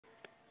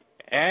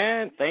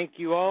And thank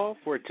you all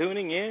for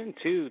tuning in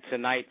to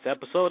tonight's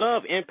episode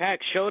of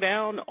Impact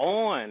Showdown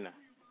on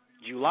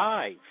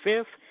July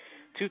 5th,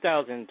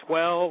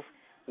 2012.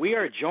 We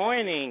are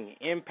joining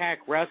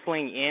Impact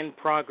Wrestling in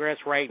progress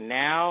right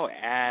now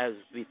as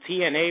the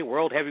TNA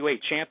World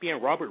Heavyweight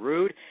Champion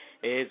Roode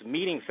is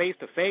meeting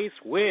face-to-face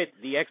with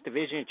the X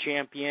Division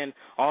Champion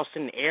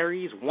Austin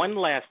Aries one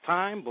last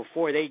time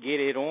before they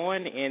get it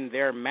on in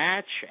their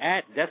match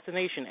at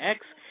Destination X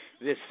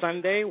this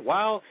Sunday,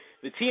 while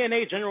the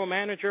TNA General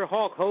Manager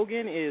Hulk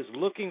Hogan is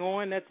looking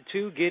on at the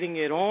two getting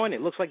it on.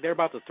 It looks like they're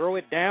about to throw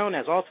it down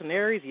as Austin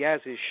Aries, he has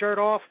his shirt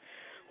off.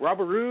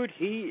 Roode,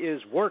 he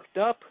is worked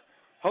up.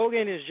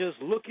 Hogan is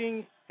just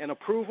looking in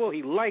approval.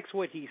 He likes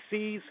what he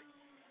sees.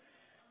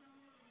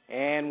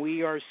 And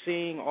we are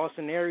seeing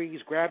Austin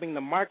Aries grabbing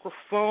the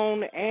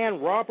microphone,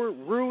 and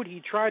Roode,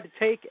 he tried to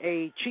take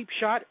a cheap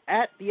shot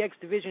at the X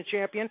Division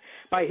champion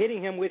by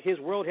hitting him with his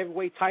World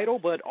Heavyweight title,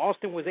 but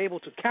Austin was able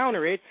to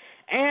counter it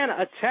and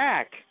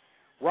attack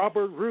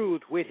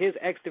Roode with his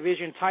X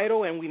Division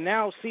title, and we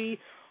now see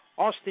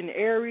Austin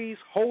Aries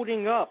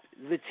holding up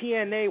the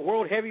TNA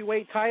World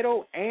Heavyweight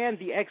title and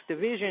the X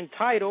Division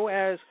title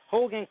as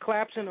Hogan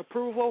claps in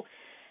approval,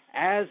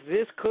 as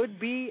this could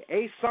be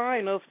a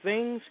sign of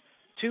things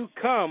to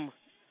come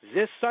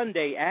this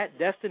Sunday at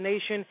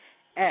Destination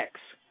X.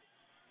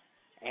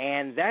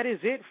 And that is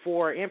it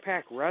for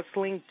Impact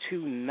Wrestling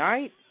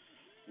tonight.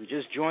 We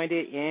just joined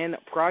it in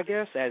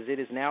progress as it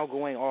is now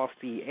going off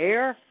the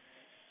air.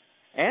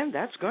 And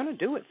that's going to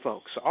do it,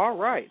 folks. All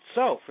right.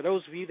 So for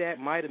those of you that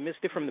might have missed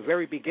it from the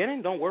very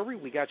beginning, don't worry.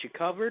 We got you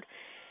covered.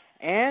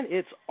 And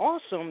it's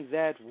awesome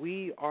that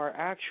we are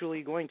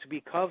actually going to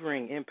be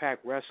covering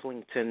Impact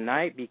Wrestling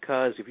tonight,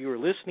 because if you were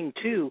listening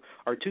to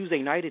our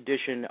Tuesday night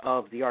edition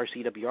of the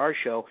RCWR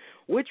show,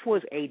 which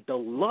was a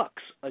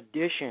deluxe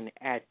edition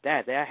at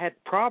that had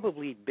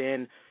probably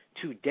been,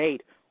 to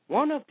date,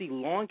 one of the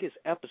longest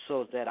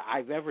episodes that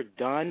I've ever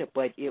done,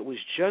 but it was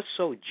just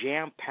so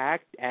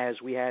jam-packed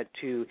as we had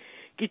to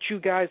get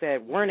you guys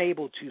that weren't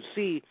able to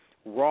see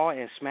Raw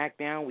and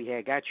SmackDown. We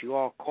had got you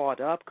all caught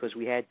up because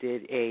we had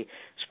did a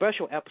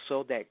special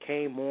episode that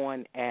came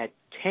on at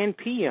 10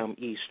 p.m.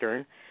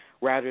 Eastern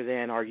rather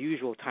than our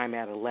usual time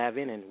at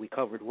 11, and we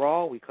covered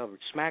Raw, we covered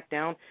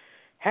SmackDown.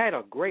 Had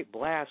a great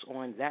blast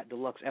on that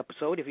deluxe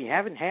episode. If you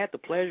haven't had the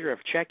pleasure of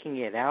checking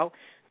it out,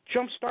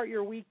 jumpstart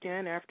your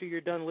weekend after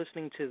you're done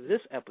listening to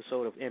this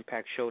episode of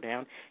Impact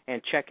Showdown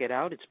and check it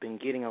out. It's been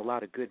getting a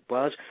lot of good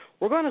buzz.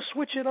 We're going to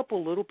switch it up a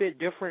little bit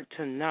different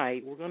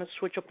tonight. We're going to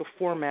switch up the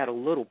format a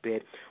little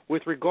bit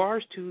with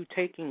regards to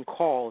taking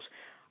calls.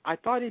 I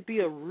thought it'd be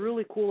a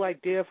really cool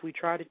idea if we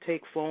try to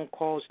take phone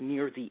calls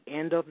near the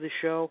end of the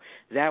show.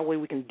 That way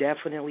we can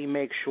definitely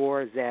make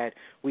sure that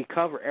we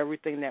cover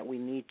everything that we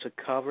need to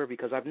cover,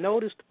 because I've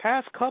noticed the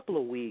past couple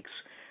of weeks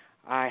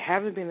I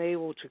haven't been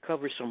able to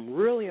cover some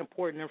really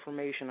important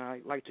information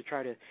I'd like to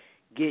try to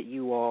get to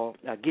you all.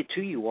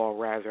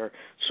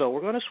 So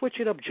we're going to switch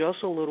it up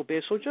just a little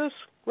bit. So just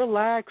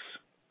relax.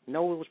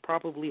 Know it was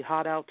probably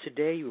hot out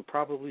today. You were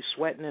probably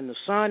sweating in the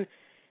sun.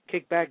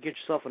 Kick back, get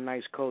yourself a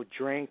nice cold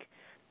drink,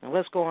 and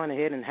let's go on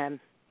ahead and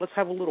let's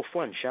have a little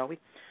fun, shall we?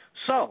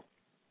 So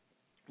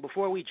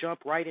before we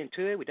jump right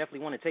into it, we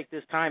definitely want to take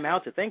this time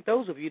out to thank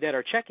those of you that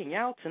are checking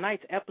out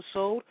tonight's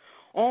episode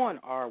on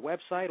our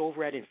website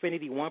over at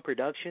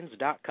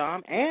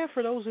InfinityOneProductions.com. And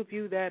for those of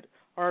you that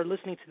are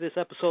listening to this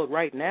episode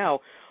right now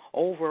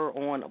over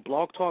on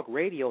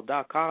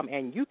BlogTalkRadio.com,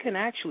 and you can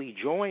actually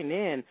join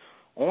in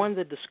on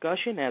the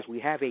discussion as we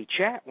have a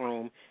chat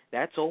room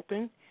that's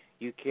open.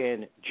 You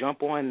can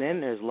jump on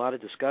in. There's a lot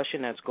of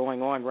discussion that's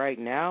going on right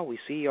now. We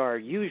see our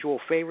usual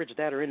favorites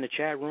that are in the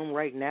chat room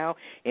right now.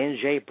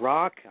 NJ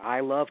Brock, I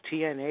Love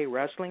TNA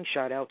Wrestling.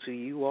 Shout out to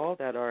you all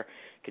that are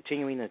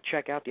continuing to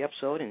check out the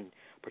episode and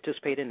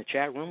participate in the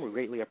chat room. We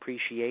greatly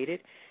appreciate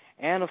it.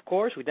 And, of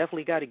course, we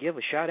definitely got to give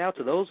a shout-out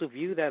to those of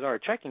you that are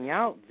checking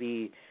out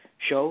the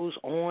shows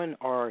on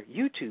our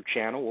YouTube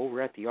channel over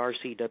at the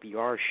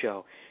RCWR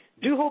show.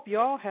 Do hope you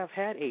all have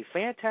had a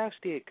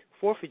fantastic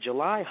 4th of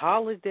July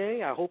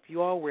holiday. I hope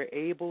you all were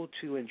able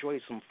to enjoy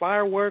some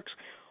fireworks.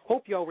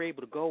 Hope you all were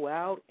able to go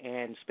out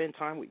and spend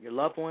time with your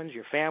loved ones,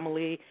 your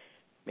family,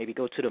 maybe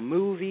go to the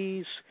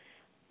movies.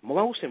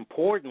 Most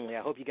importantly,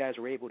 I hope you guys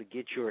were able to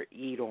get your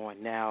eat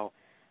on. Now,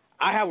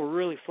 I have a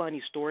really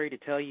funny story to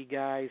tell you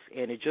guys,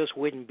 and it just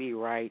wouldn't be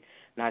right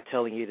not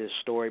telling you this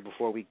story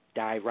before we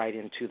dive right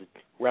into the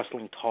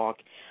wrestling talk,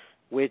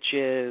 which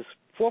is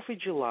 4th of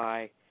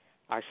July.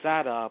 I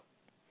sat up,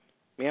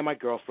 me and my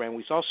girlfriend,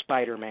 we saw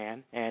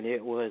Spider-Man, and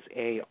it was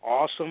a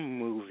awesome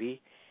movie.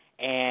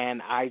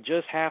 And I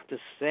just have to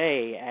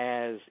say,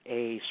 as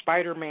a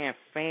Spider-Man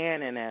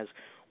fan and as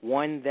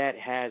one that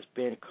has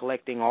been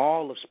collecting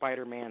all of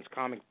Spider-Man's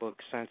comic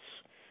books since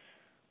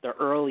the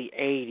early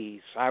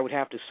 80s, I would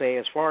have to say,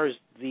 as far as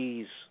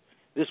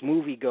this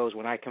movie goes,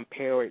 when I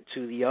compare it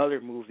to the other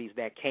movies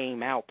that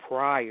came out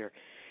prior,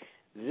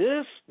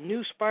 this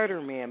new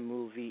Spider-Man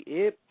movie,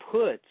 it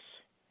puts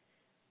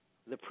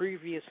the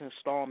previous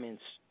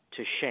installments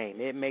to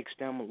shame. It makes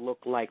them look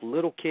like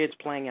little kids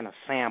playing in a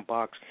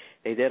sandbox.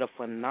 They did a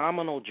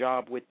phenomenal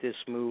job with this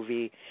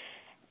movie.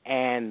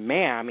 And,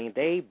 man, I mean,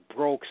 they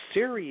broke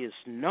serious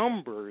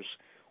numbers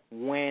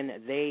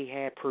when they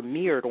had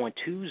premiered on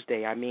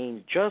Tuesday. I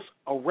mean, just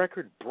a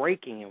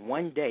record-breaking in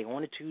one day,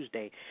 on a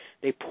Tuesday.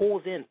 They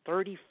pulled in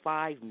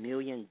 $35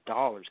 million.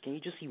 Can you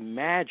just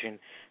imagine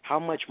how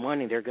much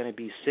money they're going to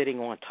be sitting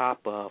on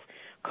top of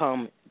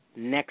come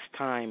next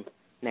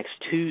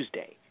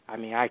Tuesday? I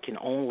mean, I can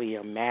only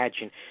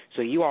imagine.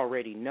 So you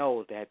already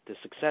know that the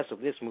success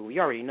of this movie,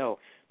 you already know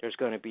there's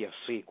going to be a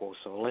sequel.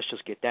 So let's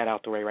just get that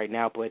out the way right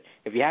now. But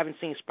if you haven't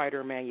seen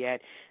Spider-Man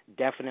yet,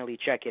 definitely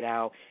check it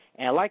out.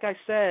 And like I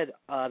said,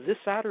 this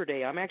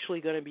Saturday, I'm actually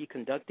going to be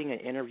conducting an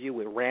interview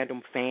with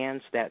random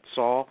fans that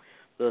saw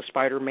the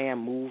Spider-Man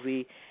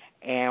movie.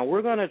 And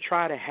we're going to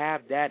try to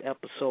have that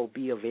episode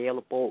be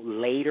available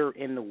later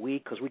in the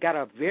week because we got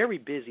a very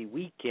busy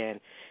weekend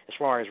as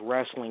far as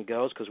wrestling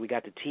goes because we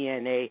got the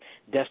TNA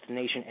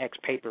Destination X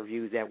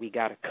pay-per-view that we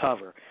got to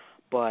cover.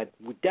 But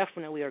we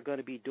definitely are going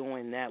to be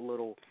doing that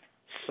little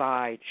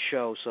side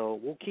show, so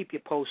we'll keep you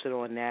posted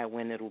on that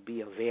when it'll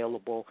be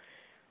available.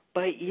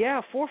 But,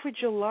 yeah, 4th of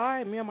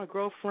July, me and my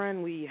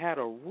girlfriend, we had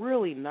a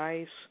really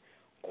nice,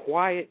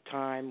 quiet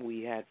time.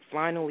 We had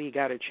finally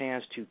got a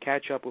chance to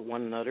catch up with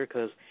one another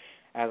because,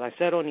 as I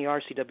said on the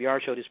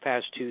RCWR show this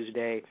past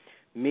Tuesday,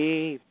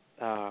 me,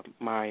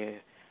 my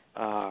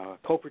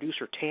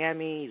co-producer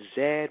Tammy,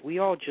 Zed, we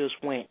all just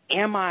went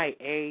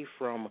MIA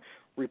from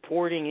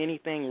reporting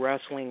anything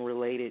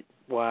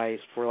wrestling-related-wise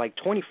for like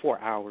 24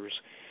 hours.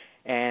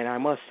 And I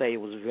must say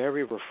it was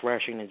very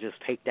refreshing to just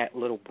take that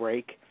little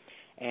break.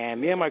 And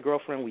me and my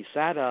girlfriend, we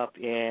sat up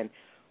and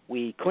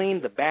we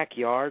cleaned the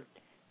backyard,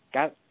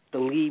 got the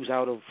leaves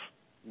out of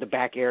the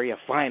back area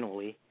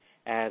finally,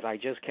 as I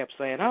just kept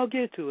saying, I'll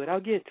get to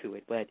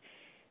it. But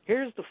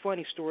here's the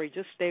funny story.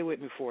 Just stay with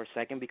me for a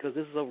second because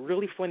this is a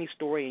really funny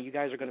story, and you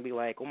guys are going to be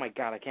like, oh, my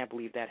God, I can't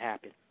believe that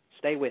happened.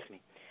 Stay with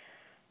me.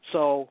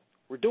 So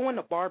we're doing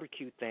the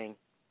barbecue thing,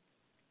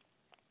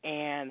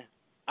 and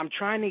I'm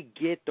trying to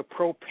get the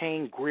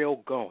propane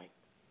grill going,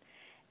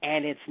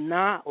 and it's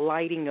not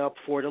lighting up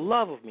for the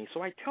love of me.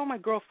 So I tell my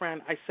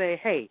girlfriend, I say,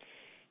 hey,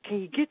 can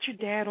you get your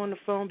dad on the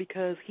phone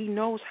because he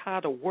knows how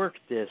to work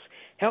this?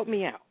 Help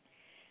me out.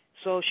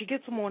 So she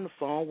gets him on the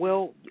phone.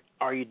 Well,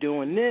 are you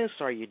doing this?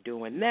 Are you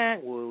doing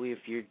that? Well, if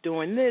you're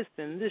doing this,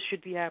 then this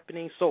should be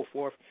happening, so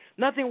forth.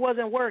 Nothing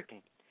wasn't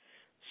working.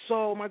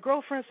 So my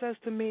girlfriend says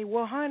to me,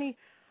 well, honey,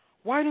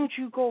 why don't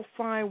you go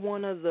find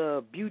one of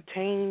the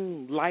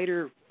butane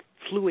lighter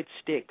fluid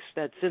sticks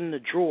that's in the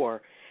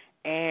drawer,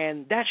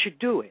 and that should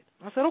do it.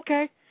 I said,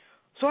 okay.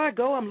 So I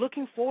go. I'm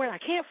looking for it. I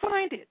can't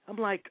find it. I'm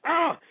like,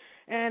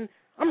 and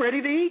I'm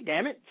ready to eat,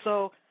 damn it.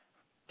 So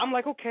I'm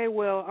like, okay,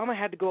 well, I'm going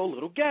to have to go a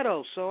little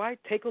ghetto. So I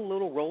take a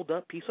little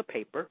rolled-up piece of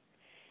paper,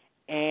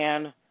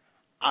 and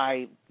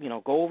I,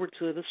 go over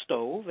to the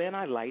stove, and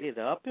I light it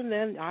up, and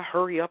then I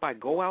hurry up. I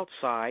go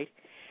outside,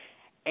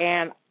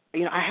 and,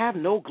 I have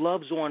no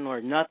gloves on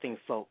or nothing,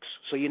 folks.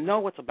 So you know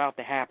what's about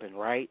to happen,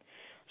 right?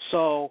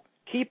 So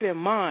keep in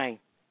mind,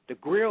 the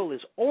grill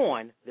is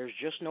on. There's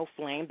just no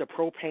flame. The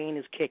propane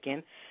is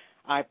kicking.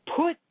 I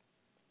put,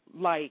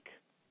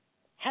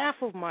 half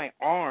of my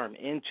arm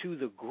into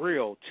the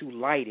grill to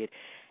light it,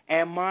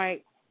 and my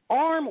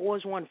arm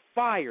was on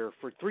fire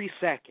for 3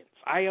 seconds.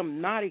 I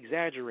am not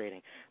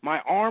exaggerating. My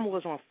arm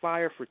was on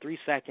fire for 3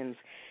 seconds,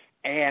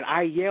 and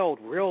I yelled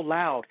real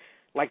loud,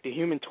 like the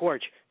Human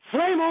Torch,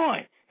 flame on!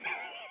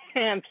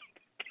 And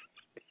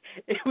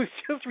it was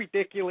just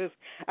ridiculous.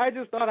 I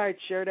just thought I'd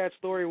share that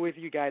story with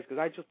you guys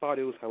because I just thought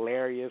it was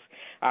hilarious.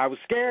 I was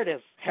scared as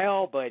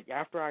hell, but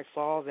after I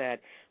saw that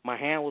my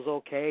hand was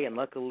okay, and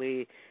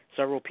luckily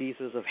several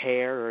pieces of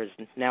hair is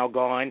now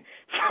gone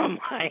from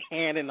my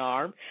hand and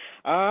arm,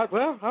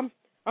 well,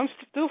 I'm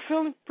still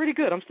feeling pretty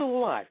good. I'm still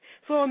alive.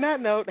 So on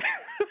that note,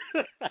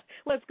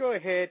 let's go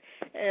ahead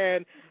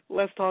and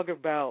let's talk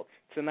about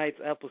tonight's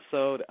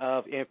episode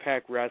of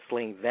Impact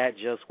Wrestling that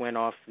just went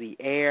off the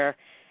air.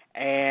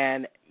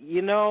 And,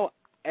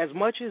 as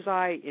much as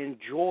I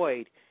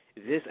enjoyed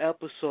this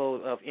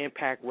episode of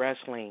Impact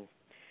Wrestling,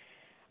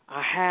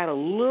 I had a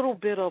little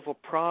bit of a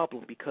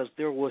problem because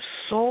there were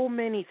so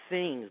many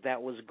things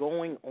that was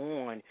going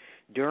on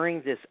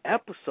during this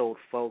episode,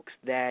 folks,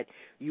 that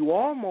you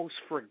almost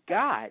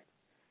forgot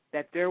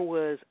that there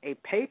was a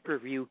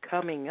pay-per-view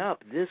coming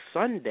up this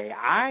Sunday.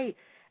 I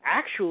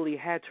actually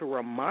had to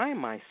remind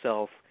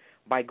myself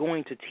by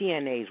going to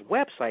TNA's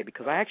website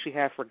because I actually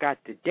had forgot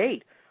the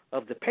date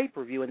of the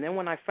pay-per-view, and then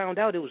when I found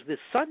out it was this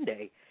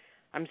Sunday,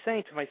 I'm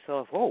saying to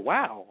myself, oh,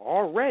 wow,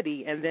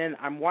 already, and then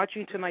I'm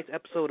watching tonight's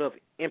episode of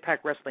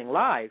Impact Wrestling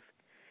Live,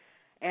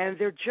 and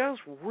there just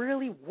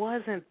really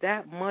wasn't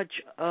that much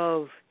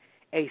of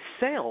a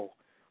sale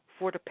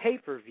for the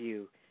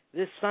pay-per-view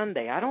this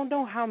Sunday. I don't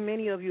know how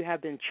many of you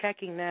have been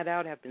checking that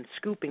out, have been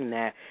scooping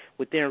that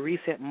within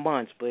recent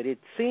months, but it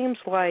seems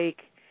like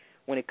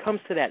when it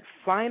comes to that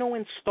final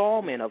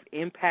installment of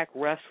Impact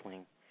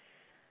Wrestling,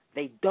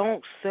 they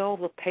don't sell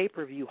the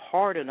pay-per-view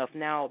hard enough.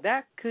 Now,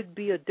 that could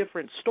be a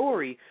different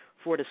story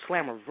for the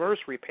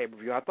Slammiversary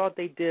pay-per-view. I thought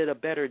they did a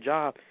better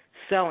job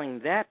selling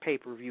that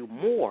pay-per-view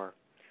more,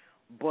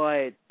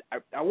 but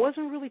I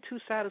wasn't really too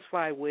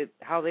satisfied with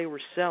how they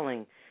were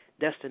selling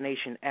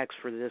Destination X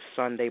for this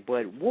Sunday,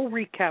 but we'll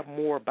recap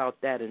more about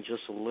that in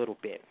just a little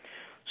bit.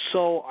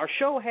 So our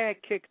show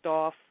had kicked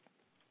off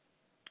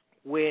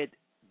with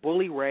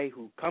Bully Ray,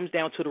 who comes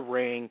down to the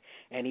ring,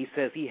 and he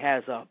says he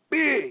has a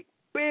big,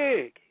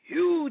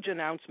 huge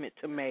announcement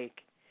to make,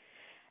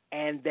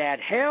 and that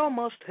hell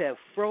must have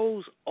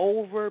froze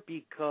over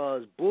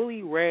because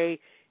Bully Ray,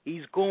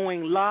 he's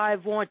going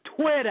live on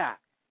Twitter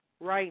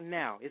right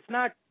now. It's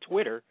not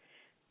Twitter.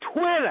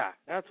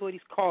 That's what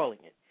he's calling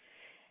it.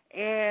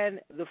 And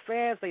the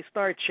fans, they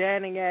start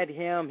chanting at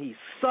him. He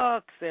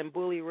sucks, and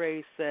Bully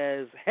Ray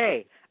says,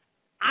 hey,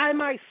 I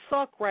might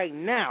suck right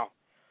now,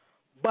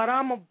 but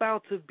I'm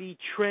about to be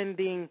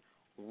trending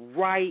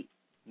right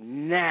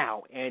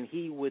now. And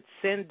he would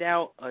send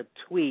out a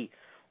tweet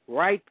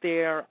right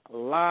there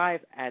live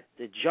at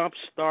the jump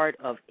start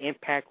of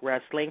Impact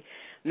Wrestling.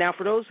 Now,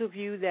 for those of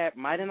you that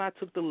might have not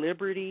took the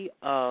liberty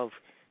of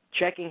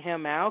checking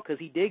him out, because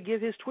he did give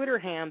his Twitter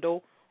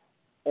handle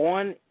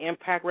on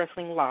Impact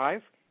Wrestling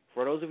Live,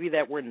 for those of you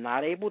that were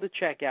not able to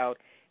check out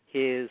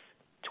his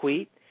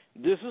tweet,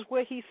 this is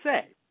what he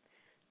said.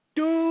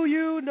 Do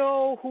you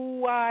know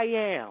who I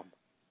am?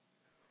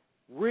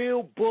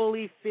 Real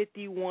Bully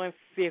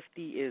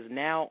 5150 is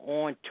now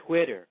on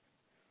Twitter.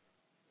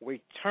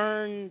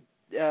 Return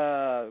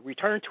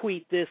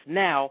tweet this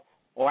now,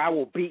 or I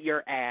will beat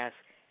your ass.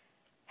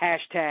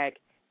 Hashtag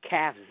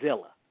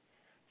Calfzilla.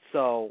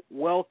 So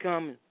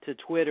welcome to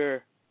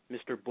Twitter,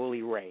 Mr.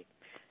 Bully Ray.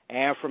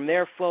 And from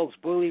there, folks,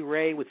 Bully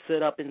Ray would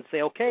sit up and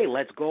say, okay,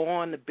 let's go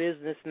on to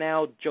business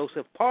now.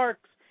 Joseph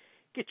Parks,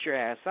 get your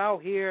ass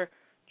out here.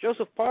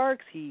 Joseph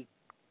Parks, he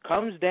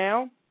comes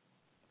down,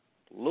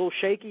 a little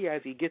shaky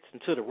as he gets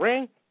into the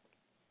ring.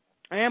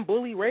 And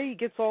Bully Ray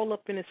gets all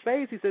up in his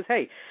face. He says,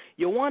 hey,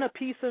 you want a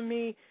piece of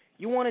me?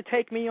 You want to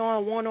take me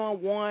on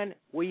one-on-one?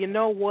 Well, you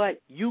know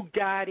what? You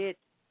got it.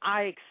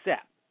 I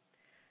accept.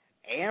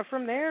 And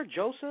from there,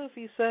 Joseph,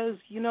 he says,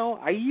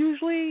 I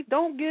usually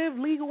don't give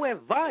legal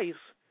advice,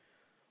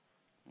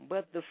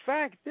 but the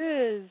fact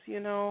is,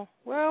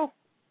 well,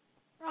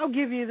 I'll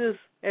give you this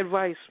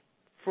advice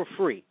for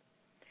free.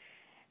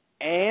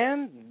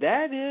 And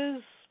that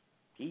is,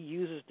 he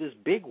uses this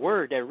big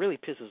word that really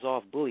pisses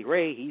off Bully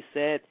Ray. He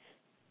said,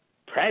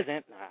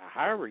 present,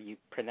 however you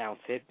pronounce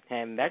it,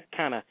 and that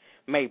kind of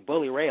made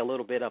Bully Ray a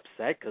little bit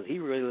upset because he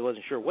really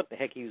wasn't sure what the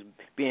heck he was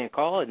being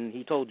called, and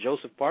he told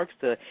Joseph Parks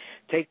to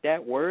take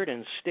that word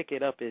and stick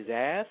it up his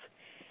ass.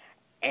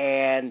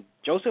 And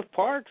Joseph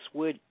Parks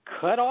would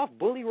cut off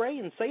Bully Ray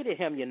and say to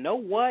him, you know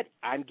what,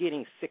 I'm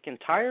getting sick and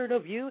tired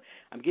of you.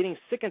 I'm getting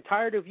sick and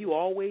tired of you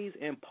always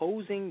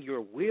imposing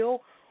your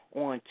will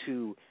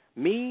onto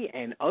me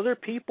and other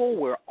people.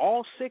 We're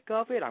all sick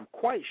of it. I'm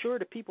quite sure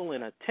the people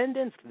in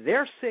attendance,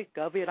 they're sick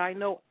of it. I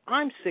know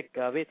I'm sick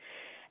of it.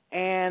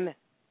 And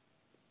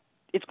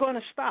it's going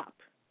to stop.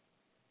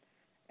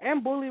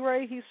 And Bully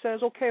Ray, he says,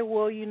 okay,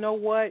 well, you know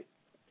what?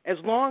 As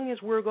long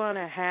as we're going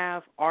to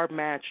have our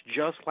match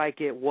just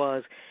like it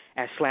was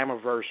at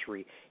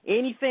Slammiversary,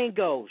 anything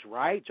goes,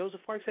 right? Joseph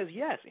Parks says,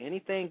 yes,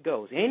 anything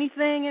goes.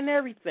 Anything and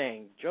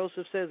everything.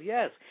 Joseph says,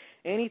 yes,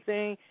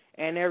 anything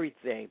and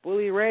everything.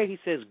 Bully Ray, he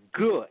says,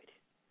 good.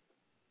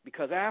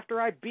 Because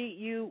after I beat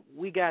you,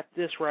 we got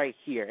this right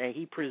here. And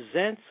he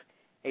presents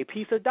a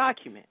piece of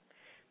document.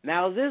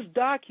 Now, this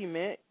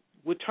document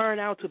would turn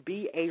out to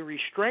be a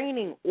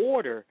restraining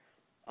order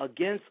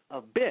against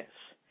Abyss.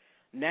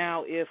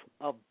 Now, if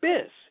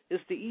Abyss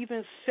is to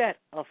even set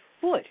a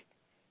foot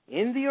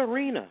in the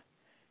arena,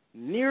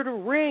 near the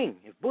ring,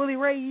 if Bully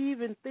Ray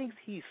even thinks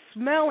he's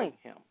smelling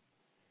him,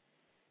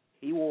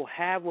 he will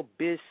have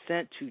Abyss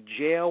sent to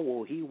jail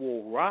where he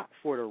will rot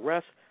for the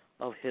rest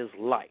of his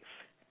life.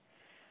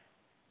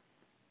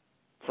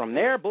 From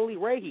there, Bully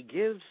Ray, he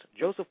gives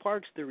Joseph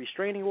Parks the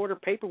restraining order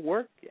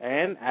paperwork,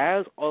 and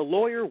as a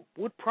lawyer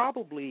would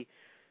probably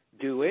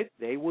do it,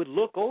 they would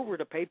look over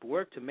the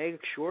paperwork to make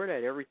sure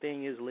that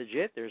everything is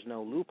legit, there's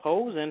no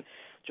loopholes, and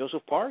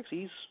Joseph Parks,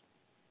 he's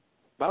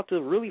about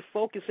to really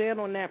focus in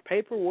on that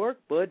paperwork,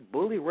 but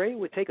Bully Ray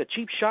would take a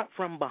cheap shot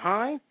from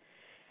behind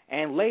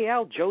and lay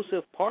out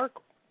Joseph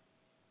Parks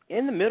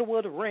in the middle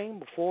of the ring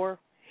before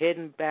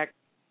heading back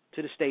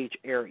to the stage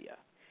area.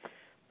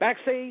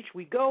 Backstage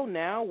we go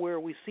now, where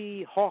we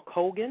see Hulk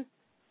Hogan,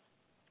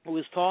 who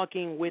is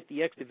talking with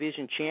the X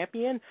Division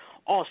champion,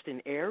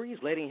 Austin Aries,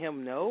 letting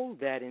him know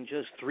that in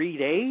just 3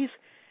 days,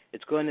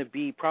 it's going to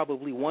be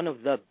probably one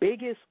of the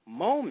biggest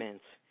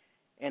moments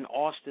in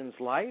Austin's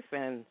life.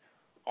 And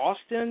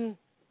Austin,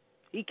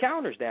 he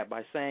counters that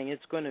by saying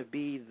it's going to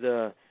be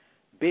the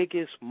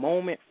biggest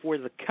moment for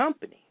the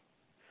company.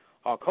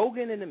 Hulk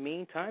Hogan, in the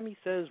meantime, he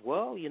says,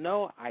 well,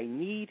 I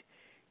need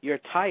your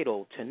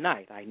title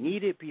tonight. I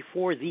need it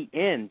before the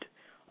end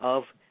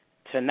of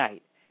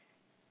tonight.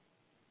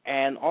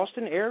 And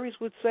Austin Aries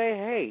would say,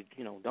 hey,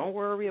 don't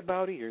worry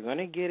about it. You're going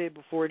to get it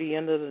before the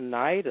end of the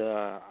night.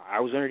 I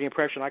was under the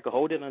impression I could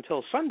hold it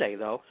until Sunday,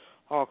 though.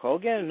 Hulk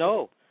Hogan,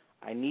 no,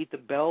 I need the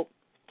belt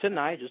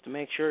tonight just to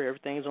make sure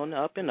everything's on the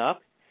up and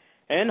up.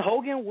 And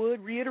Hogan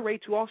would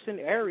reiterate to Austin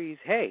Aries,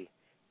 hey,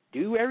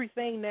 do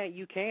everything that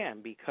you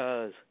can,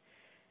 because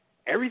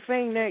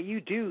everything that you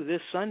do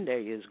this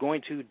Sunday is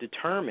going to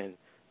determine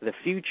the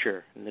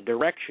future and the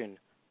direction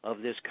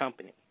of this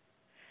company.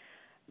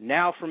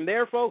 Now, from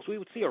there, folks, we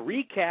would see a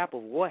recap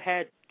of what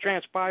had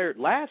transpired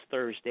last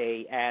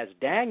Thursday as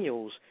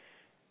Daniels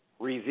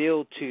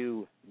revealed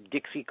to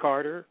Dixie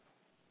Carter,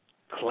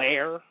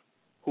 Claire,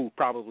 who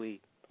probably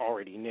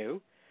already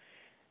knew,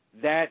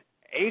 that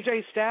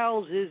AJ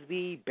Styles is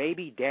the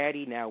baby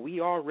daddy. Now,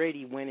 we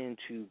already went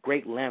into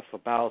great length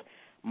about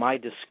my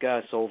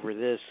discuss over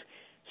this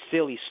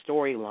silly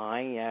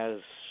storyline as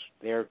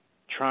they're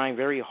trying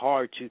very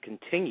hard to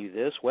continue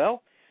this.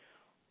 Well,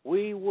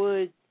 we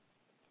would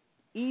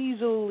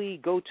easily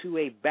go to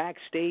a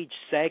backstage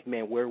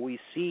segment where we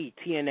see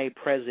TNA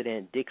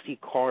President Dixie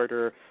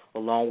Carter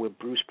along with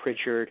Bruce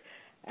Pritchard,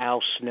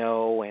 Al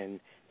Snow, and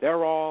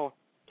they're all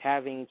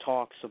having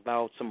talks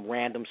about some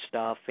random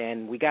stuff.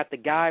 And we got the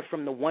guy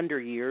from the Wonder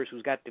Years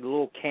who's got the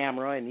little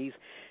camera, and he's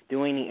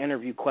doing the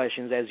interview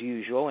questions as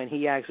usual, and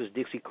he asks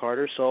Dixie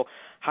Carter, so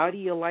how do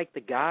you like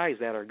the guys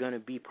that are going to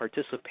be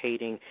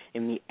participating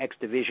in the X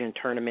Division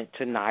tournament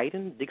tonight?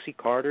 And Dixie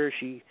Carter,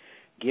 she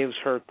gives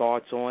her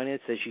thoughts on it,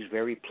 says she's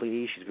very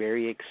pleased, she's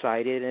very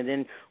excited, and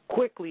then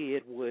quickly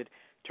it would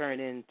turn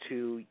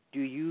into, do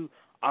you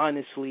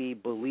honestly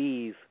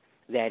believe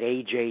that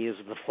AJ is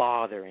the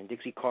father? And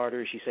Dixie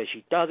Carter, she says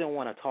she doesn't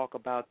want to talk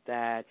about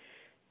that,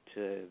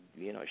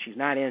 she's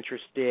not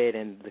interested,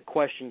 and the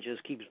question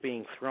just keeps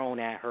being thrown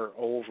at her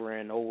over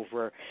and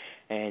over,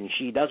 and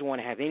she doesn't want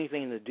to have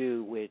anything to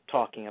do with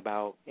talking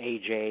about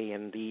AJ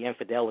and the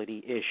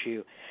infidelity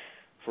issue.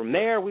 From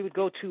there, we would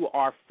go to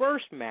our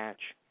first match,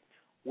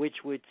 which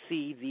would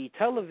see the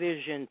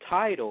television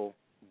title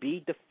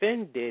be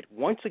defended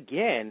once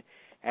again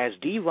as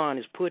Devon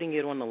is putting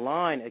it on the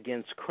line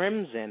against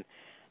Crimson.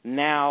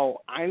 Now,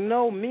 I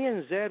know me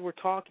and Zed were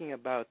talking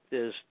about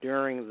this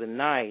during the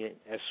night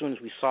as soon as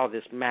we saw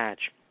this match,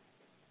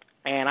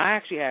 and I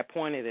actually had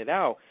pointed it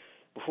out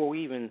before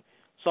we even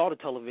saw the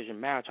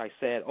television match. I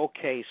said,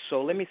 okay,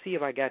 so let me see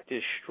if I got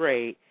this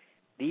straight.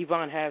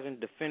 Devon hasn't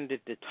defended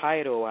the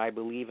title, I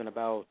believe, in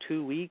about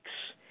 2 weeks.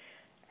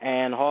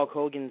 And Hulk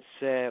Hogan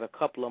said a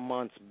couple of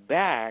months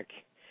back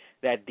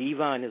that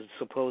Devon is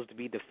supposed to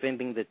be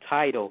defending the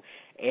title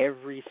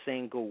every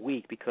single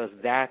week because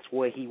that's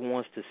what he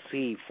wants to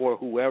see for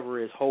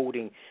whoever is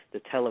holding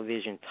the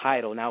television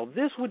title. Now,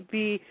 this would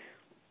be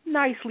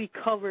nicely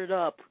covered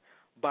up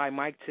by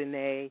Mike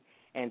Tenay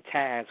and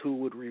Taz, who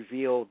would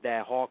reveal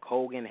that Hulk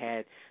Hogan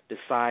had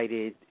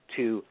decided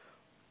to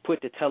put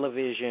the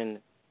television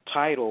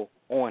title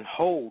on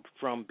hold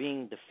from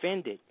being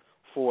defended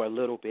for a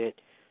little bit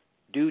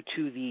due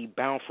to the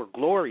Bound for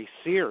Glory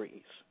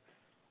series.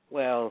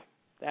 Well,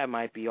 that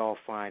might be all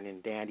fine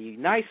and dandy.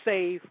 Nice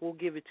save. We'll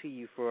give it to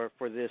you for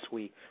this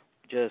week.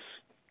 Just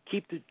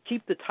keep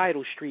the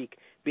title streak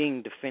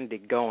being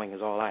defended going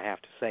is all I have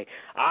to say.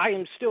 I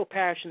am still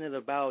passionate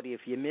about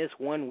if you miss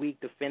 1 week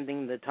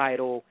defending the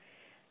title,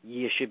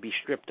 you should be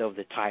stripped of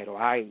the title.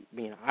 I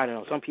don't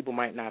know. Some people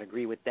might not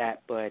agree with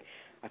that, but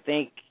I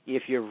think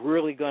if you're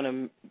really going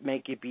to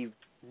make it be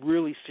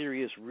really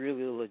serious,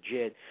 really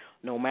legit,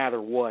 no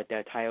matter what,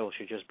 that title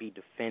should just be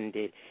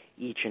defended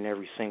each and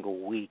every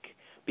single week.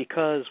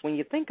 Because when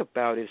you think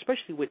about it,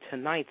 especially with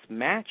tonight's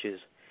matches,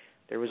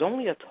 there was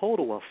only a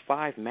total of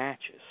 5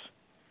 matches.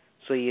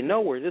 So you know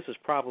where this is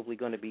probably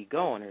going to be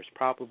going. There's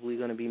probably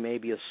going to be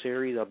maybe a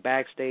series of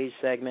backstage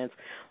segments,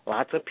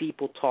 lots of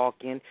people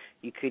talking.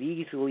 You could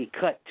easily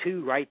cut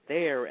 2 right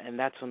there, and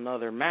that's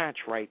another match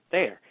right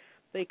there.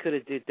 They could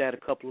have did that a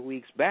couple of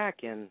weeks back,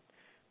 and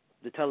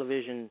the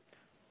television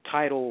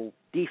title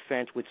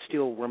defense would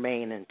still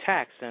remain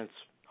intact since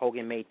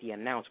Hogan made the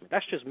announcement.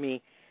 That's just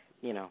me,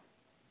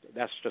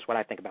 that's just what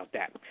I think about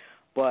that.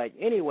 But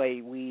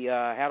anyway, we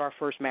had our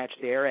first match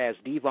there as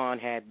Devon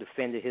had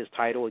defended his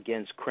title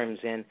against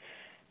Crimson.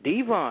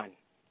 Devon,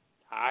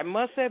 I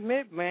must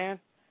admit, man,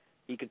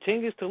 he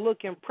continues to look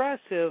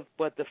impressive,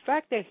 but the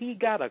fact that he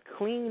got a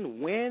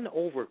clean win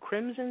over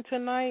Crimson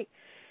tonight,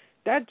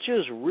 that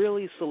just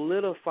really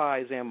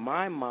solidifies in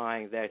my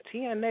mind that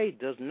TNA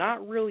does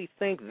not really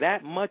think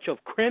that much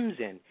of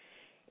Crimson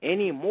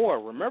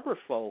anymore. Remember,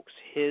 folks,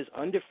 his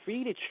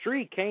undefeated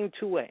streak came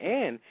to an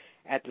end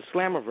at the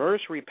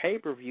Slammiversary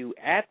pay-per-view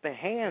at the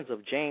hands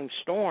of James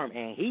Storm,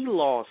 and he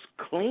lost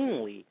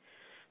cleanly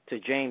to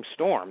James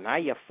Storm. Now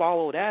you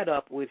follow that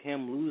up with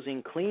him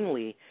losing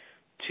cleanly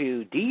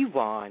to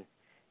Devon,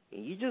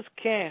 and you just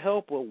can't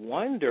help but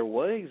wonder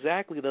what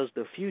exactly does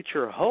the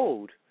future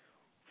hold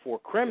for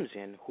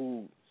Crimson,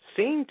 who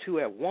seemed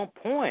to at one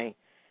point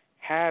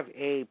have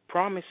a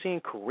promising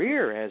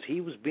career as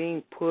he was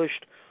being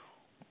pushed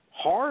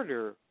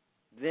harder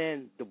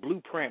than the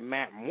Blueprint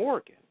Matt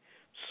Morgan.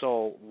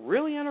 So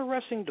really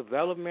interesting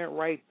development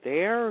right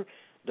there.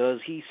 Does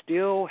he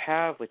still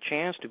have a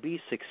chance to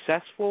be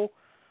successful,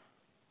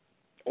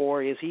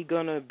 or is he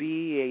going to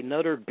be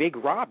another Big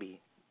Robbie?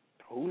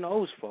 Who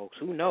knows, folks?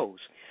 Who knows?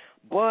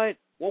 But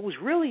what was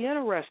really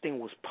interesting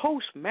was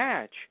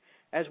post-match,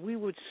 as we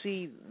would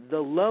see the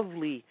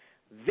lovely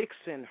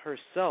Vixen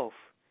herself,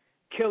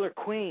 Killer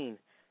Queen,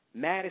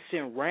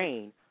 Madison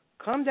Rayne,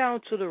 come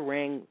down to the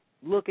ring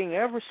looking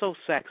ever so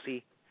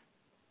sexy,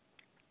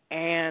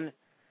 and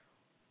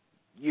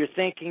you're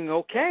thinking,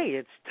 okay,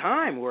 it's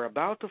time. We're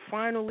about to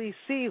finally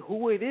see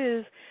who it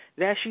is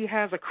that she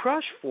has a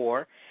crush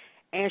for.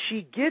 And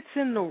she gets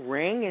in the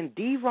ring, and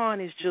Devon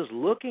is just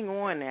looking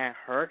on at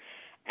her.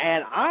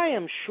 And I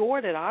am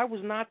sure that I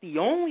was not the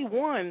only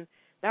one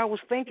that was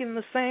thinking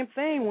the same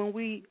thing when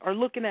we are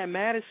looking at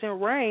Madison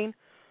Rayne,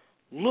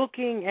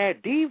 looking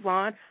at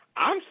Devon.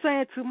 I'm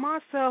saying to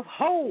myself,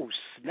 oh,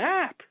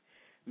 snap.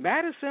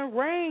 Madison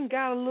Rayne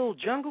got a little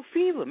jungle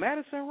fever.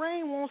 Madison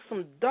Rayne wants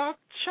some dark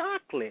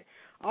chocolate.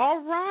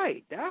 All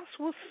right, that's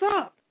what's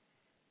up.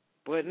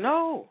 But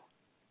no,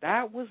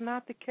 that was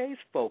not the case,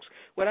 folks.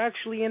 What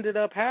actually ended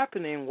up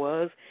happening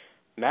was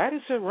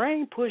Madison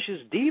Rayne pushes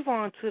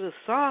Devon to the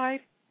side.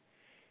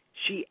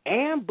 She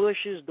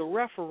ambushes the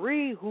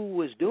referee who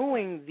was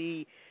doing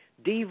the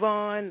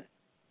Devon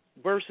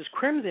versus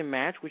Crimson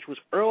match, which was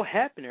Earl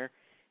Hebner,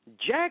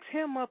 jacks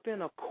him up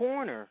in a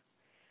corner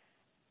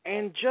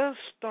and just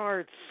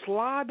starts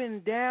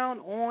slobbing down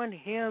on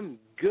him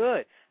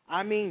good.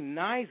 I mean,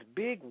 nice,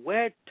 big,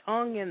 wet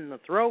tongue in the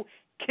throat,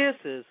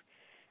 kisses.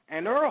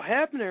 And Earl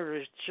Hebner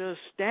is just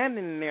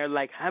standing there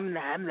like,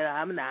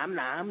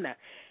 humna.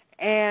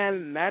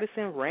 And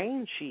Madison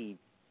Rayne, she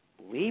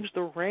leaves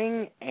the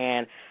ring,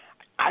 and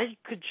I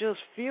could just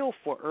feel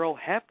for Earl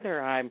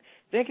Hebner. I'm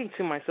thinking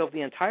to myself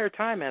the entire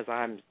time as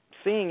I'm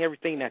seeing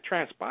everything that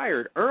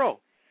transpired, Earl,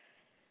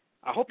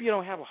 I hope you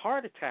don't have a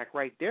heart attack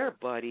right there,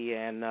 buddy.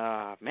 And,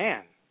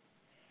 man,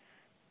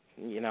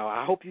 you know,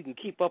 I hope you can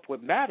keep up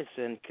with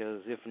Madison,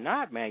 because if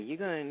not, man, you're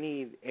going to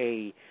need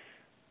a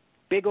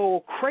big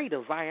old crate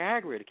of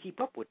Viagra to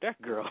keep up with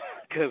that girl,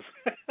 because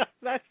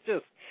that's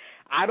just,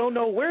 I don't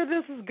know where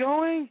this is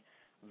going.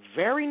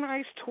 Very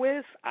nice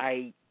twist.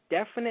 I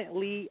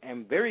definitely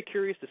am very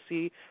curious to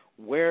see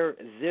where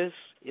this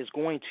is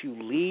going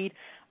to lead.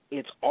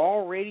 It's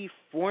already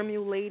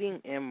formulating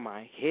in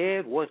my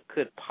head what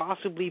could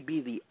possibly be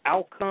the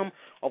outcome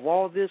of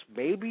all this.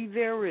 Maybe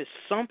there is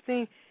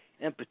something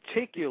in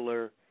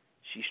particular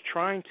she's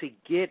trying to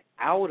get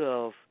out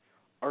of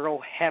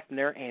Earl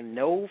Hebner, and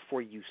no, for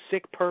you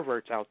sick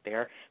perverts out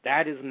there,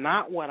 that is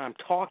not what I'm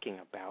talking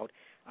about.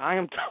 I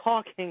am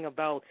talking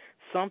about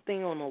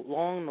something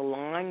along the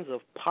lines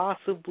of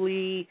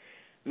possibly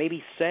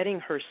maybe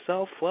setting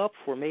herself up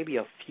for maybe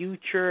a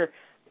future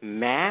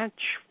match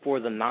for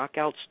the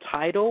Knockouts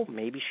title.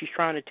 Maybe she's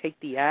trying to take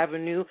the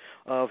avenue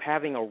of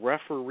having a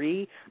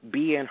referee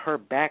be in her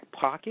back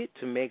pocket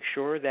to make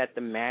sure that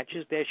the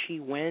matches that she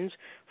wins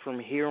from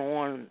here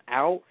on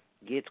out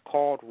gets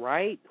called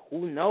right.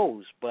 Who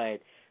knows? But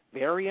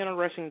very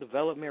interesting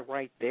development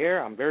right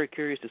there. I'm very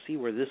curious to see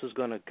where this is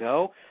going to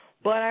go.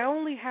 But I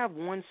only have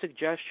one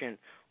suggestion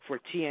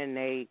for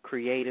TNA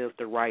Creative,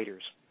 the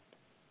writers.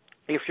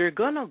 If you're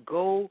going to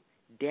go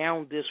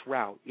down this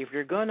route, if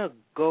you're going to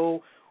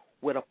go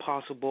with a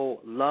possible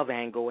love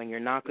angle and you're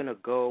not going to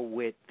go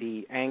with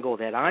the angle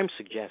that I'm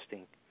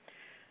suggesting,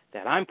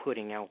 that I'm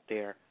putting out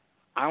there,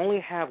 I only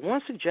have one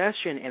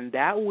suggestion, and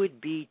that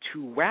would be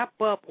to wrap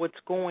up what's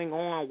going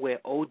on with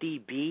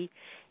ODB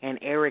and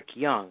Eric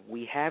Young.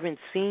 We haven't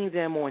seen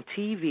them on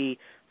TV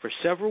for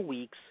several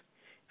weeks.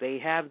 They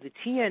have the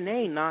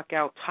TNA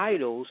knockout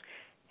titles.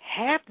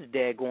 Half the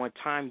daggone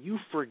time you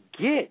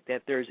forget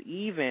that there's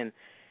even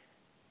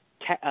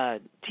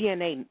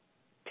TNA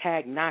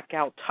tag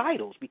knockout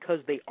titles because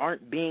they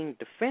aren't being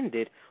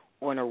defended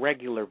on a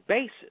regular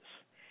basis.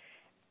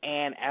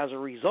 And as a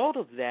result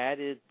of that,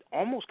 it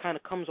almost kind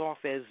of comes off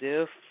as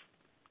if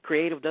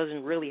Creative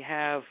doesn't really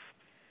have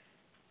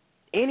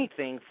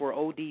anything for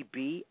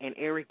ODB and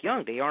Eric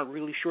Young. They aren't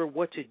really sure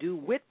what to do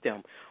with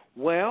them.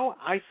 Well,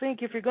 I think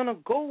if you're going to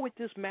go with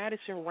this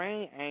Madison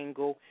Rayne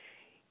angle,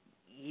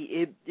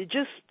 it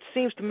just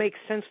seems to make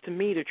sense to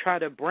me to try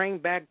to bring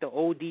back the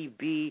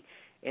ODB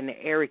and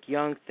the Eric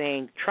Young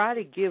thing, try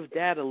to give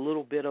that a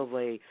little bit of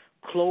a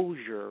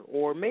closure,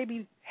 or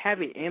maybe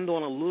have it end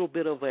on a little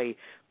bit of a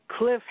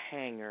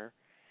cliffhanger,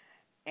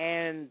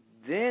 and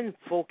then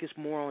focus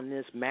more on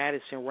this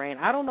Madison Rayne.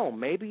 I don't know,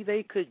 maybe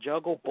they could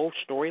juggle both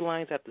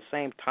storylines at the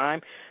same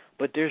time,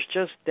 but there's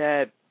just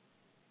that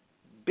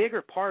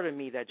bigger part of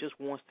me that just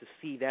wants to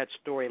see that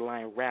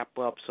storyline wrap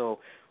up so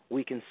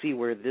we can see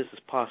where this is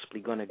possibly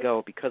going to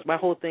go. Because my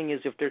whole thing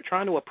is, if they're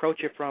trying to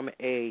approach it from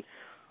a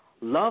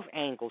love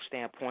angle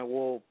standpoint,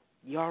 well,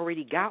 you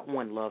already got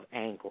one love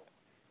angle.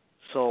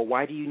 So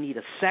why do you need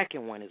a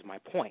second one is my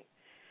point.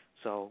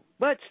 So,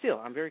 but still,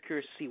 I'm very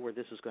curious to see where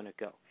this is going to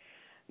go.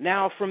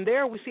 Now, from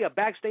there, we see a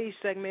backstage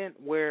segment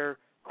where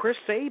Chris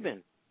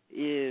Sabin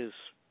is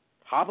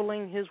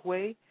hobbling his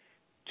way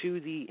to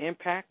the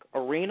Impact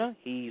Arena.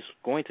 He's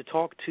going to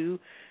talk to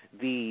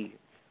the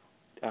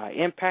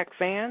Impact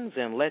fans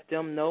and let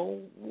them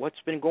know what's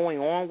been going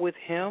on with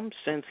him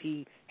since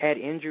he had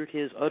injured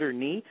his other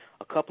knee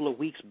a couple of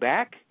weeks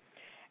back,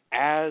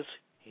 as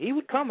he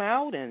would come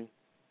out and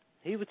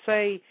he would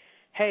say,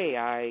 hey,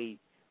 I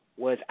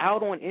was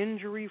out on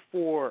injury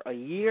for a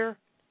year.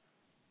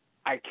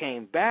 I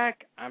came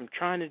back. I'm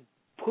trying to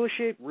push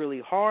it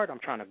really hard. I'm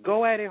trying to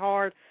go at it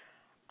hard.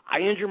 I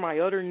injured my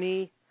other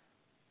knee.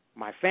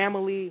 My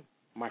family,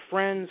 my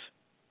friends,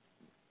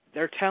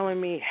 they're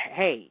telling me,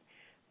 hey,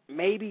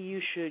 maybe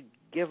you should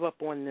give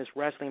up on this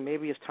wrestling.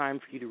 Maybe it's time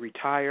for you to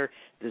retire.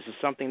 This is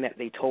something that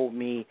they told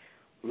me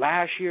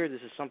last year.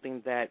 This is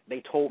something that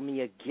they told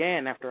me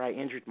again after I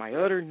injured my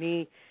other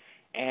knee.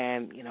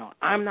 And,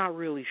 I'm not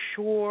really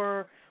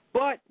sure.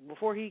 But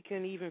before he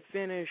can even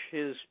finish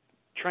his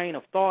train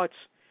of thoughts,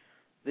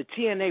 the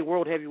TNA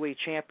World Heavyweight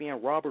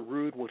Champion, Robert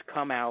Roode, would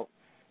come out.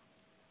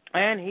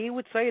 And he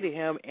would say to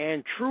him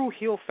in true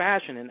heel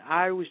fashion, and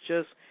I was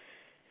just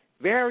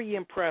very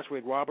impressed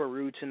with Robert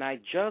Roode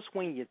tonight, just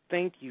when you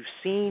think you've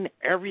seen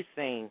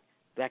everything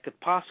that could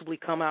possibly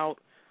come out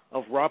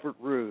of Robert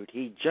Roode.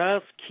 He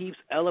just keeps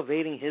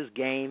elevating his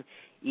game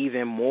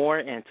even more,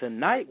 and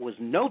tonight was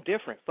no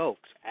different,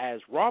 folks, as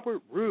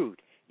Robert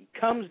Roode, he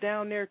comes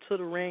down there to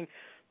the ring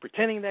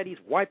pretending that he's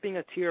wiping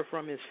a tear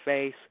from his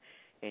face,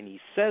 and he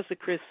says to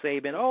Chris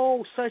Sabin,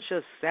 oh, such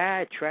a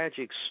sad,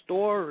 tragic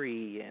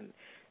story, and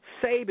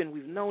Sabin,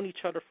 we've known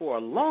each other for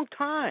a long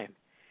time,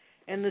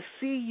 and to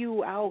see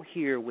you out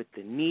here with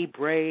the knee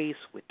brace,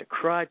 with the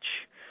crutch,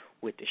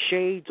 with the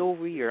shades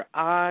over your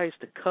eyes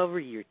to cover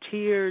your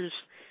tears,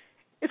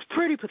 it's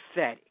pretty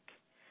pathetic.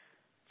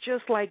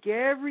 Just like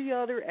every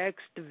other X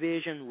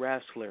Division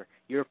wrestler,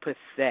 you're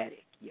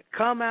pathetic. You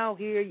come out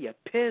here, you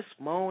piss,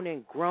 moan,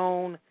 and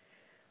groan.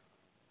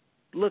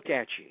 Look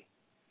at you.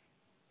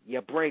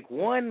 You break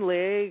one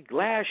leg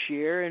last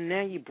year, and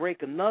then you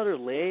break another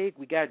leg.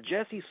 We got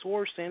Jesse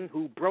Sorsen,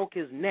 who broke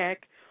his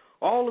neck.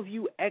 All of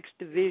you X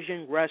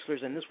Division wrestlers,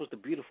 and this was the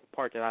beautiful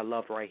part that I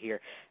loved right here,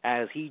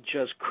 as he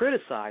just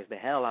criticized the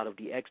hell out of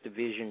the X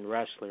Division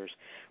wrestlers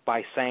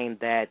by saying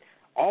that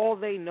all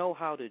they know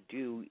how to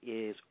do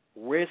is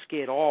risk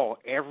it all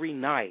every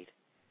night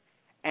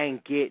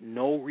and get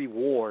no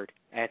reward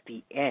at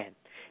the end.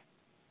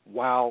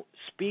 While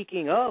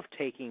speaking of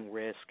taking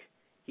risk,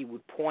 he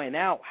would point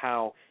out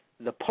how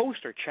the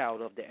poster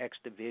child of the X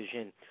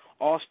Division,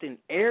 Austin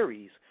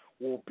Aries,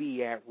 will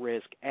be at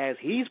risk as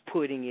he's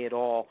putting it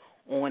all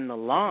on the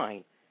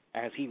line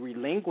as he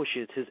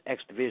relinquishes his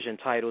X Division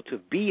title to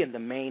be in the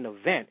main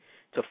event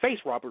to face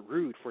Robert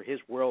Roode for his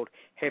World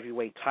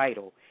Heavyweight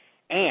title.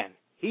 And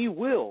he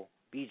will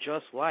be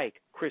just like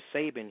Chris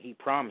Sabin, he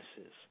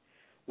promises,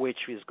 which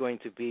is going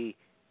to be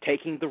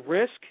taking the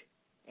risk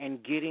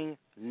and getting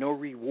no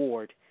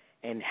reward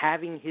and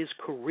having his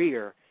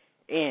career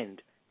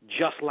end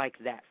just like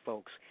that,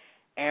 folks.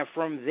 And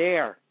from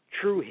there,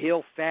 true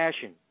heel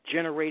fashion,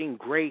 generating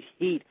great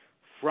heat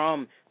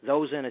from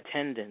those in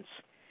attendance,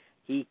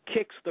 he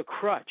kicks the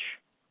crutch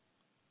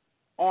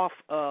off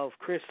of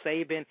Chris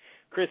Sabin.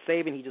 Chris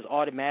Sabin, he just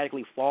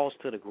automatically falls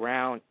to the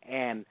ground,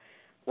 and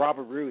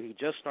Robert Roode, he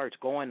just starts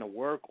going to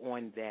work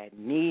on that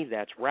knee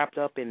that's wrapped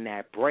up in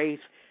that brace,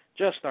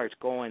 just starts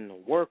going to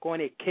work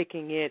on it,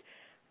 kicking it.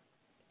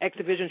 X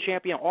Division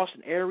champion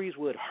Austin Aries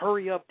would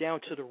hurry up down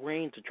to the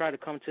ring to try to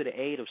come to the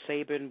aid of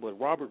Sabin, but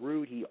Robert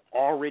Roode, he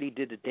already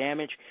did the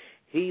damage.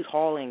 He's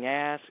hauling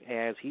ass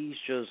as he's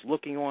just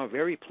looking on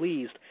very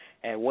pleased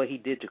at what he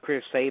did to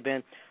Chris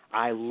Sabin.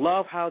 I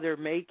love how they're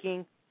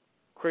making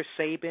Chris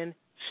Sabin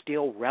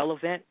still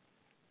relevant.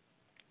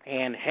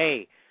 And,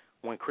 hey,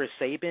 when Chris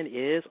Sabin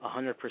is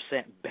 100%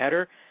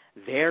 better,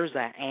 there's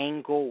an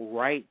angle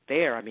right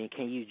there. I mean,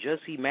 can you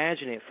just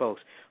imagine it,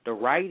 folks? The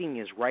writing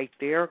is right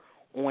there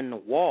on the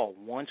wall.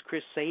 Once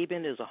Chris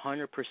Sabin is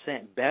 100%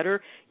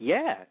 better,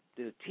 yeah,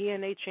 the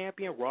TNA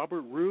champion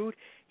Robert Roode,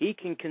 he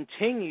can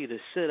continue to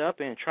sit up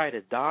and try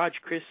to dodge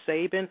Chris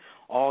Sabin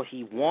all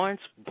he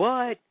wants,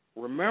 but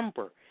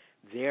remember,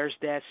 there's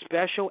that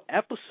special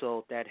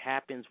episode that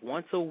happens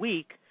once a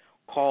week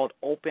called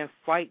Open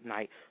Fight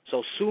Night.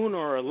 So sooner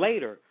or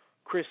later,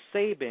 Chris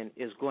Sabin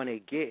is going to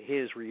get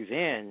his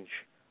revenge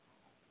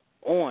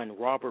on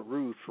Robert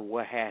Roode for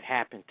what had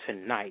happened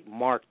tonight.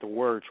 Mark the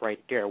words right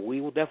there.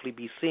 We will definitely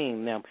be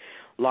seeing them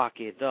lock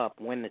it up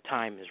when the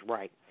time is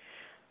right.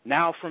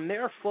 Now, from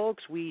there,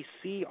 folks, we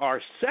see our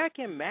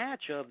second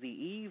match of the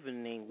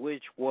evening,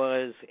 which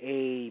was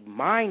a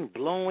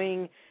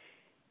mind-blowing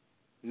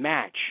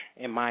match,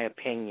 in my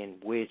opinion,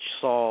 which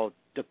saw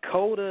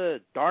Dakota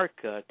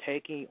Darka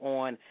taking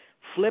on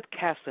Flip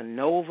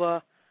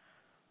Casanova.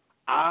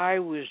 I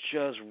was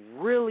just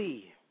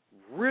really,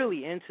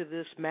 really into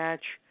this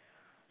match.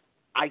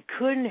 I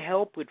couldn't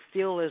help but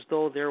feel as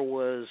though there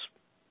was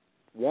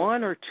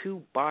one or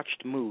two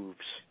botched moves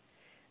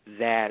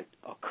that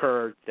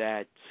occurred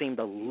that seemed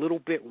a little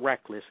bit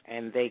reckless,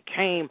 and they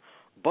came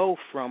both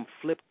from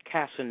Flip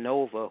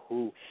Casanova,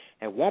 who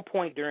at one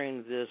point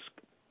during this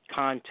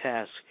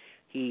contest,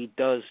 he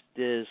does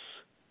this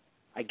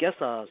I guess,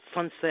 a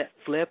sunset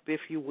flip,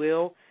 if you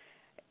will,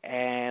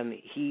 and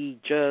he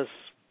just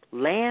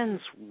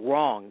lands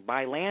wrong.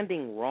 By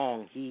landing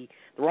wrong, the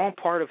wrong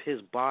part of his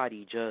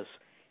body just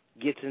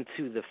gets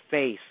into the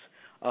face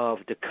of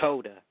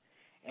Dakota,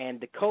 and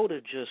Dakota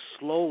just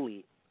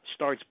slowly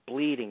starts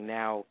bleeding.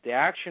 Now, the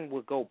action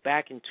will go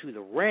back into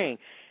the ring,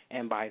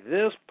 and by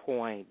this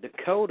point,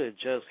 Dakota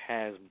just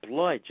has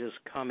blood just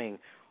coming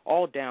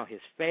all down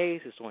his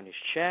face. It's on his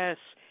chest,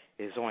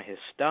 it's on his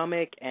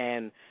stomach,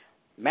 and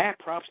mad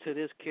props to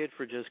this kid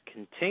for just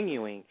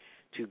continuing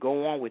to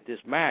go on with this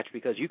match,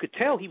 because you could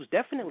tell he was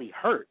definitely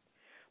hurt,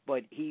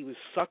 but he was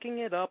sucking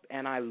it up,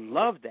 and I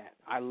love that.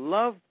 I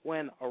love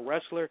when a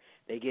wrestler,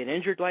 they get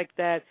injured like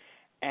that,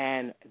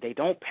 and they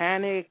don't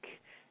panic,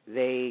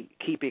 they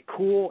keep it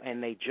cool,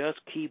 and they just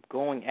keep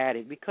going at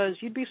it, because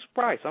you'd be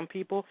surprised. Some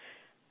people,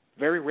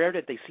 very rare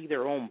that they see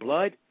their own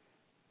blood.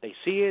 They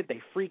see it,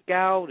 they freak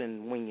out,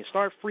 and when you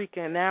start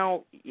freaking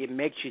out, it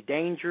makes you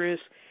dangerous.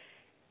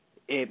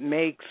 It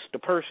makes the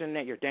person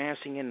that you're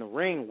dancing in the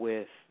ring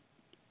with,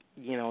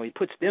 you know, it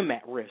puts them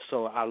at risk.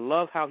 So I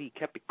love how he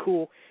kept it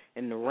cool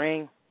in the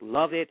ring.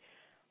 Love it.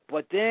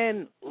 But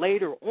then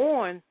later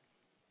on,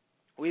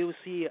 we will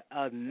see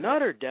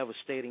another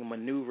devastating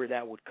maneuver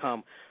that would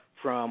come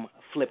from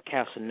Flip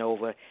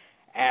Casanova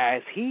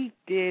as he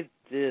did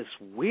this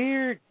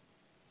weird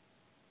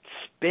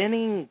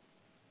spinning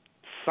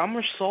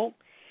somersault,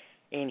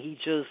 and he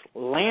just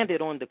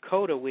landed on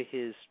Dakota with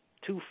his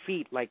 2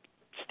 feet, like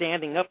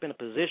standing up in a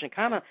position,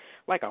 kind of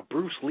like a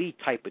Bruce Lee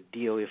type of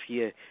deal if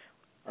you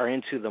are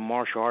into the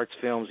martial arts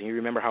films and you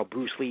remember how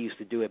Bruce Lee used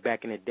to do it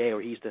back in the day,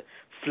 where he used to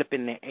flip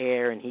in the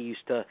air and he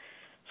used to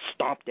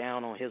stomp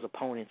down on his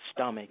opponent's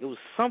stomach. It was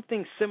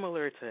something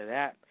similar to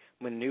that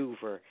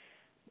maneuver.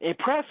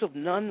 Impressive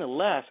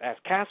nonetheless, as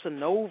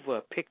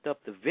Casanova picked up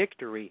the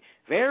victory.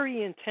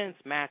 Very intense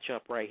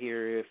matchup right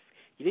here. If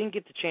you didn't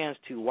get the chance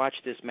to watch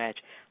this match,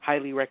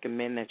 highly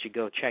recommend that you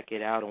go check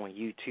it out on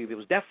YouTube. It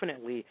was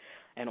definitely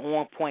an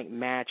on-point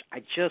match.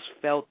 I just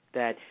felt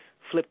that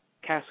Flip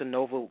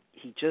Casanova,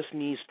 he just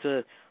needs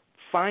to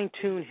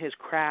fine-tune his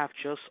craft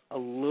just a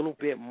little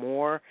bit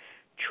more.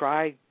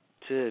 Try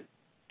to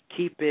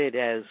keep it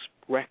as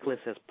reckless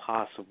as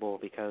possible,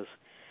 because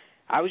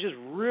I was just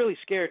really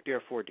scared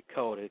there for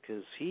Dakota,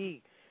 because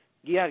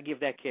you got to give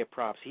that kid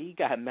props. He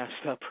got messed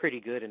up pretty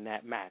good in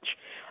that match.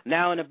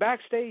 Now, in the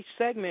backstage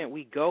segment,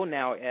 we go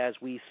now as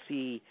we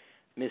see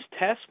Miss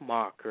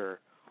Tessmacher,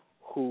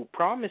 who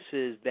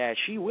promises that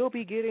she will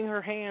be getting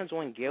her hands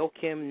on Gail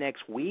Kim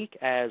next week,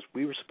 as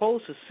we were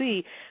supposed to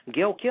see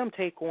Gail Kim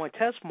take on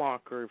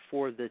Tessmacher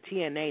for the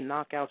TNA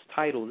Knockouts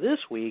title this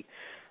week.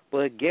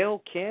 But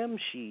Gail Kim,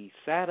 she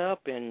sat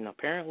up, and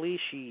apparently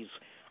she's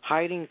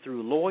hiding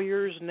through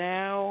lawyers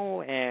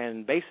now,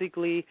 and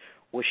basically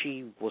what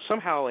she was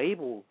somehow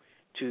able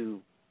to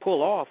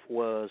pull off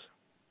was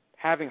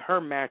having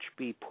her match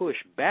be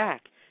pushed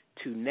back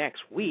to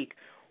next week.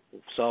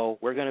 So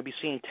we're going to be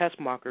seeing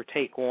Tessmacher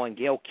take on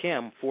Gail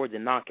Kim for the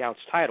Knockouts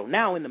title.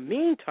 Now, in the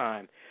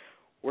meantime,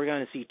 we're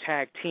going to see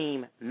tag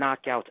team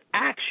Knockouts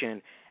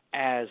action,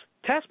 as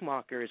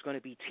Tessmacher is going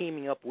to be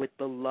teaming up with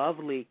the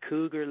lovely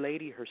Cougar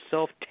lady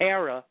herself,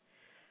 Tara,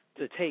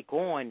 to take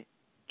on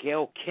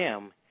Gail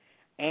Kim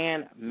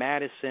and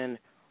Madison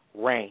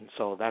Rain.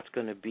 So that's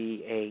going to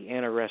be a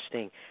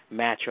interesting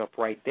matchup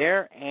right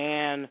there,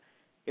 and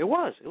it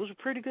was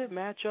a pretty good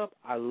matchup.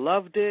 I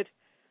loved it.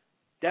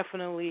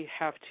 Definitely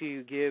have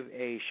to give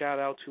a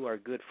shout-out to our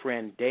good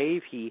friend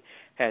Dave. He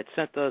had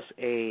sent us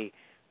a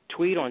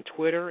tweet on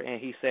Twitter, and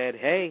he said,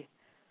 hey,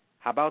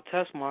 how about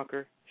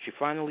Tessmacher? She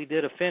finally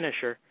did a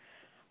finisher.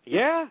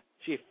 Yeah,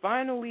 she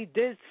finally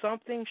did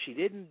something. She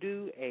didn't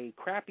do a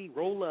crappy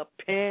roll-up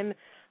pin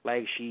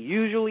like she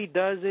usually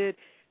does it.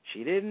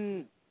 She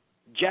didn't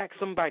jack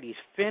somebody's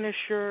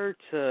finisher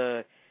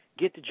to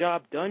get the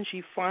job done.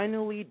 She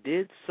finally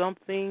did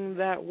something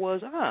that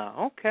was,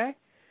 okay.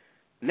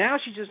 Now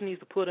she just needs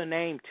to put a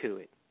name to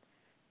it.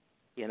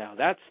 You know,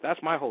 that's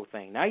my whole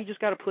thing. Now you just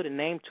got to put a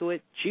name to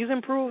it. She's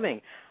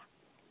improving.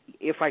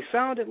 If I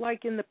sounded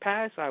like in the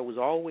past I was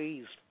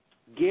always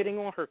getting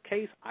on her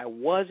case, I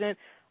wasn't.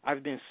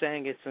 I've been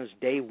saying it since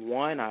day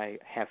one. I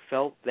have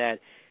felt that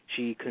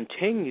she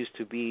continues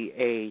to be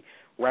a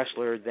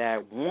wrestler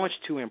that wants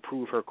to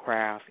improve her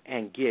craft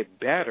and get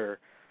better.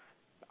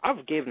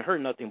 I've given her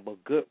nothing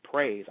but good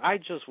praise. I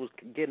just was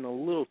getting a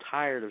little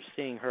tired of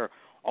seeing her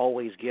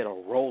always get a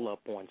roll-up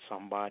on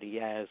somebody,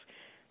 as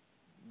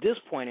this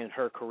point in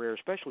her career,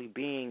 especially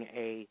being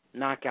a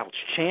Knockouts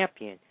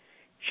champion,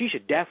 she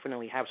should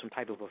definitely have some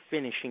type of a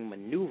finishing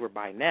maneuver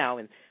by now,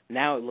 and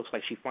now it looks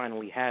like she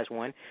finally has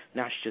one.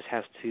 Now she just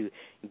has to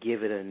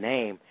give it a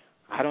name.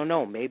 I don't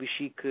know. Maybe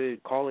she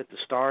could call it the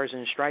Stars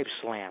and Stripes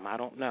Slam. I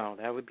don't know.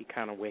 That would be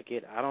kind of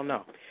wicked. I don't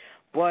know.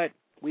 But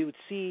we would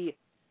see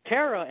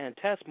Tara and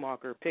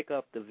Tessmacher pick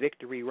up the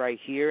victory right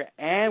here,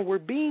 and we're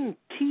being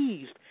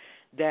teased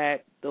that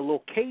the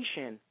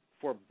location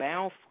for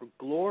Bound for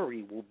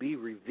Glory will be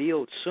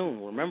revealed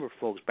soon. Remember,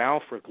 folks,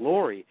 Bound for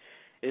Glory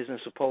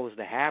isn't supposed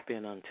to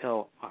happen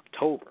until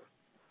October.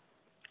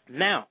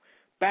 Now,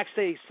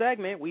 backstage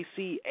segment, we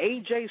see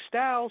AJ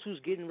Styles,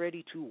 who's getting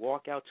ready to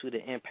walk out to the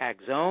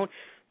Impact Zone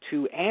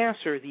to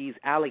answer these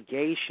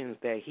allegations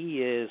that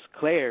he is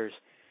Claire's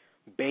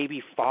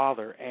baby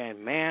father.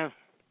 And, man,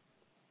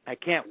 I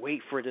can't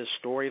wait for this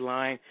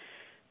storyline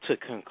to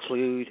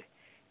conclude.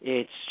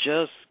 It's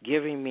just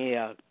giving me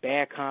a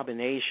bad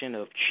combination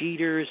of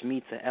Cheaters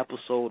meets an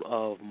episode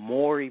of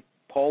Maury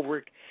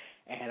Povich,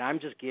 and I'm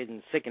just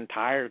getting sick and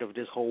tired of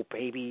this whole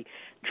baby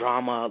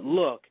drama.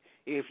 Look,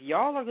 if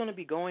y'all are going to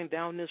be going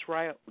down this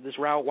route,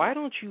 why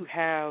don't you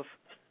have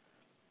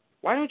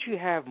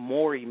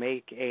Maury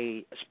make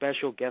a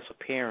special guest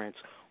appearance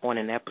on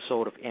an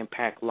episode of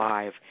Impact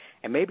Live,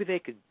 and maybe they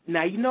could.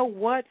 Now, you know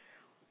what?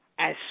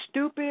 As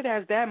stupid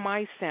as that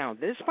might sound,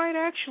 this might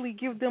actually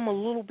give them a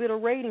little bit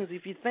of ratings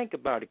if you think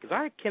about it, because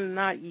I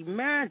cannot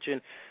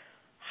imagine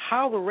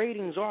how the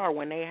ratings are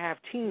when they have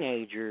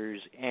teenagers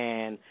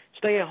and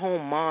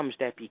stay-at-home moms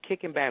that be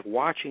kicking back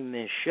watching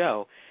this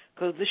show,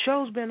 because the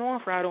show's been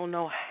on for I don't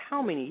know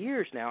how many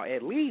years now,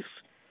 at least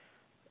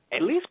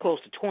close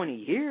to 20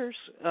 years.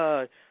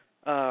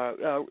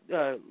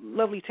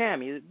 Lovely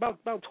Tammy,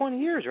 about 20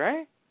 years,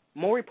 right?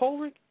 Maury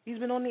Povich, he's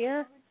been on the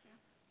air?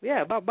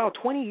 Yeah, about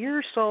 20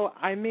 years. So,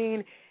 I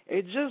mean,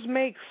 it just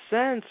makes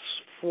sense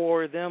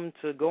for them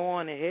to go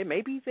on ahead.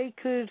 Maybe they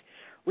could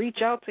reach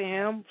out to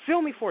him.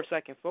 Feel me for a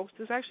second, folks.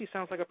 This actually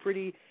sounds like a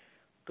pretty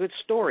good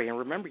story. And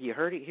remember, you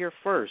heard it here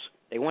first.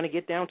 They want to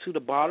get down to the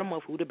bottom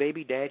of who the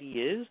baby daddy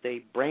is.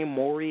 They bring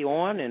Maury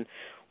on, and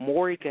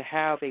Maury could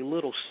have a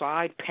little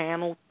side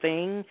panel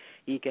thing.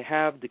 He could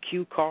have the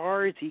cue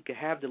cards. He could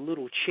have the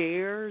little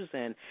chairs,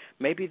 and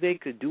maybe they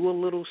could do a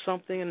little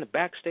something in the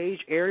backstage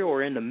area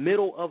or in the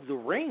middle of the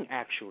ring,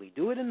 actually.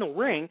 Do it in the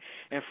ring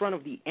in front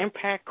of the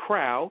Impact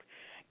crowd,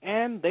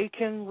 and they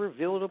can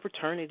reveal the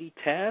paternity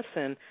test,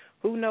 and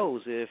who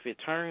knows, if it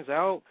turns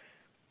out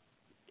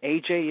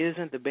AJ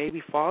isn't the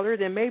baby father,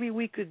 then maybe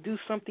we could do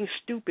something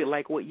stupid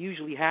like what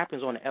usually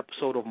happens on an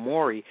episode of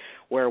Maury,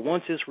 where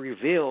once it's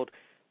revealed,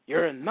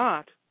 you're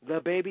not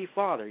the baby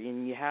father,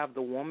 and you have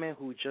the woman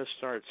who just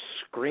starts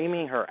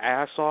screaming her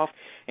ass off,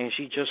 and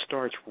she just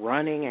starts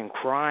running and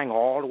crying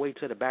all the way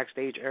to the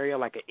backstage area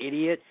like an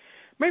idiot.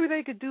 Maybe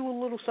they could do a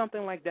little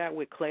something like that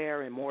with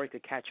Claire, and Maury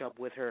could catch up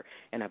with her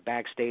in a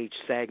backstage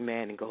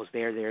segment and goes,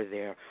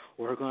 there.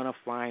 We're going to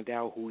find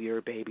out who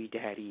your baby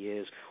daddy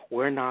is.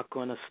 We're not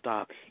going to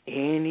stop.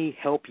 Any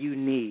help you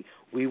need,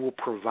 we will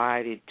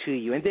provide it to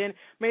you. And then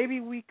maybe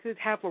we could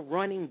have a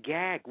running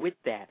gag with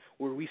that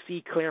where we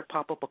see Claire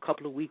pop up a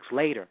couple of weeks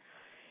later.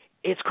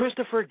 It's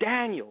Christopher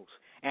Daniels.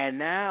 And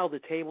now the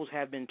tables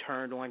have been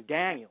turned on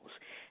Daniels.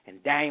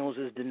 And Daniels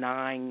is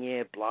denying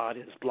it, blah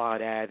this, blah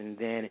that. And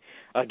then,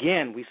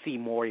 again, we see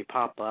Maury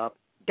pop up.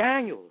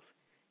 Daniels,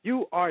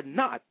 you are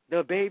not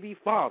the baby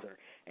father.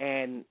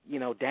 And, you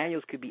know,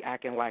 Daniels could be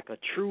acting like a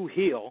true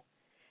heel.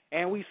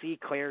 And we see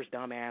Claire's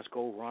dumbass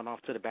go run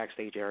off to the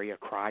backstage area,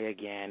 cry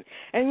again.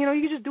 And, you know,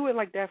 you just do it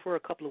like that for a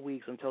couple of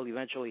weeks until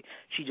eventually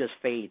she just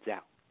fades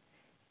out.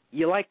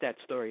 You like that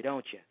story,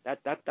 don't you?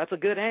 That's a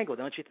good angle,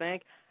 don't you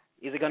think?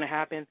 Is it going to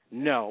happen?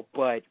 No,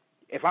 but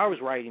if I was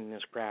writing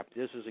this crap,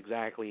 this is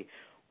exactly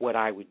what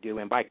I would do.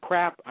 And by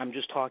crap, I'm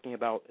just talking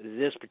about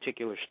this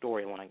particular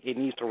storyline. It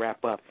needs to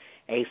wrap up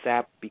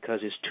ASAP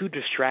because it's too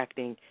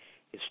distracting.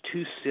 It's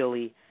too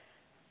silly.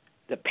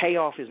 The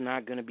payoff is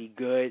not going to be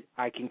good.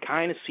 I can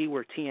kind of see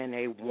where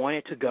TNA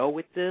wanted to go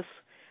with this,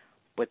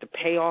 but the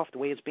payoff, the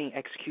way it's being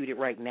executed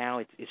right now,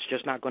 it's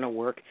just not going to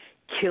work.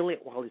 Kill it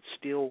while it's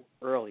still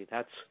early.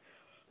 That's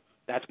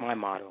my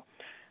motto.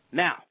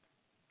 Now,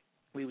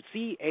 we would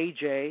see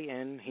AJ,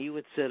 and he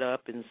would sit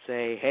up and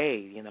say, hey,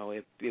 you know,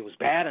 it was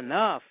bad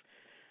enough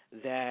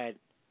that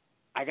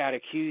I got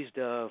accused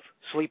of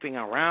sleeping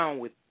around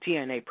with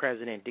TNA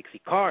President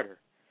Dixie Carter.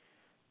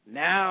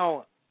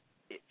 Now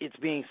it's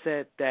being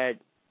said that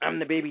I'm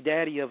the baby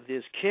daddy of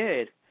this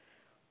kid.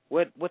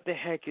 What the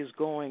heck is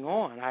going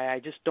on?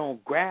 I just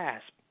don't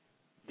grasp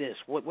this.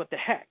 What the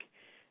heck?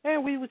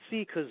 And we would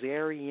see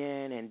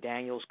Kazarian and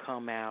Daniels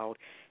come out,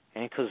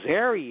 and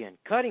Kazarian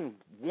cutting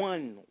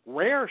one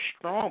rare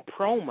strong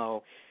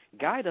promo.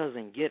 Guy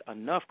doesn't get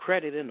enough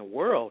credit in the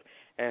world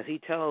as he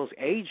tells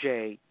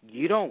AJ,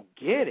 you don't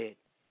get it.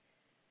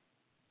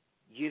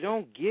 You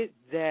don't get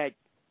that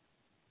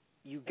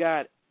you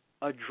got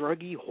a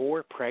druggy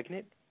whore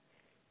pregnant.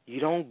 You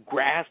don't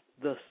grasp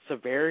the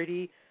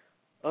severity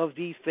of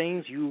these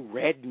things, you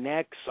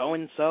redneck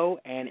so-and-so.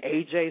 And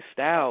AJ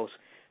Styles,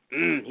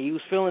 he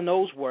was feeling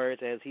those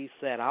words as he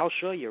said, I'll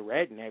show you,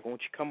 redneck.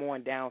 Won't you come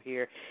on down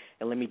here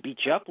and let me beat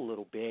you up a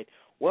little bit?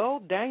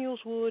 Well, Daniels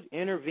would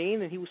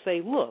intervene, and he would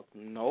say, look,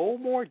 no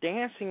more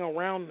dancing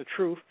around the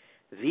truth.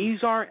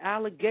 These are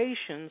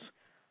allegations.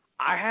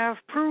 I have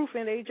proof.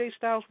 And AJ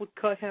Styles would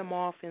cut him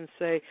off and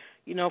say,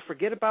 you know,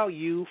 forget about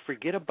you.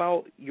 Forget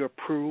about your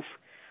proof.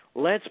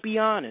 Let's be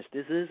honest.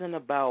 This isn't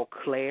about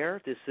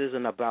Claire. This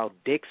isn't about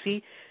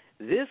Dixie.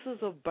 This is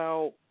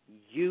about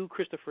you,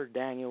 Christopher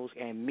Daniels,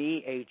 and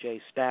me, AJ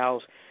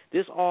Styles.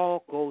 This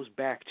all goes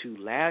back to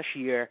last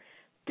year,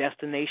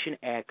 Destination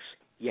X.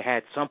 You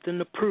had something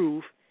to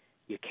prove.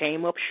 You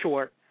came up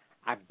short.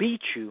 I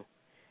beat you,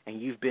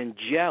 and you've been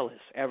jealous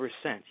ever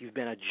since. You've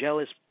been a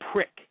jealous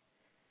prick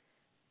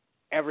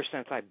ever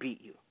since I beat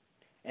you.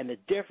 And the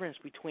difference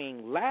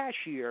between last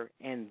year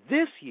and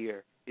this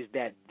year is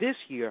that this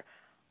year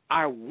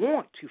I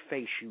want to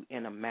face you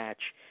in a match,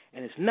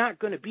 and it's not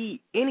going to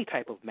be any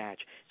type of match.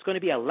 It's going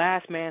to be a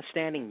last man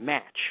standing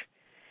match.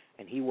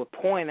 And he would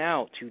point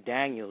out to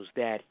Daniels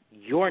that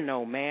you're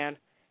no man,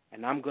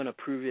 and I'm going to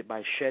prove it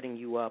by shutting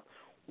you up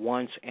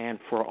once and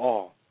for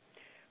all.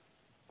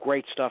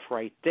 Great stuff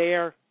right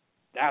there.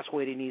 That's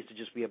what it needs to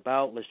just be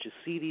about. Let's just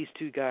see these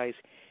two guys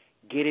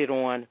get it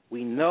on.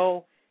 We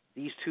know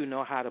these two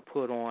know how to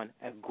put on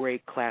a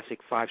great classic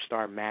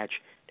 5-star match.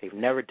 They've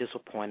never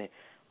disappointed.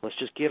 Let's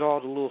just get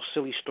all the little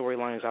silly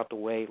storylines out the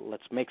way.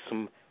 Let's make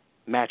some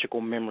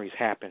magical memories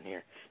happen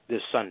here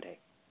this Sunday.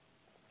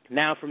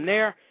 Now from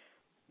there,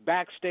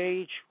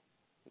 backstage,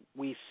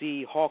 we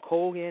see Hulk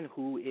Hogan,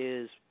 who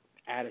is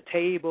at a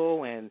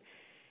table, and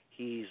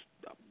he's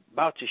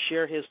about to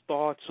share his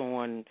thoughts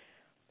on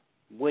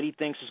what he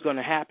thinks is going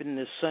to happen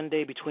this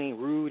Sunday between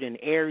Roode and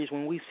Aries,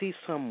 when we see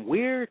some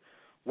weird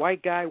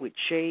white guy with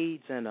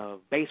shades and a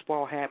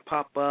baseball hat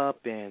pop up,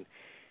 and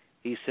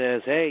he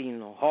says, hey,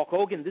 Hulk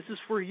Hogan, this is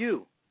for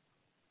you.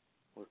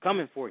 We're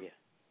coming for you.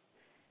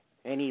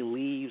 And he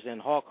leaves, and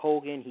Hulk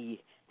Hogan,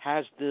 he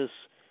has this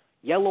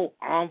yellow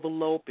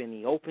envelope, and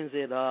he opens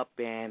it up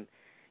and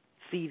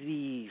see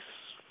these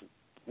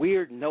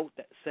weird note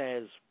that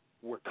says,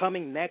 we're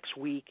coming next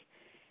week,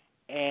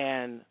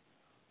 and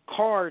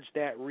cards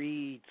that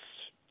reads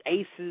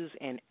aces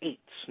and eights.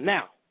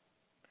 Now,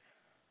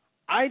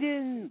 I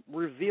didn't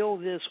reveal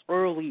this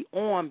early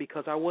on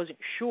because I wasn't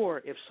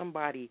sure if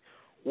somebody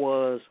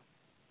was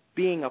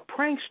being a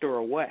prankster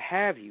or what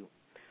have you.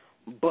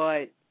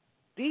 But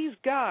these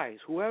guys,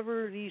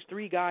 whoever these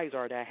three guys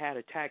are that had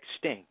attacked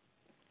Sting,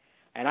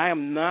 and I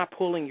am not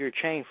pulling your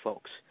chain,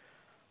 folks,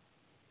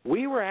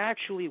 we were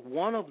actually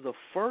one of the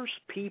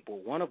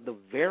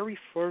very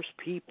first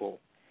people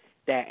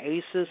that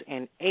aces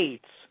and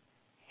eights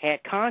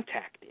had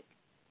contacted.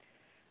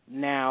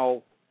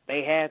 Now,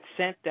 they had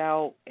sent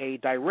out a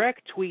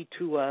direct tweet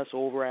to us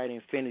over at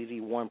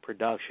Infinity One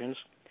Productions,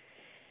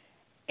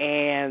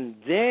 and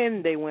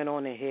then they went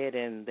on ahead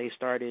and they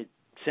started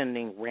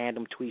sending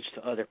random tweets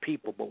to other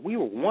people. But we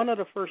were one of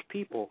the first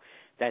people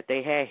that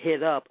they had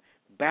hit up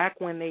back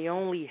when they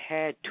only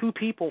had 2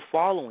 people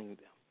following them.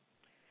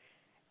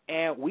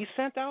 And we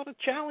sent out a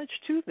challenge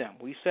to them.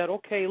 We said,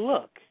 okay,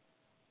 look,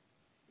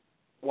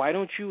 why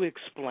don't you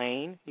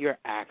explain your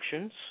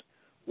actions,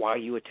 why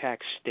you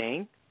attacked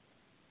Sting?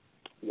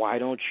 Why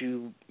don't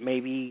you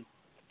maybe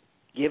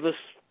give us,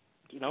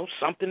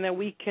 something that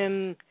we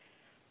can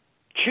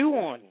chew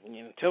on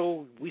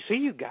until we see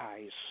you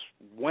guys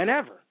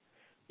whenever?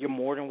 You're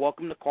more than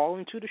welcome to call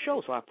into the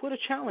show. So I put a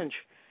challenge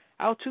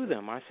out to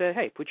them. I said,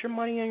 hey, put your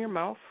money in your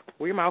mouth,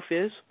 where your mouth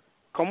is.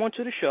 Come on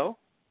to the show.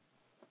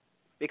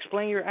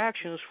 Explain your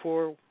actions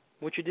for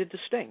what you did to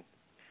Sting.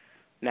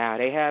 Now,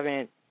 they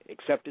haven't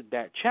accepted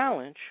that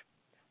challenge,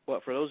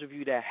 but for those of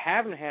you that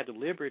haven't had the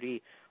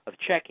liberty of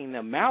checking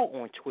them out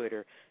on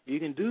Twitter, you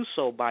can do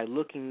so by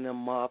looking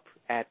them up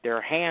at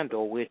their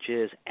handle, which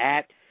is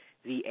at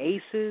the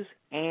Aces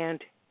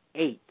and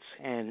Eights.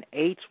 And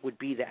eights would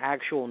be the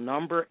actual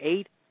number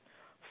 8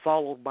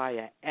 followed by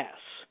a S.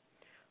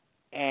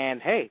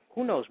 And, hey,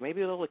 who knows?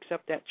 Maybe they'll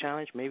accept that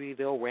challenge. Maybe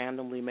they'll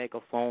randomly make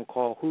a phone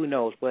call. Who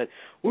knows? But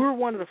we were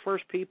one of the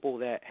first people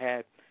that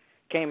had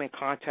came in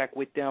contact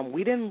with them.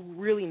 We didn't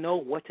really know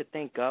what to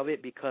think of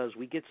it because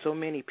we get so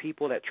many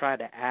people that try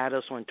to add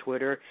us on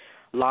Twitter.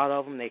 A lot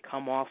of them, they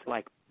come off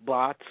like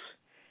bots.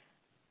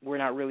 We're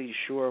not really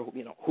sure,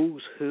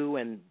 who's who.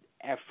 And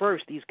at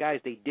first, these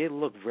guys, they did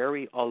look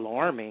very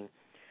alarming.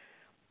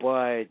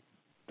 But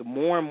the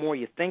more and more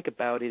you think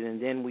about it,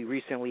 and then we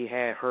recently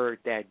had heard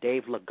that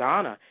Dave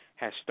Lagana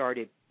has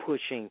started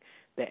pushing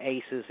the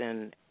Aces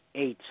and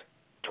Eights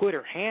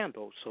Twitter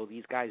handle, so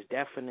these guys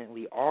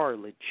definitely are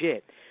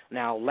legit.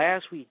 Now,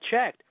 last we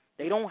checked,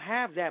 they don't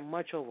have that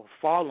much of a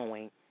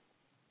following.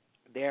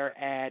 They're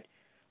at,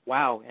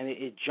 and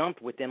it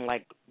jumped within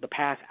like the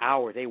past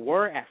hour. They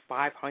were at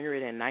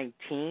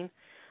 519.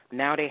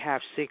 Now they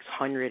have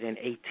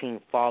 618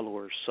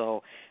 followers.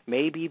 So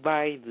maybe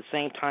by the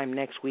same time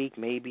next week,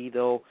 maybe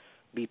they'll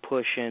be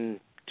pushing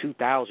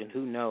 2,000.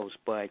 Who knows?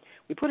 But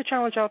we put a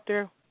challenge out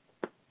there.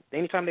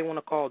 Anytime they want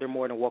to call, they're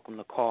more than welcome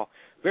to call.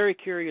 Very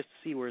curious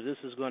to see where this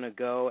is going to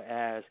go,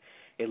 as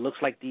it looks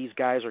like these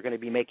guys are going to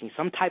be making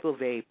some type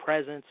of a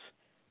presence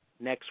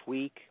next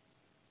week.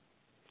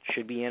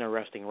 Should be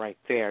interesting right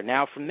there.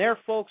 Now, from there,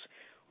 folks,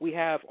 we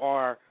have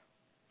our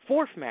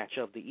 4th match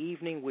of the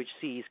evening, which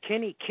sees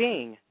Kenny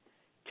King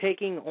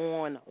taking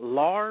on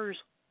Lars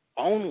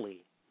Only.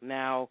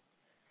 Now,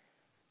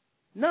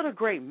 not a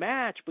great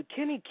match, but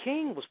Kenny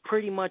King was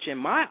pretty much, in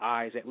my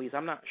eyes at least,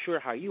 I'm not sure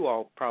how you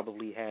all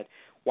probably had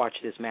watched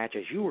this match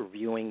as you were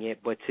viewing it,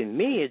 but to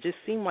me it just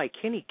seemed like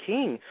Kenny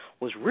King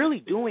was really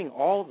doing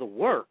all the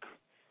work.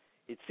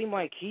 It seemed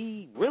like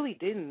he really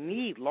didn't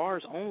need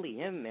Lars Only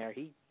in there.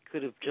 He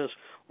could have just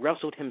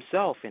wrestled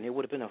himself, and it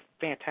would have been a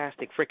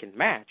fantastic freaking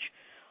match.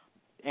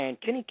 And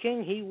Kenny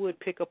King, he would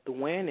pick up the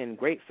win in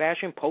great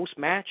fashion.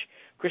 Post-match,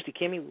 Christy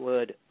Kimmy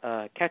would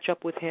catch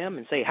up with him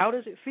and say, how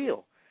does it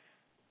feel?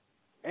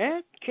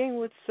 And King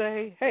would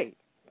say, hey,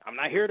 I'm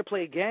not here to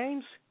play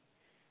games.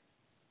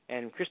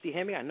 And Christy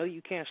Hemme, I know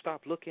you can't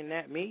stop looking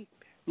at me.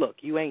 Look,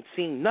 you ain't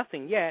seen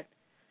nothing yet,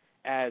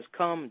 as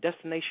come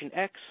Destination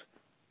X,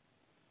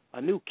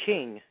 a new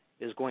king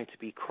is going to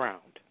be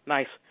crowned.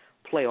 Nice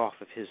play off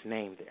of his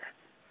name there.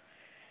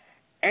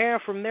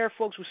 And from there,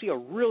 folks, we see a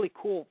really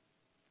cool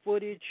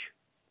footage,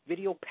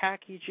 video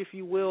package, if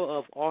you will,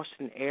 of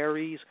Austin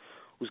Aries,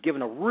 who's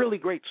given a really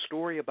great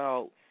story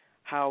about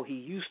how he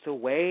used to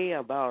weigh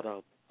about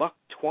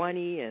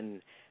 $120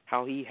 and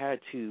how he had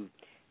to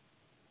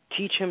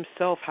teach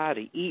himself how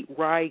to eat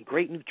right,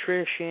 great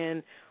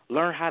nutrition,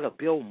 learn how to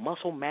build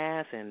muscle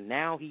mass, and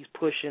now he's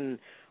pushing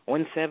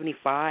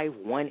 175,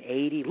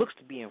 180, looks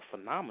to be in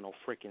phenomenal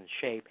freaking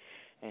shape,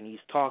 and he's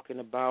talking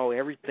about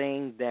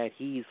everything that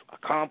he's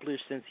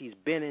accomplished since he's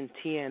been in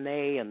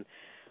TNA and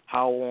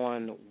how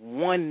on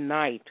one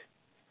night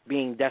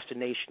being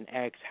Destination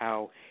X,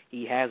 how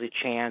he has a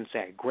chance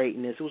at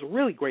greatness. It was a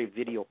really great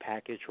video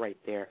package right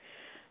there.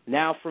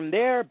 Now, from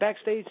there,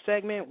 backstage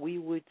segment, we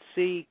would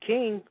see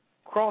King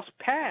cross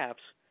paths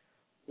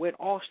with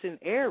Austin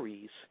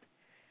Aries,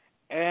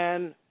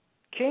 and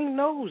King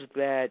knows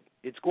that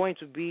it's going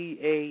to be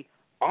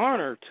a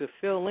honor to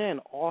fill in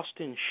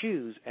Austin's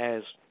shoes,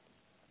 as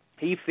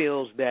he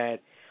feels that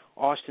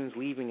Austin's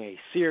leaving a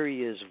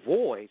serious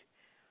void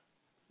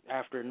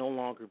after no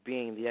longer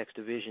being the X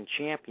Division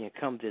champion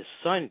come this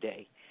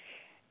Sunday.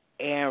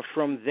 And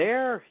from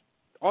there,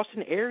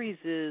 Austin Aries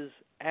is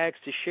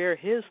asked to share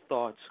his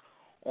thoughts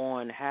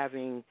on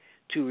having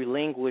to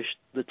relinquish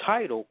the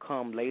title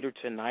come later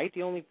tonight.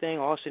 The only thing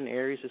Austin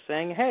Aries is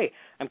saying, hey,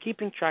 I'm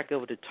keeping track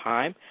of the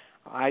time.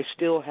 I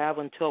still have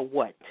until,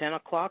 10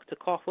 o'clock to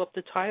cough up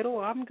the title?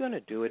 I'm going to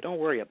do it. Don't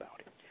worry about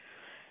it.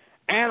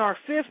 And our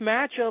fifth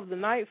match of the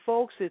night,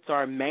 folks, it's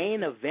our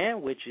main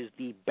event, which is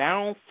the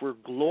Bound for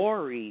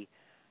Glory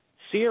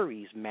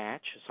series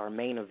match. It's our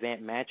main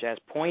event match, as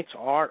points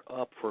are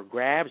up for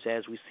grabs,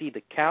 as we see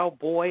the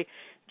Cowboy,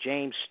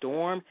 James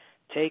Storm,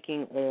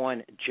 taking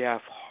on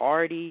Jeff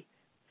Hardy.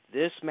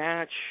 This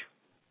match,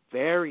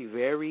 very,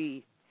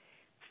 very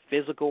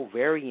physical,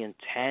 very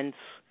intense.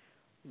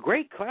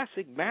 Great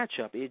classic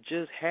matchup. It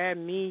just had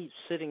me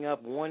sitting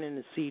up wanting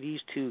to see these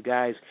two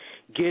guys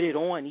get it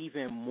on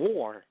even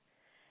more,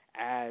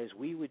 as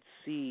we would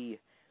see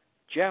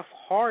Jeff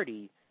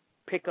Hardy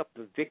pick up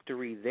the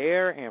victory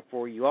there. And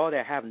for you all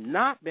that have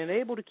not been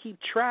able to keep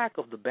track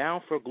of the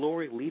Bound for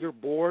Glory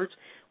leaderboards,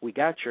 we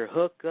got your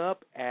hook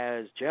up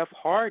as Jeff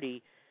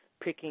Hardy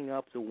picking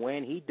up the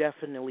win. He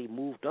definitely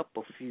moved up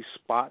a few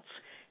spots.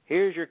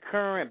 Here's your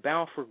current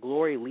Bound for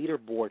Glory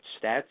leaderboard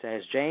stats,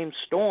 as James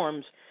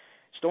Storm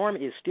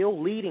is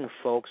still leading,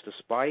 folks,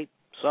 despite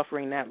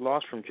suffering that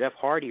loss from Jeff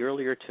Hardy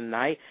earlier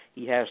tonight.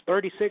 He has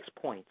 36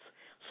 points.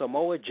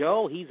 Samoa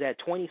Joe, he's at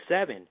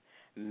 27.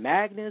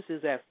 Magnus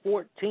is at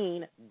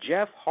 14.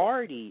 Jeff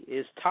Hardy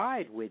is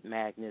tied with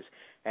Magnus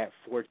at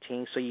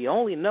 14. So you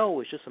only know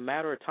it's just a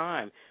matter of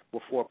time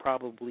before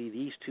probably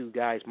these two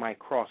guys might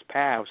cross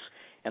paths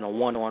in a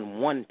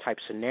one-on-one type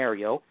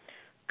scenario.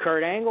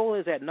 Kurt Angle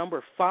is at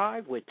number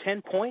 5 with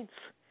 10 points.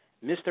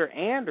 Mr.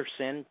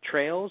 Anderson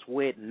trails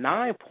with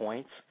 9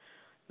 points.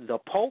 The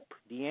Pope,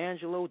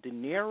 D'Angelo De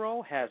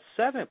Niro, has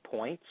 7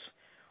 points.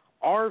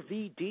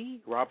 RVD,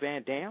 Rob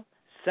Van Dam,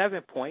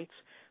 7 points.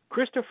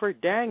 Christopher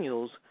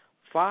Daniels,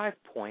 5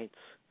 points.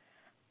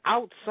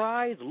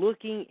 Outside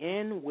looking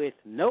in with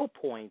no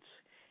points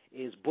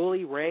is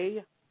Bully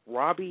Ray,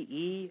 Robbie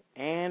E.,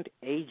 and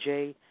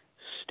AJ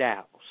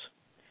Styles.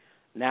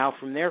 Now,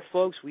 from there,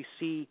 folks, we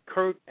see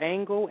Kurt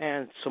Angle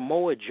and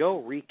Samoa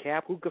Joe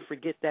recap. Who could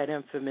forget that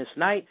infamous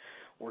night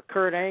where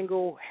Kurt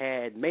Angle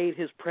had made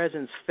his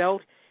presence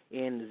felt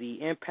in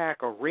the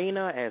Impact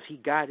Arena as he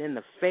got in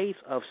the face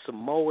of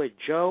Samoa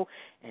Joe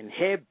and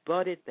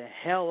headbutted the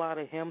hell out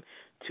of him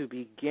to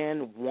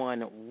begin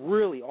one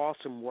really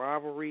awesome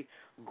rivalry.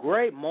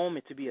 Great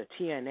moment to be a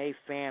TNA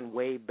fan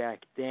way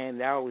back then.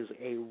 That was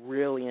a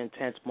really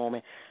intense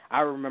moment. I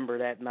remember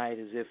that night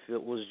as if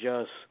it was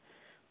just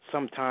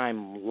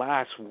sometime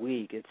last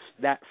week. It's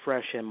that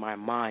fresh in my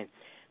mind.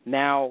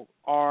 Now,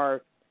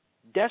 our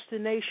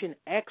Destination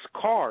X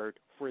card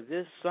for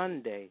this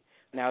Sunday.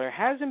 Now, there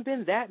hasn't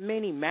been that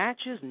many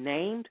matches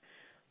named.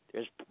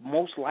 There's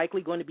most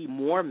likely going to be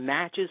more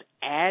matches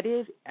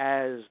added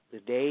as the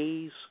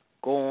days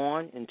go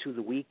on into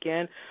the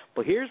weekend.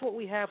 But here's what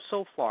we have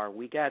so far.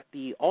 We got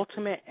the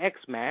Ultimate X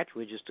match,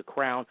 which is to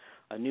crown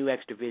a new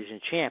X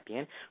Division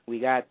champion. We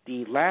got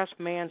the Last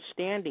Man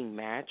Standing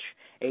match,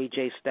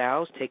 AJ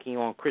Styles taking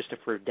on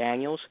Christopher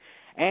Daniels.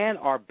 And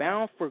our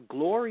Bound for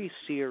Glory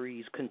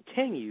series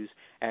continues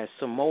as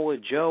Samoa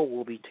Joe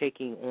will be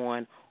taking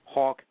on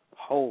Hulk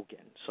Hogan.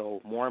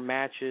 So more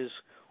matches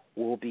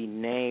will be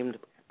named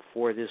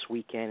before this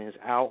weekend is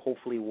out.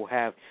 Hopefully we'll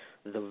have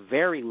the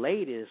very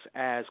latest,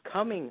 as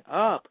coming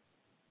up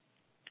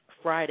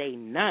Friday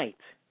night,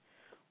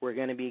 we're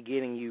going to be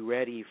getting you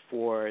ready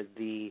for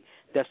the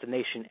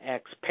Destination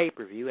X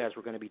pay-per-view, as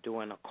we're going to be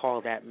doing a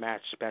Call That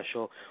Match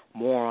special.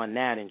 More on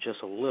that in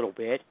just a little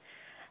bit.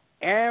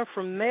 And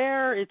from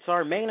there, it's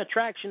our main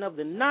attraction of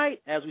the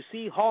night as we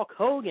see Hulk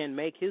Hogan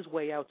make his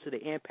way out to the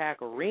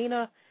Impact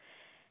Arena.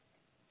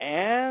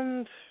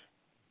 And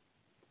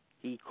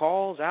he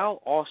calls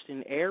out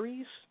Austin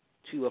Aries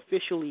to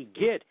officially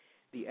get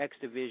the X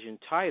Division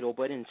title,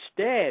 but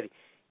instead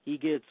he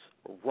gets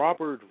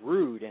Robert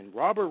Roode. And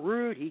Robert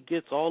Roode, he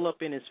gets all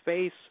up in his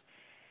face,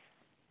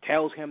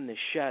 tells him to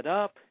shut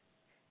up.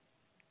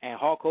 And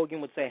Hulk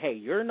Hogan would say, hey,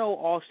 you're no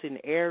Austin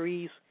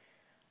Aries.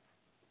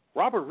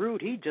 Robert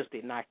Roode, he just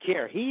did not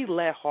care. He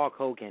let Hulk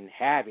Hogan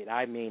have it.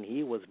 I mean,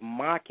 he was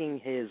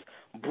mocking his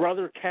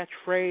brother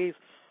catchphrase.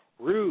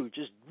 Roode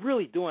just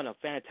really doing a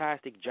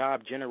fantastic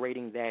job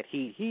generating that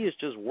heat. He is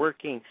just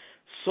working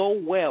so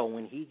well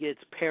when he gets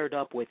paired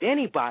up with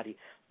anybody.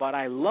 But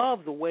I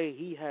love the way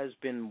he has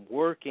been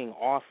working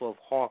off of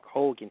Hulk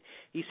Hogan.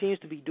 He seems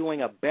to be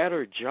doing a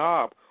better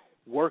job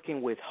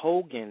working with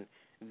Hogan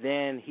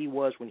than he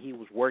was when he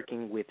was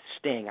working with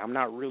Sting. I'm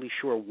not really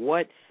sure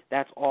what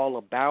that's all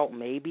about.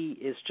 Maybe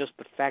it's just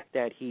the fact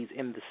that he's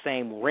in the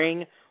same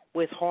ring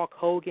with Hulk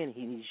Hogan.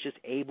 He's just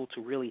able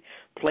to really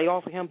play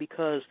off of him,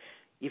 because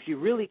if you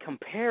really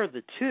compare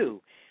the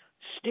two,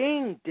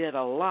 Sting did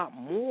a lot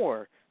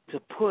more to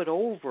put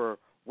over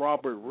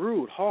Robert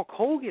Roode. Hulk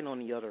Hogan, on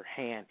the other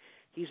hand,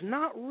 he's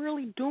not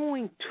really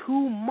doing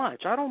too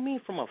much. I don't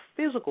mean from a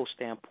physical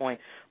standpoint,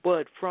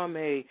 but from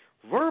a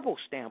verbal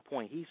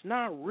standpoint. He's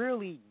not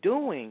really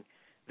doing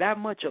that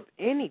much of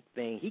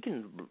anything. He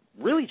can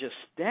really just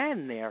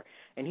stand there,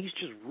 and he's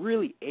just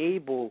really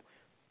able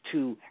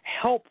to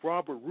help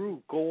Robert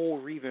Roode go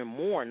over even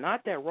more.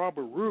 Not that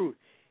Robert Roode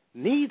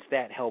needs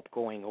that help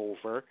going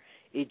over.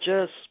 It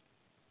just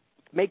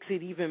makes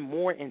it even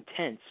more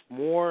intense,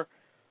 more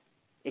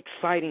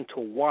exciting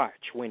to watch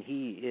when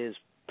he is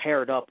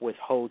paired up with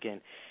Hogan.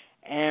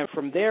 And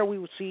from there, we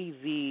would see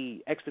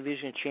the X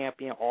Division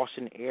champion,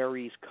 Austin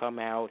Aries, come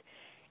out,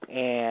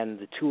 and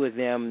the two of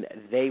them,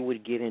 they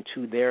would get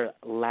into their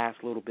last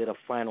little bit of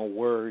final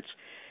words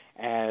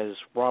as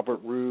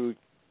Robert Roode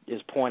is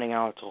pointing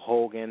out to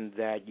Hogan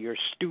that your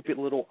stupid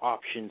little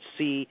option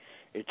C,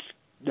 it's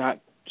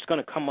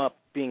going to come up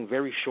being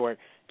very short.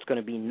 It's going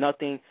to be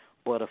nothing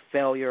but a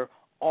failure.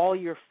 All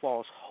your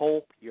false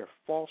hope, your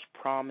false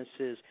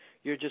promises,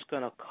 you're just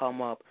going to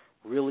come up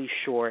really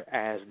short,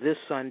 as this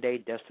Sunday,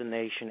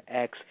 Destination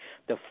X,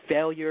 the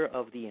failure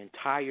of the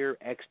entire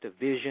X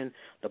Division,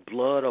 the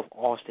blood of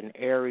Austin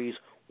Aries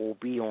will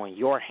be on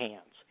your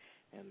hands.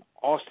 And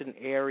Austin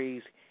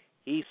Aries,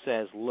 he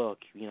says, look,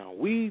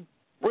 we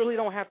really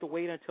don't have to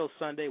wait until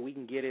Sunday. We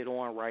can get it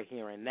on right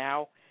here and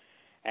now,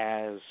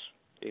 as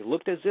it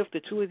looked as if the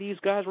two of these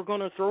guys were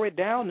going to throw it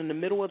down in the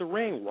middle of the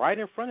ring, right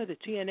in front of the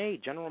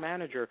TNA general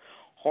manager,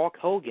 Hulk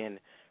Hogan.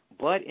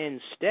 But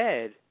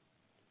instead,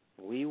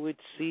 we would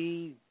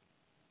see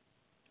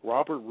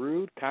Robert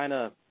Roode kind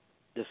of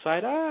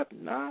decide,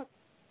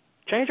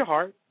 change of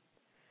heart.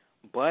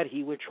 But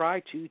he would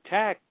try to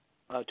attack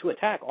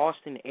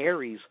Austin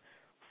Aries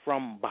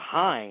from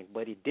behind,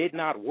 but it did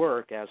not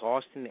work, as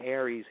Austin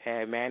Aries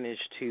had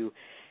managed to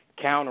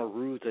counter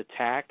Roode's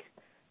attack,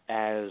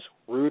 as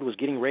Roode was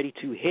getting ready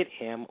to hit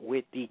him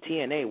with the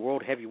TNA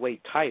World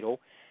Heavyweight title,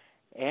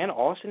 and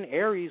Austin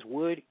Aries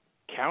would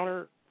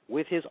counter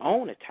with his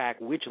own attack,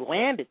 which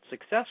landed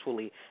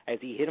successfully as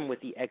he hit him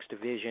with the X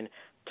Division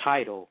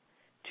title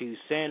to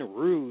send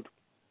Roode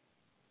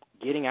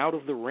getting out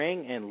of the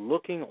ring and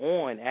looking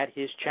on at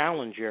his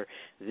challenger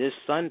this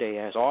Sunday,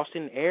 as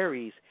Austin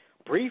Aries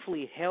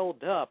briefly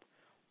held up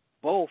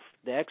both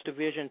the X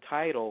Division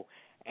title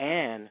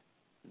and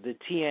the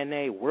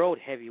TNA World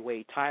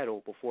Heavyweight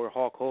title before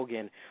Hulk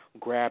Hogan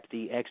grabbed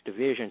the X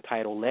Division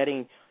title,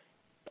 letting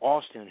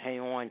Austin hang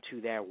on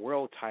to that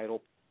world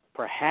title.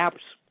 Perhaps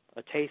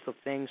a taste of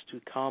things to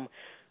come.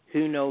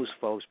 Who knows,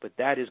 folks? But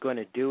that is going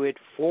to do it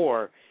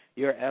for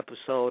your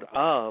episode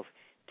of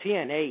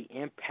TNA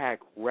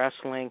Impact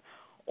Wrestling.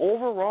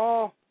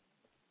 Overall,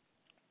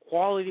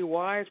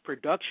 quality-wise,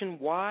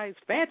 production-wise,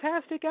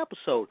 fantastic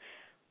episode.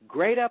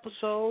 Great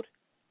episode.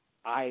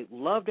 I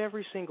loved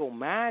every single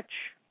match.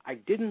 I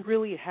didn't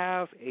really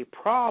have a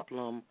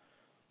problem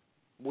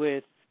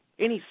with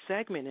any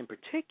segment in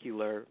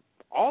particular.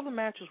 All the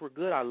matches were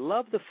good. I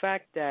love the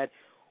fact that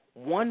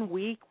 1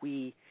 week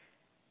we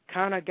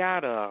kind of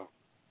got a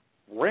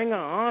Ring of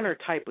Honor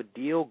type of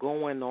deal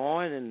going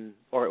on, and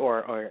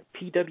or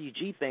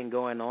PWG thing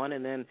going on,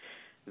 and then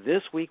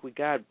this week we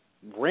got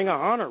Ring of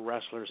Honor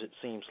wrestlers, it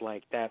seems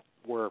like, that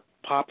were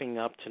popping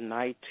up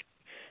tonight to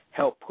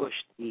help push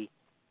the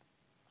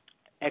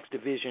X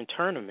Division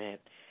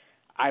tournament.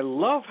 I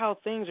love how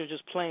things are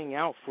just playing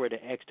out for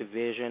the X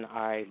Division.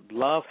 I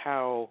love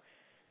how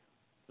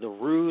the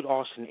Roode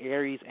Austin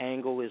Aries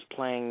angle is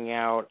playing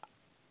out.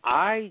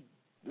 I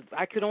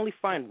could only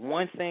find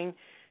one thing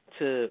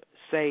to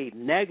say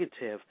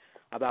negative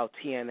about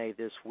TNA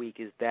this week,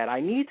 is that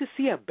I need to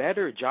see a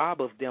better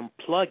job of them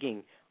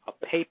plugging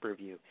a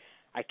pay-per-view.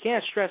 I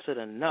can't stress it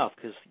enough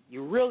because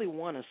you really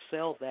want to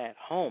sell that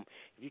home.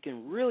 If you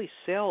can really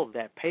sell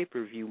that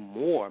pay-per-view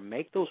more,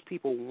 make those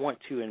people want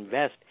to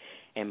invest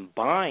in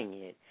buying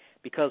it.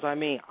 Because, I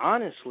mean,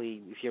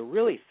 honestly, if you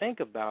really think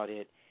about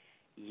it,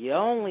 you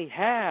only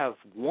have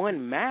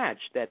one match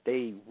that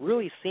they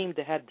really seem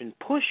to have been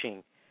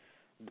pushing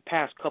the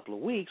past couple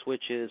of weeks,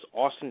 which is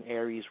Austin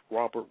Aries,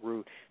 Robert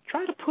Roode.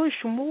 Try to push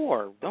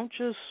more. Don't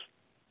just,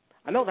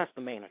 I know that's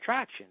the main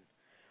attraction,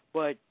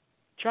 but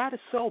try to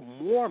sell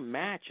more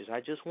matches. I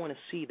just want to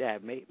see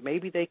that.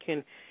 Maybe they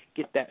can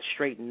get that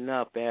straightened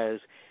up as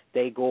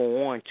they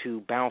go on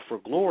to Bound for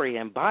Glory.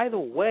 And by the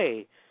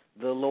way,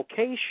 the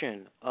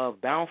location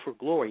of Bound for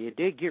Glory, it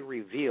did get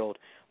revealed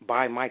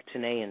by Mike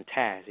Tenay and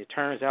Taz. It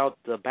turns out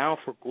the Bound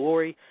for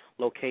Glory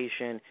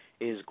location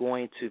is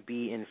going to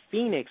be in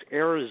Phoenix,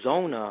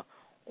 Arizona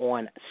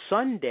on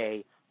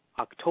Sunday,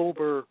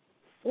 October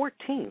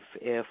 14th,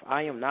 if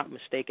I am not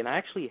mistaken. I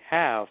actually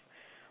have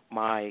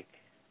my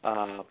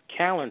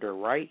calendar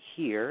right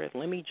here.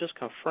 Let me just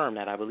confirm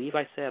that. I believe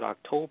I said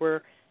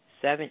October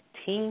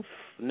 17th.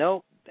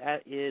 Nope,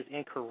 that is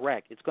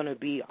incorrect. It's going to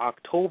be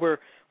October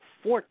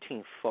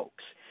 14th,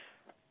 folks.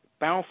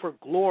 Bound for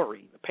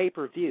Glory, the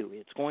pay-per-view.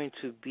 It's going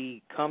to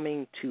be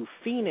coming to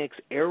Phoenix,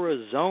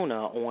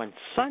 Arizona on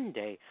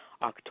Sunday,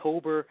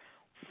 October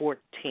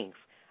 14th.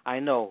 I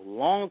know,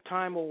 long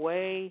time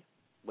away,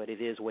 but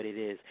it is what it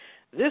is.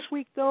 This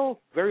week, though,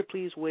 very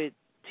pleased with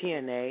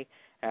TNA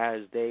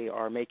as they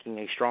are making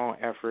a strong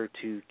effort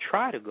to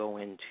try to go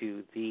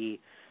into the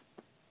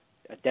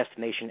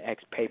Destination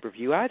X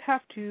pay-per-view. I'd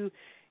have to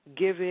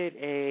give it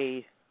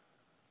a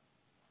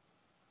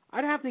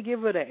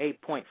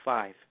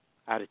 8.5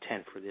 out of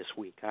 10 for this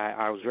week.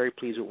 I was very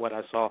pleased with what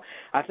I saw.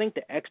 I think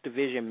the X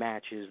Division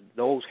matches,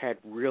 those had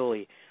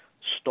really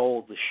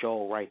stole the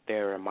show right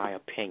there, in my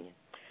opinion.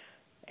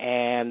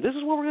 And this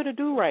is what we're going to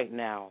do right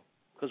now,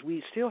 because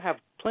we still have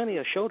plenty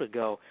of show to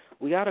go.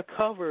 We got to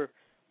cover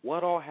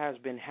what all has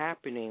been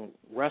happening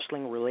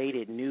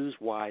wrestling-related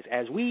news-wise,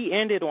 as we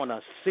ended on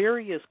a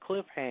serious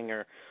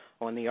cliffhanger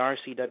on the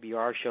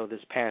RCWR show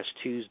this past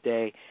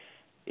Tuesday.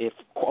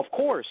 Of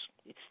course,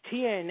 it's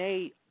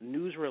TNA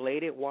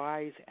news-related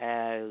wise,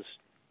 as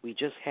we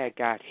just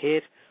got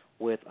hit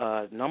with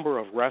a number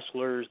of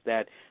wrestlers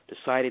that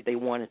decided they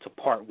wanted to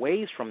part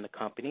ways from the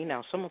company.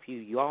 Now, some of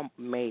y'all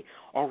may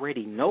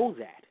already know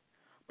that,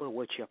 but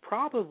what you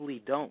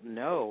probably don't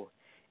know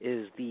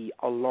is the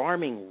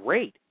alarming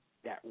rate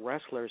that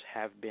wrestlers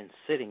have been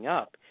sitting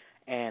up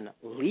and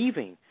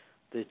leaving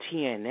the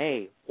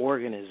TNA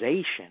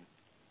organization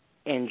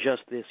in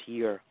just this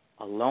year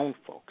alone,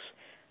 folks.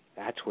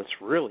 That's what's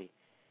really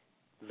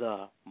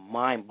the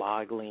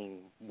mind-boggling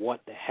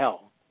what the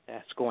hell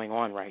that's going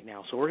on right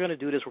now. So we're going to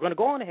do this. We're going to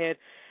go on ahead,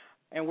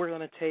 and we're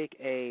going to take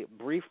a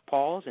brief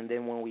pause, and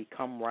then when we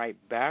come right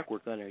back, we're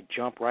going to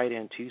jump right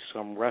into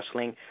some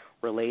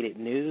wrestling-related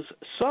news.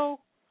 So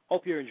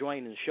hope you're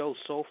enjoying the show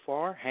so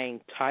far. Hang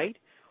tight.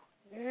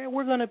 And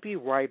we're going to be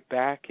right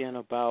back in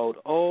about,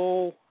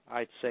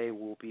 I'd say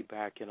we'll be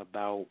back in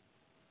about,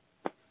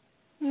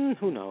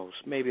 who knows,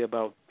 maybe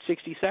about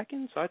 60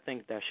 seconds. I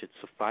think that should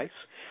suffice.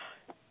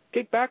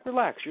 Kick back,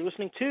 relax. You're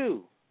listening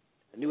to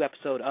a new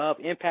episode of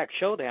Impact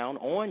Showdown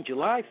on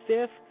July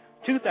 5th,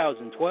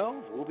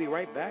 2012. We'll be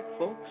right back,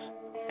 folks.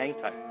 Hang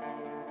tight.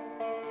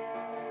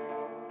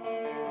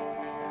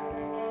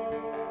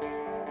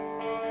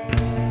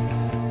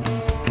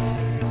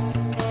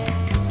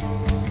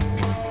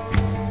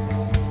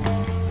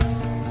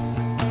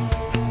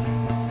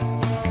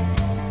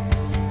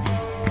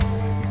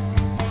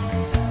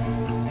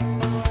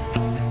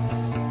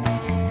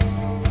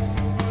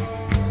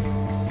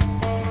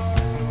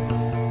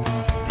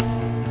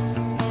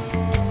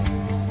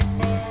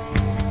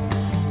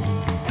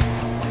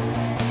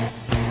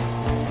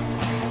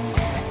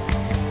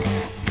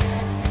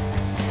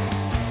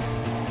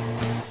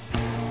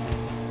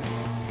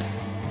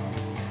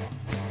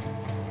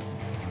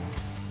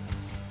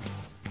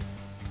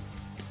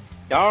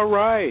 All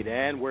right,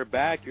 and we're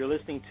back. You're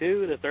listening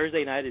to the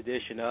Thursday night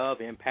edition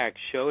of Impact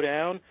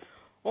Showdown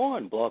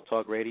on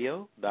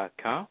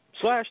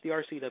blogtalkradio.com/the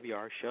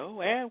RCWR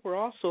show, and we're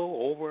also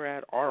over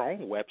at our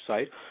own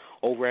website,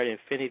 over at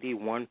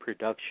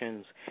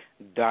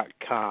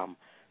infinityOneProductions.com.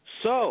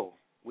 So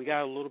we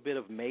got a little bit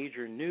of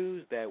major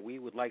news that we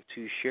would like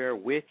to share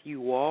with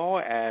you all,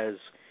 as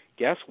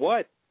guess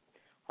what?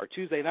 Our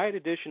Tuesday night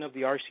edition of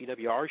the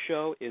RCWR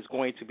show is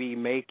going to be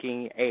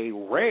making a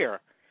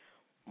rare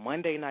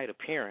Monday night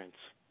appearance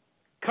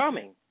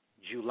coming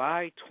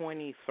July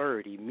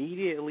 23rd,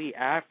 immediately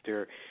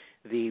after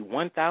the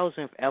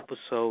 1000th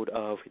episode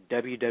of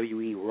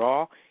WWE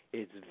Raw.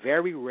 It's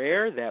very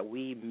rare that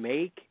we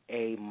make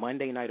a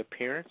Monday night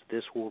appearance.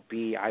 This will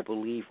be, I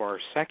believe, our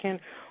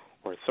second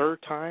or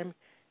third time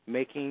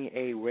making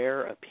a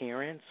rare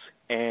appearance,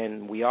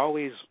 and we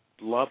always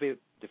love it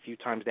the few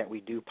times that we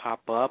do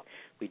pop up.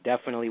 We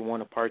definitely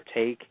want to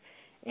partake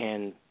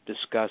in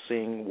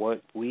discussing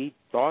what we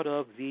thought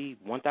of the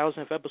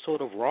 1000th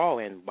episode of Raw,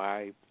 and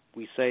by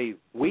we say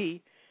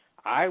we,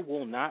 I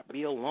will not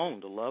be alone.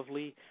 The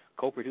lovely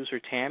co-producer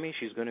Tammy.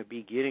 She's going to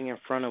be getting in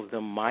front of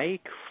the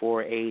mic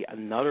for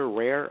another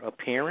rare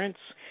appearance.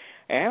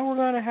 And we're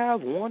going to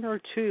have one or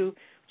two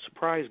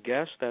surprise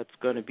guests that's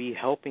going to be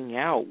helping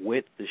out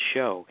with the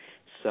show.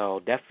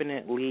 So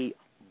definitely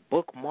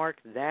bookmark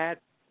that.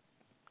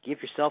 Give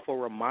yourself a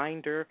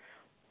reminder.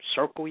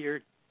 Circle your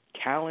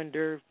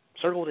calendar.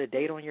 Circle the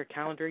date on your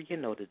calendar. You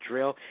know the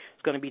drill.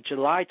 It's going to be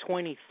July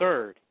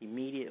 23rd,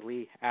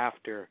 immediately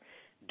after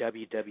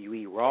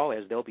WWE Raw,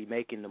 as they'll be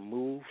making the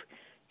move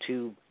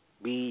to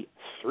be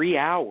 3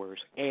 hours.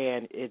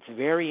 And it's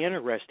very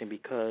interesting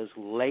because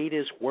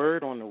latest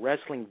word on the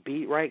wrestling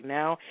beat right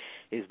now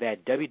is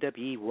that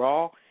WWE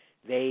Raw,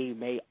 they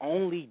may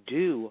only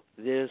do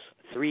this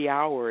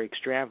 3-hour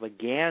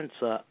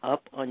extravaganza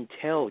up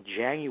until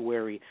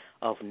January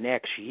of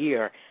next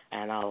year.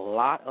 And a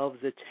lot of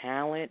the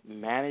talent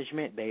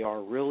management, they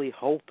are really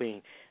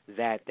hoping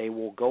that they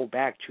will go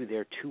back to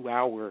their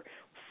 2-hour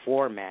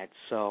format.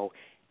 So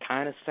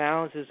kind of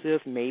sounds as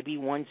if maybe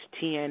once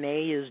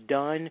TNA is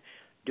done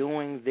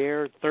doing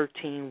their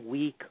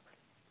 13-week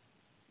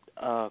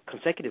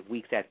consecutive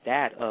weeks at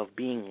that of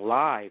being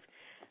live,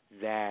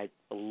 that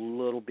a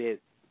little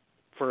bit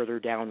further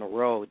down the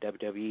road,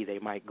 WWE, they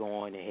might go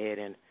on ahead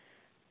and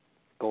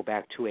go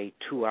back to a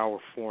 2-hour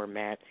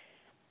format.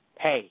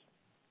 Hey,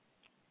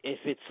 if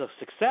it's a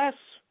success,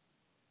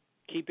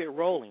 keep it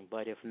rolling.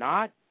 But if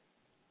not,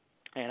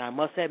 and I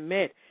must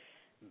admit,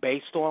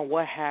 based on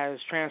what has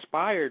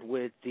transpired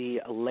with the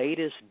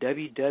latest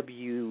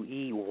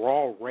WWE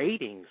Raw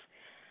ratings,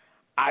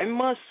 I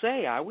must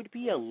say I would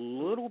be a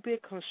little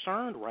bit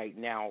concerned right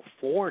now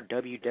for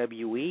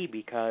WWE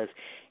because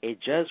it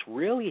just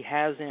really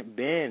hasn't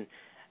been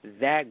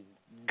that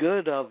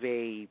good of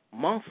a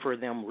month for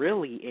them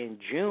really in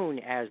June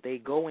as they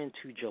go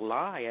into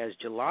July, as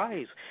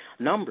July's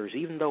numbers,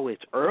 even though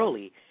it's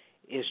early,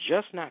 is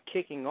just not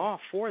kicking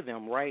off for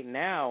them right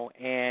now,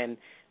 and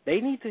they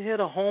need to hit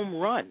a home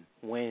run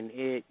when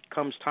it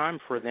comes time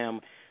for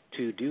them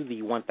to do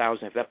the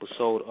 1,000th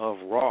episode of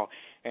Raw.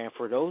 And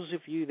for those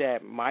of you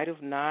that might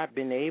have not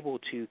been able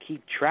to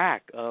keep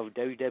track of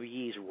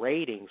WWE's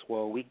ratings,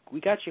 well, we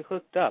got you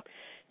hooked up.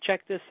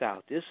 Check this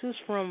out. This is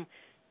from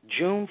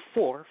June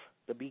 4th,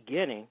 the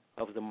beginning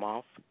of the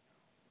month,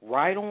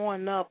 right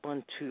on up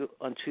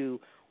unto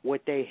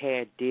what they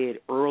had did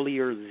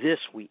earlier this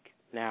week.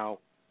 Now,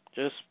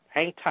 just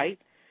hang tight.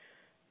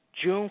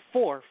 June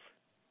 4th,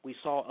 we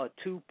saw a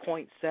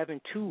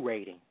 2.72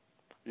 rating.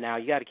 Now,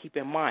 you got to keep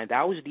in mind,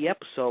 that was the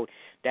episode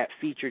that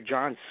featured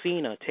John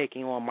Cena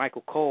taking on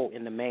Michael Cole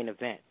in the main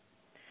event.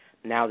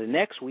 Now, the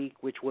next week,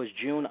 which was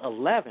June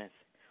 11th,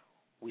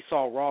 we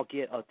saw Raw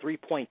get a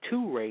 3.2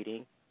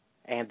 rating,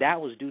 and that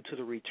was due to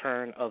the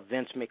return of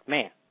Vince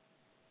McMahon.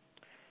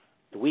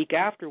 The week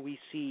after, we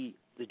see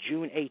the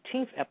June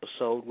 18th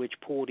episode, which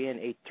pulled in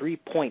a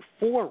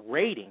 3.4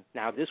 rating.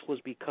 Now, this was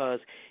because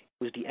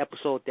it was the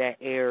episode that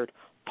aired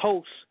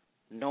post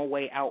No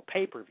Way Out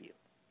pay-per-view.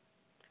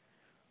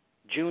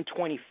 June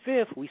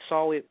 25th, we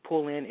saw it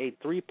pull in a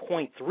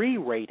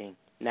 3.3 rating.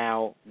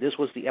 Now, this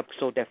was the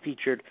episode that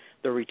featured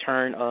the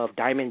return of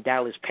Diamond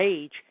Dallas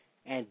Page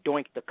and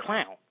Doink the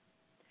Clown.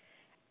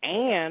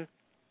 And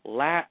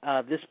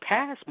this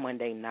past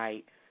Monday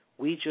night,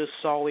 we just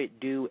saw it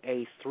do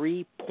a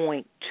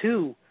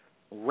 3.2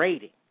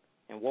 rating.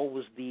 And what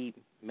was the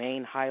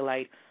main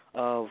highlight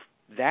of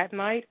that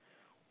night?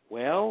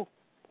 Well,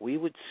 we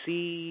would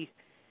see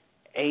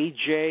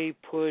AJ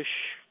push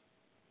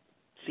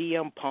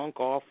CM Punk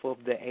off of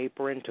the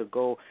apron to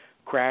go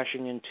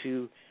crashing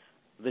into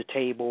the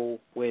table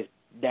with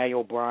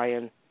Daniel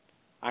Bryan.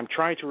 I'm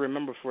trying to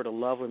remember for the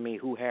love of me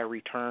who had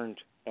returned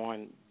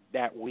on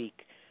that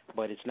week,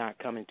 but it's not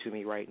coming to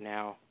me right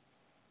now.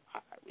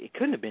 It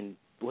couldn't have been,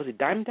 was it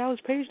Diamond Dallas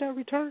Page that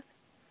returned?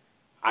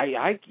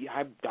 I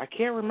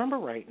can't remember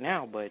right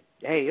now, but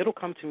hey, it'll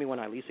come to me when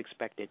I least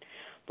expect it.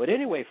 But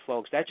anyway,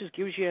 folks, that just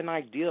gives you an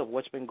idea of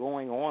what's been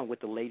going on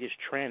with the latest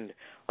trend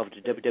of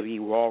the WWE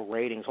Raw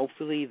ratings.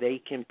 Hopefully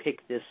they can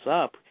pick this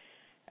up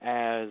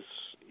as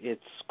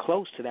it's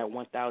close to that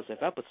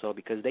 1,000th episode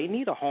because they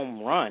need a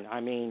home run.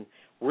 I mean,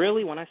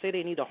 really, when I say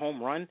they need a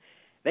home run,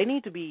 they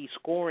need to be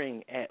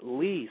scoring at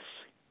least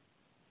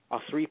a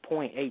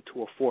 3.8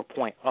 to a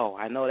 4.0.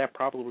 I know that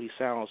probably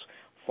sounds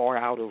far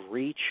out of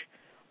reach,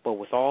 but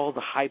with all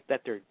the hype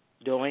that they're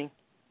doing,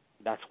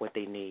 that's what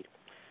they need.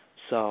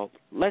 So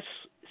let's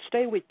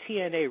stay with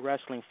TNA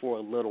Wrestling for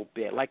a little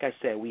bit. Like I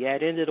said, we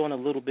had ended on a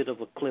little bit of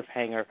a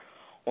cliffhanger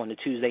on the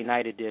Tuesday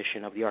night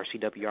edition of the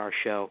RCWR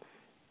show.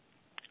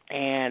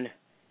 And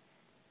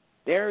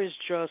there is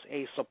just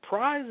a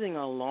surprising,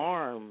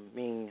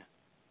 alarming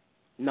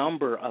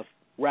number of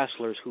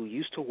wrestlers who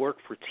used to work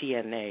for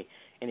TNA,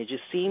 and it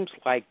just seems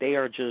like they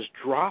are just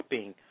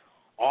dropping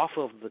off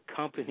of the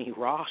company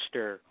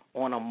roster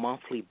on a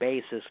monthly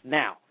basis.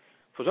 Now,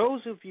 for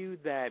those of you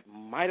that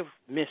might have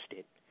missed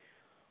it,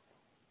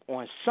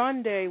 on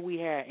Sunday we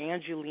had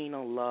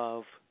Angelina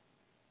Love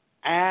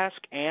ask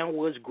and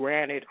was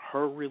granted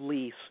her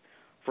release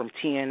from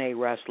TNA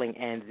Wrestling,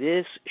 and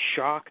this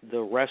shocked the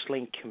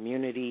wrestling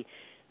community.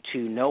 to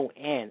no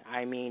end.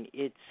 I mean,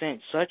 it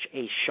sent such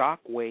a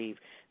shockwave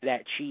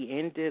that she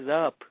ended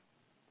up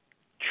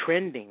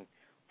trending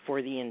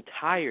for the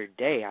entire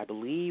day. I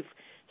believe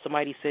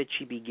somebody said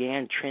she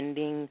began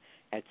trending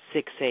at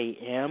 6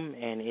 a.m.,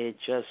 and it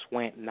just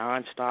went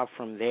nonstop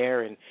from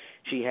there, and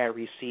she had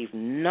received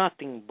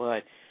nothing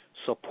but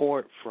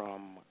support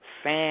from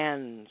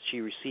fans.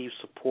 She received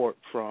support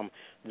from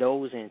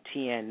those in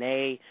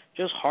TNA.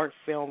 Just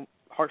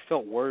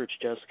heartfelt words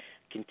just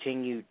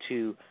continued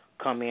to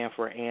come in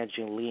for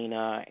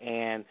Angelina,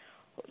 and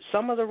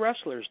some of the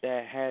wrestlers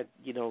that had,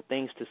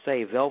 things to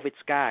say. Velvet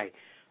Sky,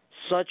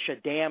 such a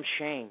damn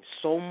shame.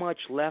 So much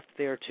left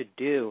there to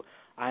do.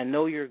 I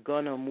know you're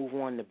going to move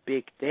on to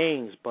big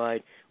things, but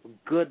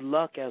good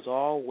luck as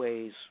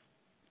always.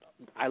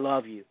 I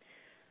love you.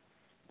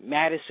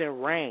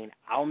 Madison Rain,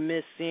 I'll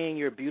miss seeing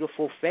your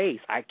beautiful face.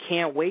 I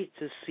can't wait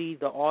to see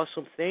the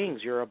awesome things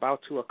you're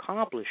about to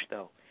accomplish,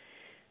 though.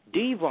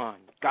 Devon,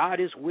 God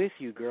is with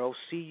you, girl.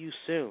 See you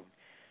soon.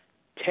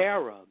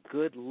 Tara,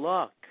 good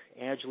luck.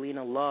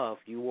 Angelina Love,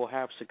 you will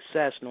have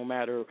success no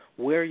matter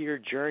where your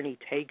journey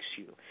takes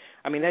you.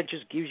 I mean, that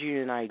just gives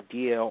you an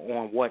idea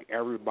on what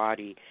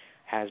everybody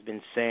has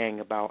been saying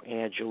about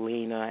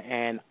Angelina,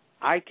 and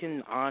I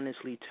can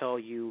honestly tell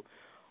you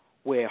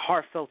with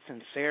heartfelt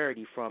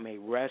sincerity from a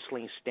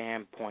wrestling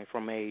standpoint,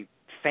 from a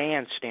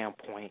fan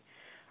standpoint,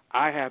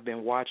 I have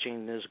been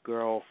watching this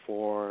girl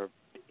for,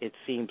 it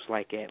seems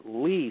like, at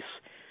least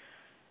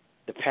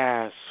the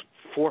past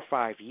 4 or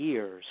 5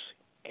 years,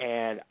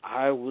 and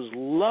I was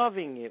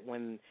loving it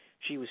when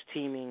she was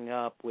teaming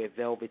up with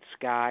Velvet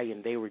Sky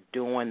and they were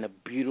doing the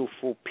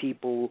beautiful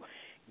people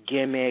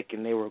gimmick,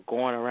 and they were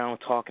going around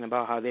talking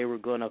about how they were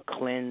going to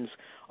cleanse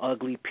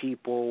ugly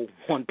people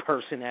one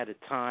person at a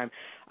time.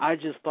 I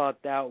just thought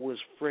that was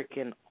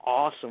freaking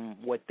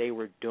awesome what they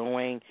were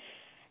doing,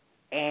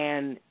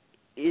 and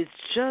it's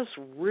just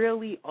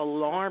really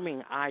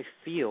alarming, I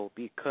feel,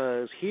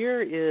 because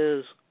here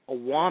is a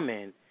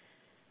woman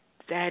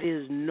that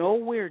is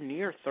nowhere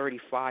near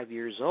 35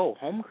 years old.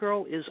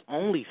 Homegirl is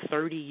only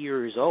 30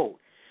 years old,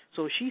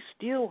 so she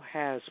still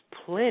has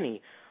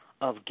plenty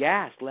of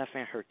gas left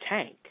in her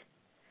tank.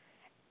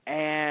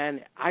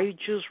 And I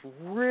just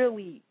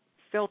really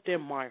felt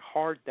in my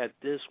heart that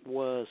this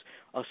was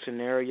a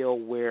scenario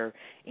where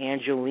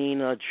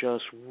Angelina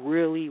just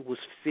really was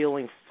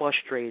feeling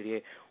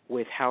frustrated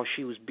with how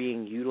she was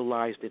being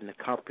utilized in the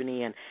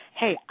company. And,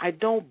 hey, I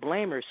don't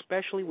blame her,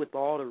 especially with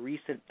all the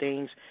recent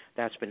things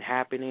that's been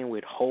happening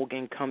with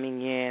Hogan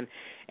coming in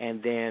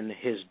and then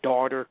his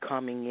daughter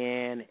coming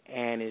in,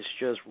 and it's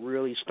just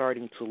really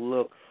starting to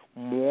look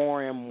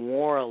more and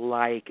more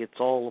like it's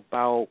all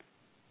about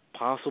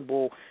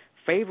possible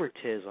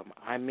favoritism.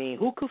 I mean,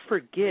 who could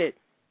forget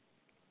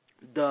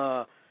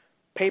the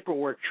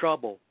paperwork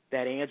trouble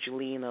that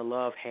Angelina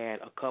Love had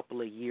a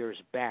couple of years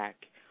back,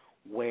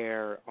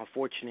 where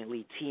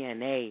unfortunately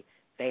TNA,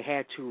 they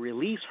had to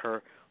release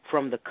her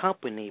from the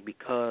company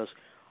because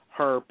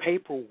her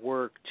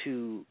paperwork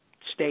to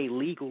stay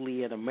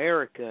legally in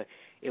America,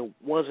 it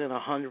wasn't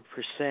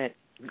 100%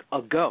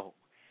 a go.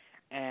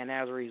 And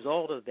as a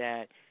result of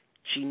that,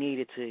 she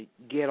needed to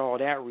get all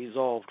that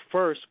resolved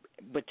first.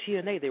 But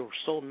TNA, they were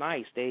so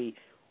nice. They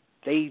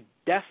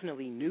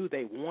definitely knew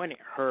they wanted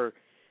her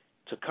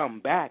to come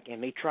back,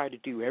 and they tried to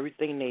do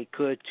everything they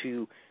could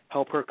to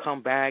help her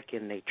come back,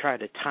 and they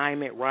tried to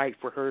time it right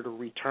for her to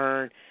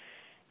return.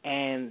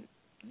 And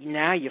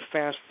now you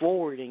fast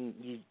forward and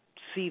you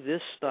see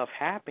this stuff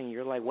happen.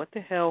 You're like, what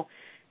the hell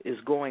is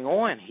going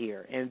on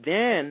here? And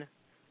then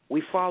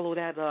we follow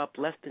that up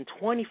less than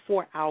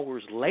 24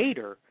 hours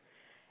later,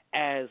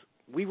 as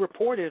we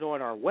reported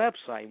on our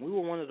website. We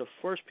were one of the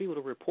first people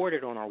to report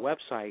it on our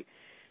website.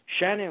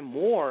 Shannon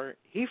Moore,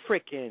 he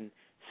freaking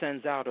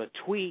sends out a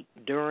tweet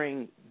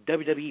during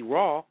WWE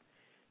Raw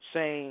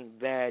saying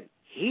that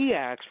he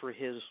asked for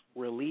his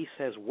release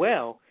as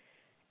well,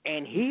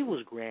 and he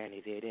was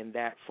granted it, and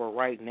that for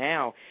right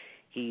now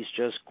he's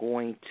just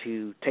going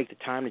to take the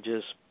time to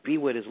just be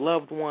with his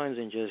loved ones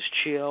and just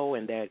chill,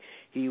 and that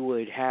he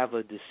would have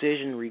a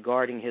decision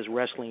regarding his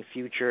wrestling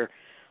future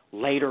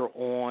later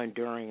on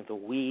during the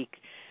week.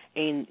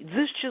 And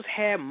this just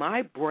had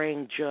my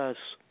brain just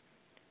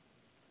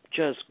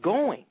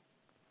going.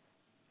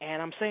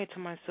 And I'm saying to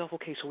myself,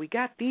 okay, so we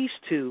got these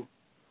two.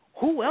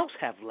 Who else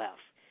have left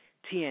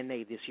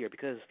TNA this year?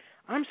 Because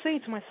I'm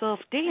saying to myself,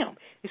 damn,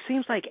 it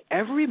seems like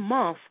every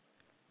month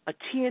a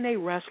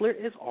TNA wrestler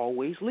is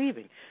always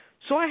leaving.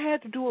 So I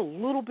had to do a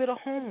little bit of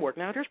homework.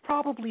 Now, there's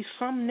probably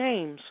some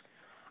names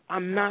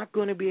I'm not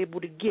going to be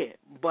able to get,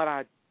 but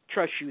I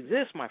trust you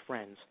this, my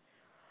friends.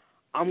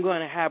 I'm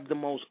going to have the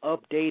most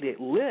updated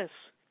list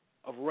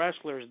of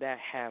wrestlers that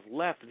have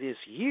left this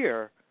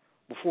year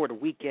before the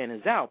weekend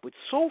is out. But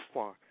so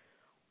far,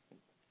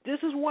 this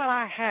is what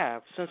I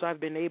have since I've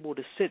been able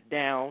to sit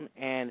down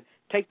and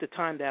take the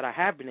time that I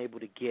have been able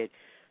to get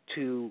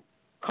to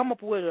come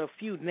up with a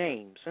few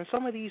names. And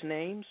some of these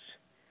names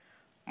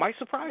might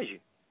surprise you.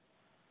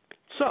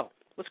 So,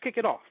 let's kick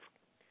it off.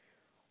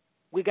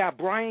 We got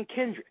Brian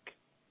Kendrick,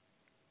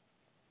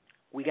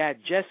 We got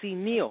Jesse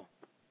Neal.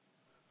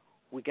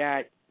 We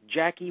got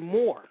Jackie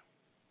Moore.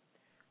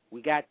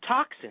 We got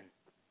Toxin.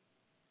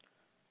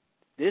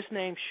 This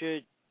name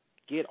should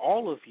get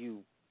all of you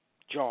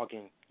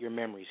jogging your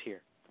memories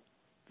here.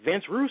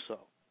 Vince Russo.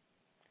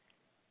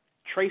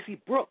 Tracy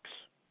Brooks.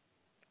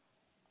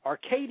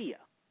 Arcadia.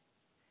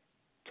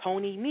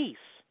 Tony Nese.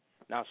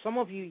 Now, some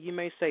of you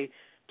may say,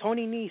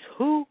 Tony Nese,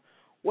 who?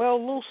 Well, a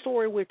little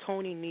story with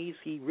Tony Nese.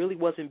 He really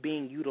wasn't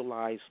being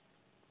utilized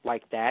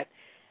like that.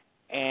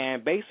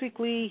 And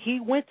basically, he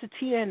went to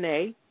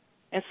TNA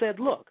and said,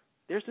 look,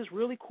 there's this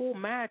really cool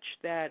match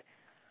that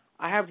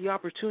I have the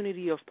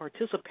opportunity of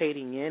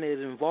participating in. It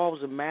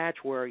involves a match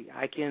where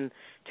I can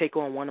take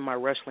on one of my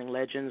wrestling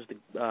legends,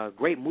 the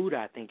Great Muta,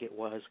 I think it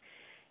was,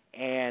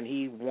 and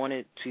he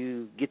wanted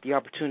to get the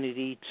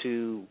opportunity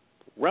to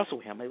wrestle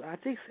him. I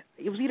think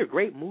it was either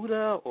Great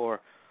Muta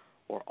or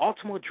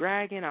Ultimo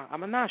Dragon.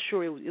 I'm not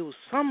sure. It was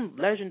some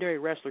legendary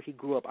wrestler he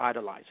grew up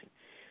idolizing.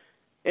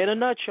 In a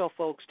nutshell,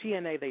 folks,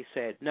 TNA, they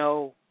said,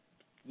 no,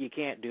 you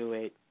can't do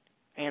it.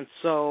 And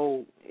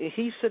so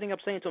he's sitting up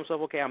saying to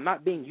himself, okay, I'm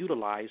not being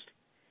utilized.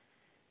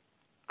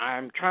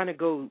 I'm trying to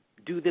go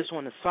do this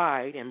on the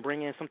side and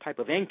bring in some type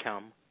of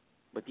income,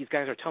 but these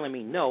guys are telling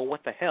me no,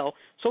 what the hell?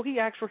 So he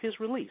asked for his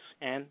release,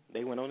 and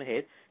they went on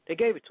ahead. They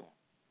gave it to him.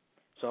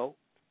 So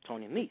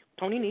Tony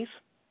Nese,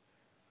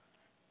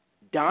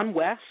 Don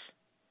West,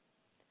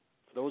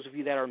 for those of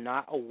you that are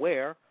not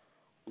aware,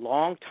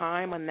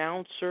 longtime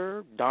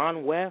announcer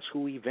Don West,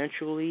 who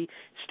eventually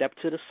stepped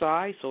to the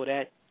side so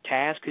that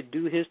Taz could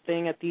do his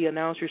thing at the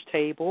announcer's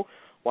table,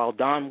 while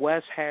Don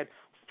West had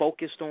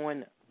focused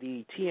on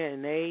the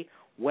TNA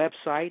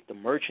website, the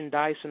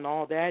merchandise and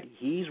all that.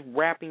 He's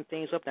wrapping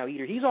things up now.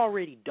 Either he's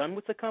already done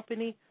with the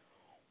company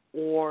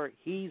or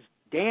he's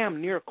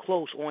damn near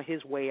close on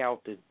his way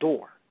out the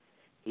door.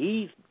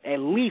 He's at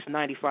least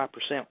 95%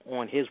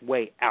 on his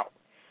way out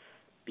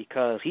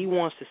because he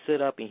wants to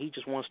sit up and he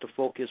just wants to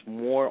focus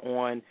more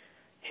on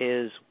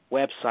his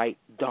website,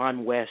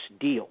 Don West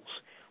Deals.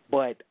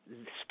 But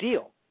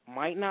still,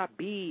 might not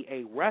be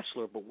a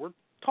wrestler, but we're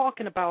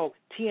talking about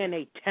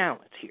TNA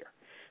talent here.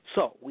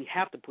 So we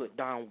have to put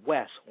Don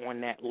West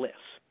on that list,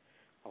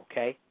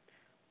 okay?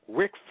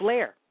 Ric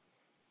Flair,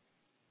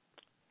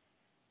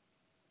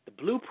 The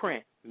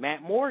Blueprint,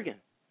 Matt Morgan,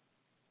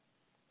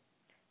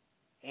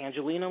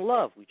 Angelina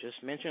Love, we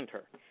just mentioned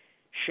her.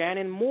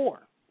 Shannon Moore,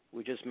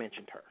 we just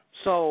mentioned her.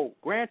 So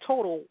grand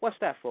total, what's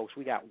that, folks?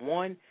 We got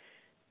 1,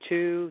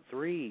 2,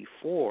 3,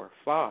 4,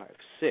 5,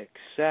 6,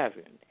 7,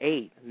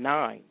 8,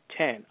 9,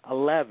 10,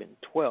 11,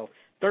 12,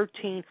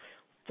 13,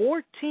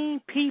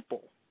 14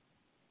 people.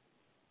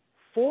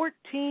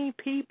 14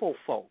 people,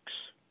 folks.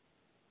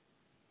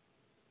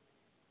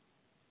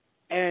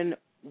 And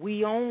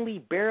we only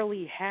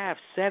barely have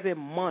 7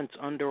 months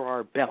under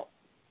our belt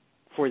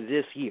for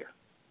this year.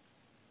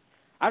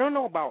 I don't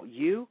know about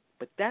you,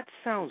 but that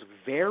sounds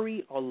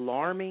very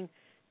alarming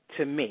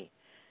to me.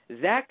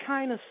 That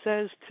kind of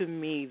says to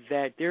me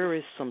that there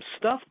is some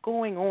stuff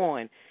going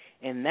on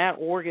in that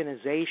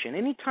organization.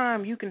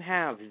 Anytime you can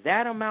have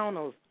that amount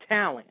of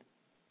talent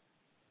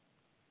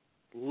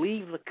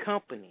leave the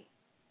company,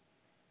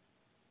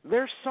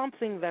 there's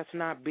something that's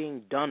not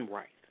being done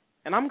right.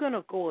 And I'm going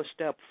to go a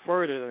step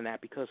further than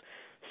that because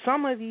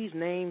some of these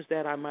names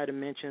that I might have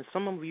mentioned,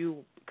 some of you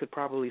could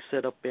probably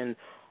sit up and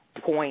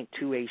point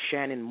to a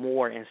Shannon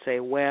Moore and say,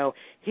 well,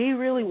 he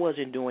really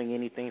wasn't doing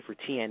anything for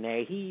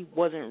TNA. He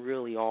wasn't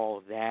really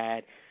all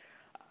that.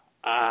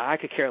 I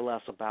could care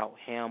less about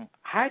him.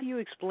 How do you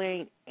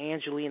explain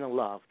Angelina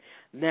Love?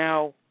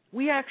 Now,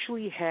 we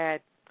actually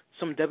had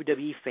some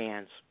WWE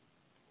fans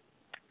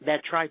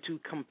that tried to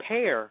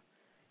compare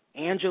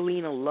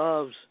Angelina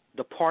Love's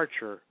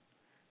departure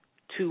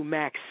to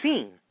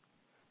Maxine,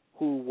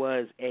 who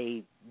was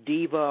a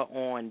diva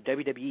on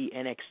WWE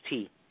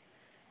NXT.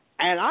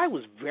 And I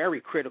was very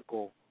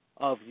critical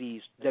of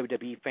these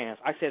WWE fans.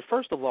 I said,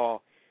 first of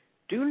all,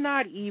 do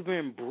not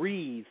even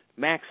breathe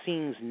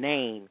Maxine's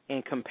name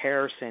in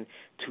comparison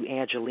to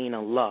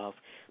Angelina Love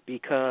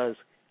because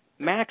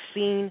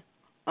Maxine,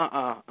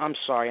 I'm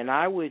sorry, and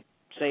I would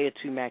say it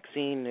to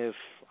Maxine if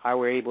I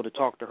were able to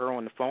talk to her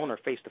on the phone or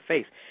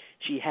face-to-face.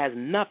 She has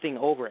nothing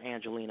over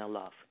Angelina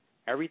Love.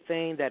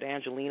 Everything that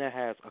Angelina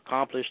has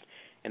accomplished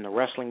in the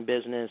wrestling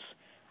business,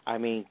 I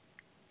mean,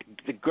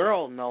 the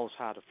girl knows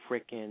how to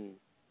frickin'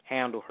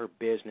 handle her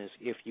business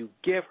if you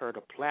give her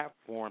the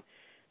platform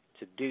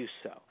to do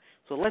so.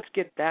 So let's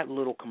get that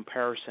little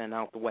comparison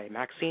out the way.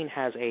 Maxine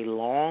has a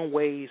long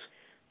ways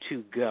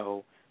to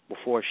go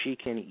before she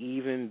can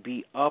even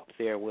be up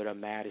there with a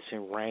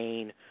Madison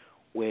Rayne,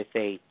 with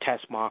a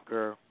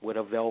Tessmacher, with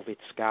a Velvet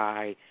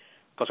Sky,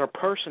 because her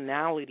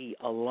personality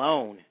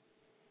alone,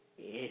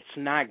 it's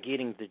not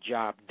getting the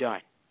job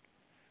done.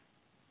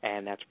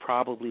 And that's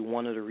probably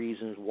one of the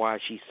reasons why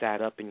she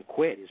sat up and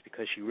quit, is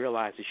because she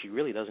realized that she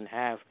really doesn't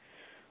have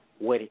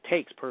what it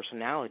takes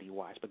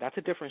personality-wise. But that's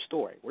a different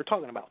story. We're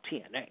talking about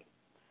TNA.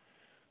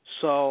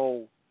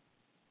 So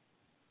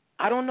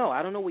I don't know.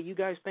 I don't know what you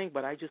guys think,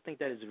 but I just think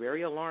that it's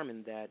very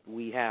alarming that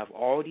we have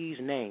all these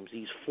names,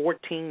 these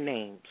 14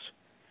 names,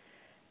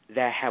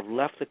 that have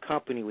left the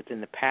company within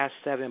the past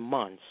 7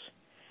 months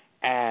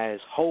as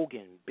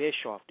Hogan,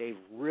 Bischoff. They've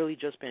really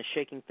just been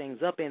shaking things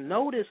up. And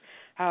notice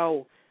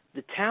how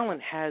the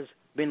talent has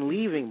been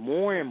leaving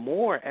more and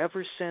more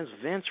ever since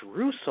Vince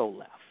Russo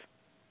left.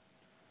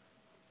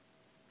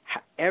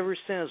 Ever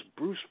since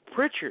Bruce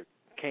Pritchard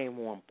came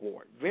on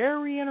board.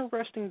 Very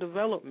interesting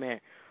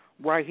development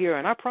right here.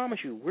 And I promise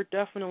you, we're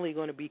definitely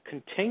going to be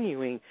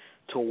continuing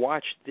to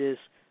watch this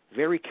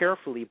very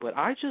carefully. But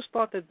I just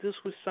thought that this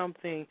was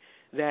something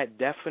that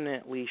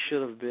definitely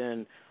should have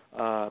been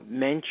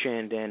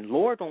mentioned. And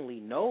Lord only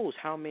knows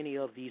how many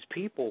of these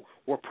people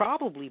were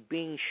probably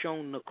being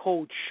shown the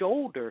cold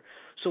shoulder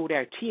so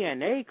that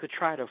TNA could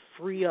try to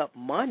free up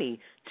money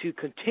to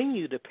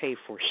continue to pay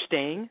for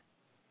Sting.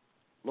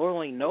 Lord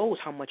only knows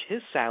how much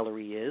his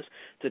salary is,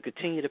 to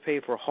continue to pay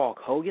for Hulk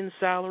Hogan's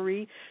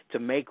salary, to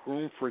make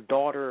room for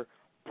daughter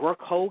Brooke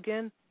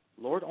Hogan.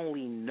 Lord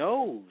only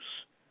knows.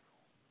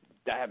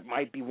 That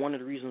might be one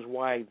of the reasons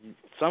why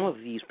some of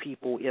these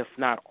people, if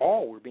not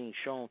all, were being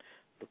shown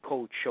the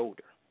cold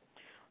shoulder.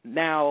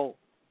 Now,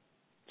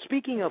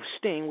 speaking of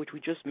Sting, which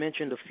we just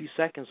mentioned a few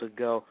seconds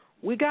ago,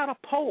 we got a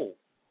poll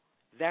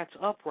that's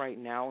up right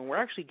now, and we're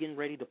actually getting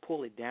ready to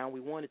pull it down. We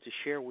wanted to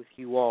share with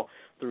you all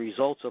the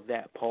results of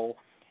that poll.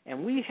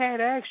 And we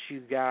had asked you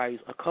guys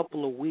a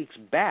couple of weeks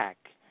back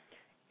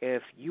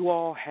if you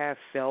all have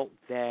felt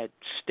that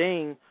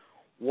Sting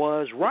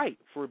was right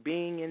for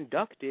being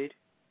inducted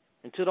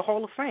into the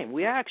Hall of Fame.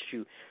 We asked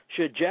you,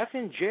 should Jeff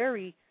and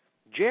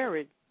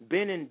Jarrett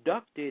been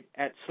inducted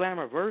at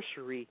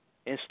Slammiversary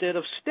instead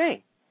of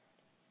Sting?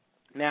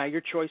 Now,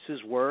 your choices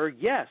were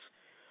yes.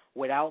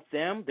 Without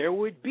them, there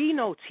would be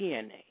no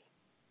TNA.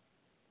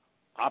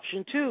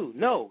 Option 2,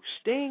 no.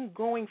 Sting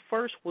going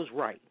first was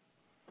right.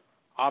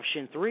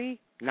 Option 3,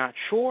 not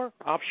sure.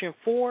 Option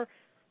 4,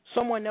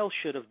 someone else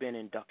should have been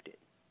inducted.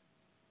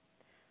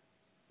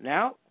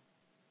 Now,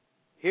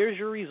 here's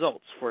your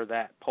results for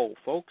that poll,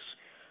 folks.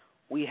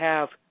 We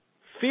have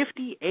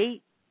 58%,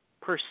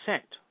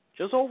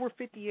 just over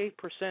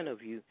 58%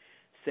 of you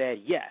said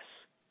yes.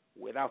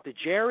 Without the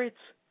Jarretts,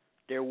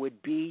 there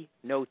would be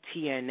no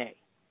TNA.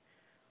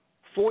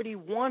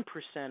 41%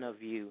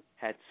 of you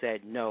had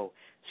said no.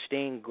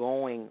 Sting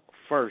going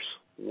first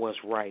was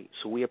right.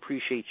 So we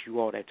appreciate you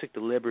all that took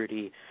the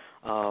liberty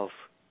of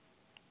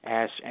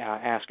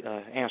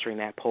answering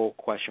that poll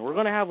question. We're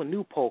going to have a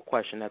new poll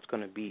question that's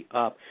going to be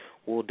up.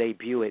 We'll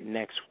debut it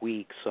next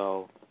week.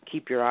 So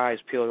keep your eyes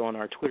peeled on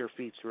our Twitter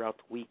feeds throughout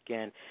the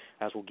weekend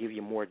as we'll give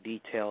you more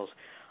details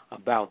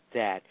about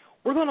that.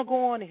 We're going to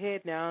go on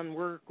ahead now, and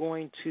we're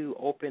going to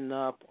open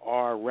up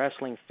our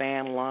wrestling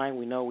fan line.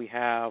 We know we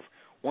have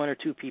 1 or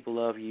 2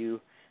 people of you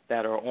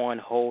that are on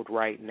hold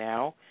right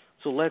now.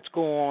 So let's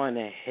go on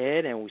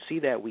ahead, and we see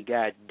that we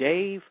got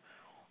Dave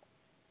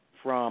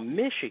from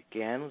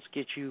Michigan. Let's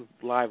get you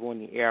live on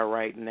the air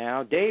right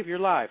now. Dave, you're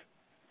live.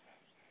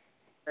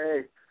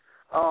 Hey,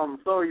 I'm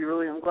glad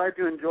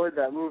you enjoyed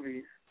that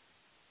movie.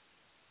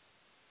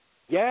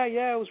 Yeah,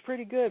 it was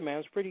pretty good, man. It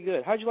was pretty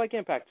good. How'd you like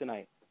Impact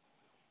tonight?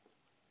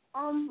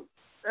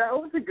 That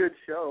was a good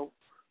show.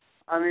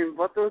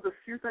 But there was a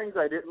few things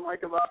I didn't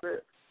like about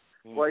it.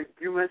 Like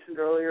you mentioned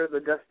earlier,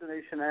 the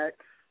Destination X,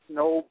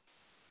 no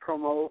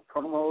promos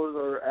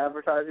or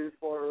advertising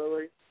for it,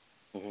 really.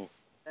 Mm-hmm.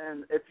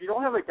 And if you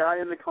don't have a guy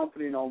in the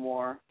company no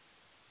more,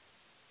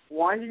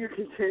 why do you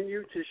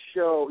continue to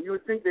show? You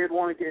would think they'd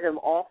want to get him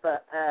off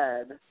that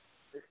ad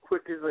as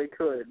quick as they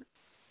could.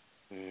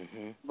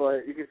 Mm-hmm.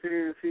 But you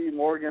continue to see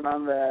Morgan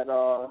on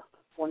that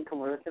one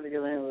commercial. I can't think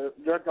of the name of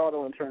it. Judge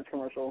Auto Insurance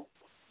commercial.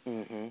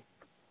 Mm-hmm.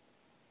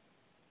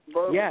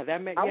 But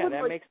that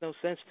makes no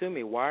sense to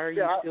me. Why are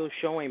you still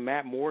showing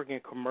Matt Morgan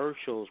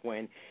commercials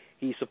when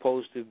he's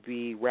supposed to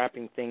be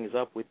wrapping things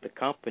up with the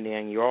company,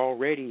 and you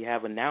already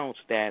have announced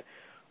that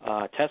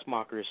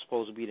Tessmacher is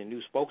supposed to be the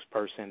new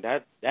spokesperson?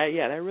 That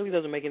really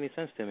doesn't make any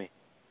sense to me.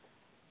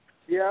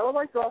 Yeah, I would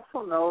like to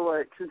also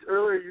know, since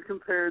earlier you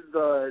compared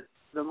the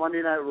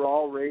Monday Night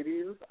Raw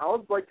ratings, I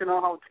would like to know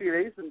how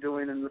TNA's been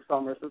doing in the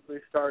summer since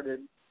they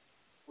started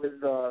with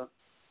their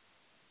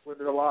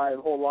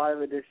whole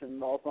live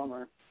edition all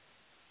summer.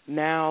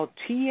 Now,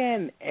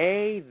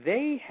 TNA,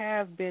 they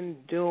have been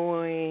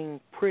doing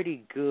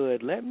pretty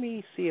good. Let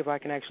me see if I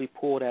can actually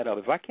pull that up.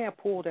 If I can't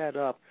pull that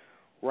up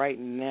right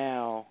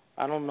now,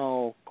 I don't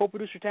know.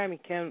 Co-producer Tammy,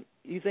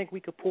 you think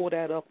we could pull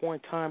that up one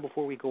time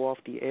before we go off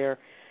the air?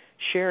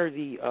 Share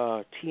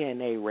the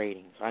TNA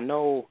ratings. I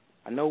know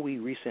we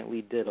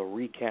recently did a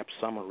recap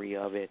summary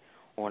of it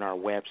on our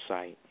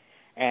website.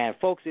 And,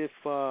 folks,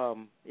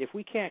 if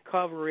we can't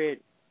cover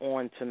it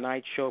on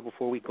tonight's show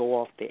before we go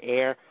off the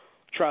air,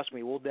 trust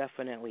me, we'll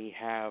definitely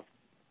have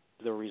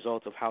the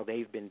results of how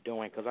they've been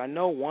doing, because I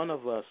know one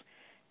of us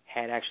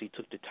had actually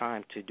took the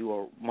time to do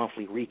a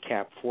monthly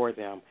recap for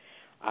them.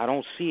 I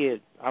don't see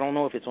it. I don't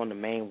know if it's on the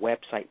main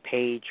website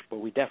page, but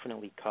we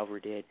definitely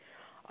covered it.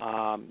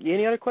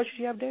 Any other questions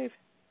you have, Dave?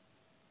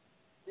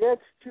 Yeah,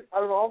 it's too,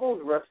 out of all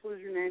those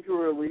wrestlers you named who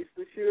were released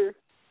this year,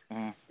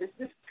 it's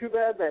just too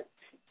bad that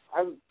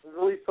I'm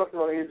really talking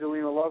about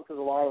Angelina Love because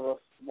a lot of us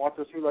watch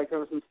this through like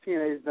ever since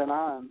TNA's been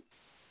on.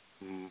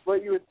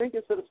 But you would think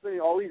instead of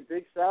spending all these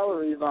big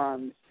salaries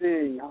on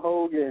Sting,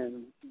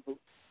 Hogan,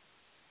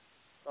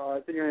 I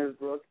think her name is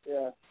Brooke,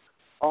 yeah,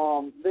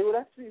 they would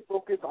actually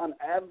focus on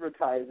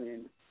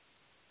advertising.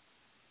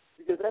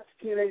 Because that's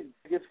TNA's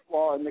biggest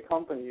flaw in the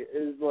company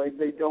is like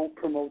they don't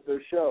promote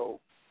their show.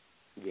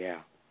 Yeah.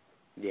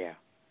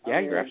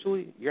 You're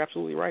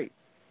absolutely right.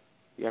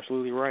 You're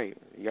absolutely right.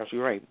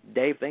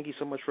 Dave, thank you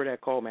so much for that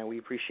call, man. We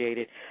appreciate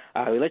it.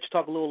 We let you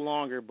talk a little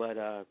longer,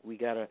 but we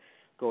gotta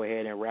go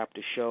ahead and wrap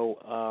the show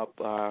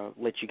up.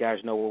 Let you guys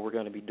know what we're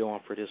going to be doing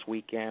for this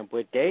weekend.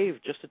 But Dave,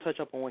 just to touch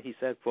up on what he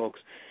said, folks,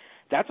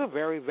 that's a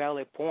very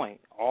valid point.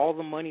 All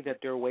the money that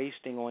they're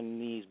wasting on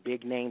these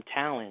big name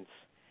talents.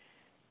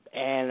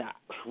 And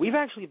we've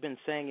actually been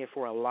saying it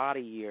for a lot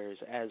of years,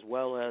 as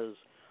well as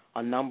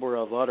a number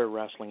of other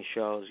wrestling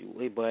shows.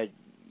 But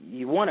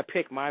you want to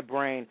pick my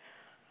brain,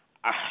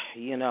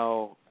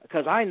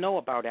 because I know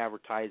about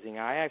advertising.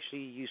 I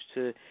actually used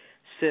to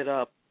sit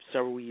up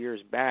several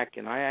years back,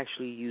 and I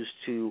actually used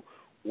to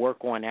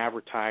work on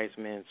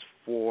advertisements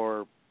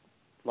for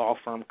law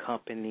firm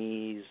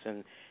companies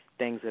and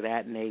things of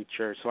that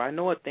nature. So I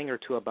know a thing or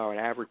two about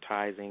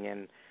advertising,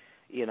 and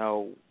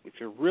if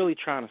you're really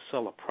trying to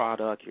sell a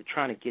product, you're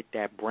trying to get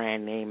that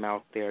brand name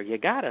out there, you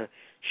got to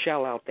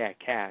shell out that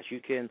cash. You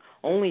can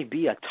only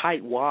be a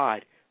tight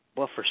wad,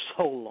 but for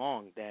so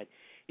long that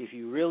if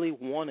you really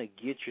want to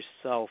get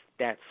yourself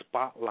that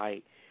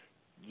spotlight,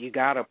 you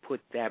got to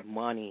put that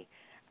money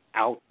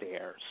out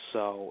there.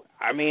 So,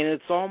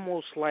 it's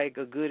almost like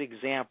a good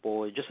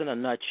example, just in a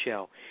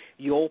nutshell.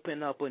 You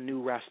open up a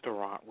new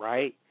restaurant,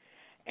 right?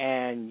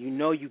 And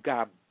you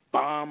got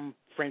bomb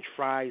French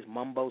fries,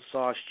 mumbo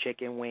sauce,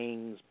 chicken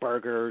wings,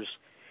 burgers.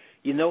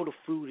 The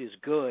food is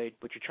good,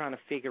 but you're trying to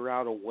figure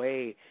out a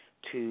way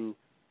to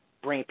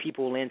bring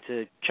people in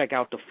to check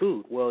out the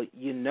food. Well,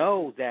 you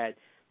know that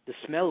the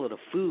smell of the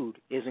food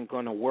isn't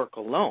going to work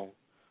alone.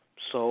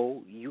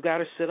 So you got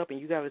to sit up and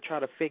you got to try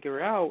to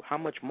figure out how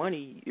much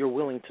money you're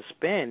willing to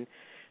spend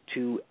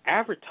to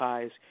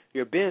advertise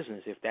your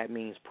business, if that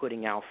means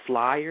putting out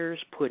flyers,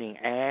 putting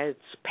ads,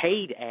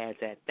 paid ads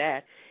at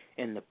that,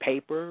 in the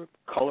paper,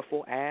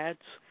 colorful ads,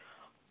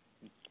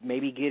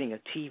 maybe getting a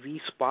TV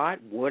spot.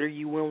 What are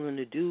you willing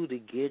to do to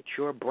get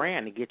your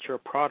brand, to get your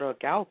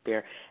product out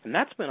there? And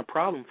that's been a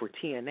problem for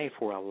TNA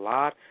for a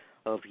lot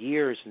of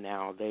years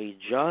now. They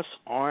just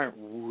aren't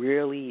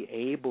really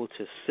able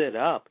to sit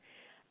up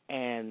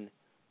and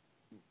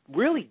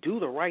really do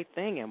the right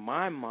thing in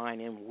my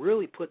mind and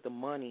really put the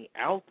money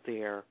out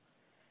there.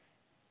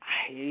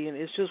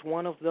 It's just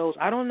one of those,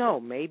 I don't know,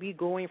 maybe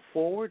going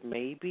forward,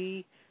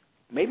 maybe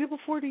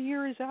before the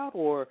year is out,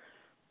 or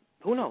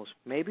who knows,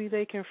 maybe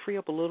they can free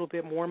up a little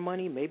bit more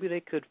money. Maybe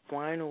they could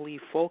finally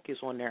focus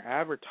on their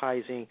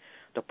advertising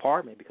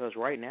department, because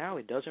right now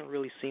it doesn't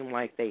really seem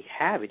like they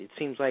have it. It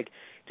seems like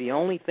the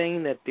only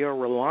thing that they're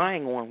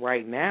relying on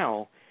right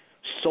now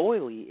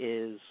solely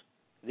is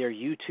their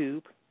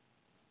YouTube,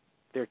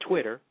 their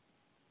Twitter,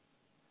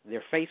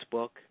 their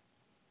Facebook,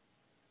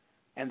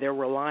 and they're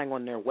relying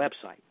on their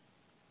website.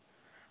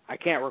 I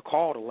can't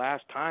recall the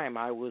last time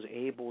I was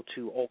able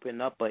to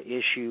open up an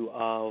issue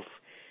of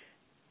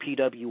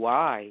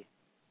PWI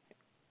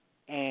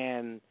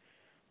and,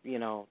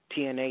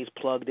 TNA's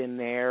plugged in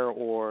there,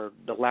 or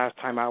the last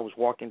time I was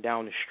walking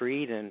down the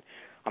street and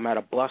I'm at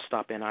a bus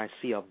stop and I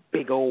see a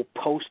big old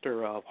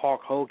poster of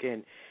Hulk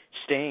Hogan,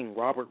 Sting,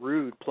 Robert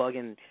Roode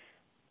plugging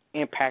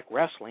Impact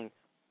Wrestling,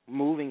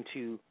 moving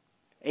to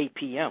 8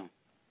 p.m.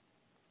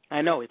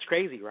 I know, it's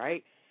crazy,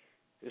 right?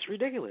 It's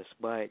ridiculous,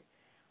 but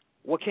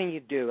what can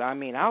you do?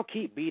 I'll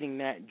keep beating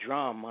that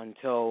drum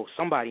until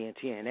somebody in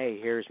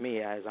TNA hears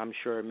me, as I'm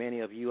sure many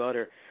of you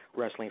other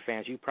wrestling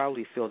fans, you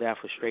probably feel that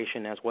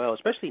frustration as well,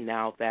 especially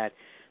now that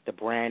the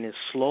brand is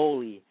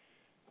slowly,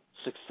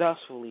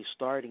 successfully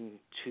starting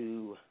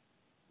to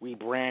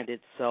rebrand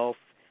itself.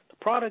 The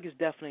product is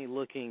definitely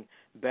looking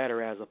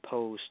better as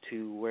opposed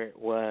to where it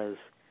was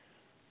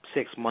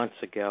 6 months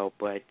ago,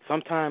 but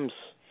sometimes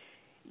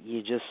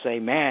you just say,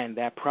 man,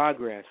 that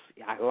progress,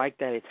 I like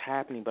that it's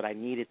happening, but I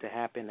need it to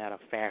happen at a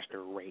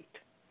faster rate.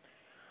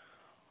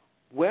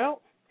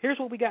 Well, here's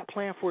what we got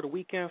planned for the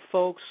weekend,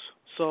 folks.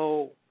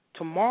 So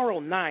tomorrow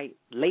night,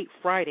 late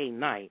Friday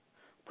night,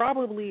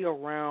 probably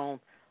around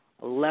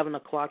 11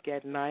 o'clock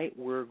at night,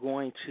 we're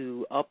going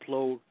to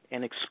upload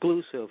an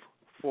exclusive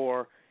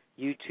for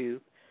YouTube.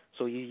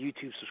 So you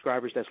YouTube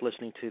subscribers that's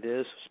listening to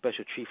this,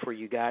 special treat for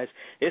you guys.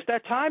 It's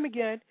that time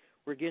again.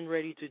 We're getting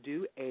ready to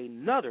do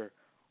another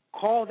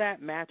Call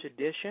That Match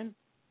edition.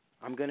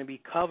 I'm going to be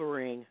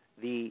covering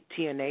the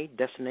TNA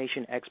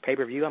Destination X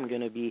pay-per-view. I'm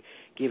going to be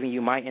giving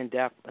you my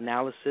in-depth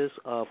analysis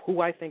of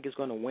who I think is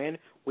going to win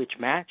which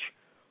match,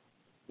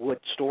 what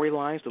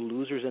storylines the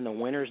losers and the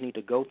winners need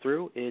to go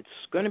through. It's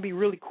going to be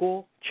really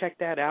cool. Check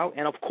that out.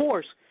 And, of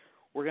course,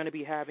 we're going to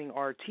be having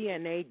our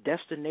TNA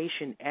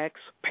Destination X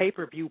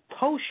pay-per-view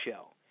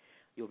post-show.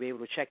 You'll be able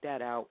to check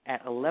that out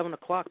at 11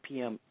 o'clock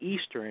p.m.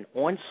 Eastern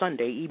on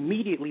Sunday,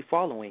 immediately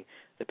following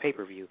the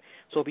pay-per-view.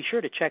 So be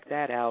sure to check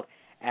that out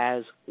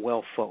as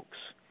well, folks.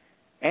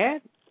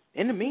 And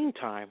in the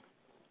meantime,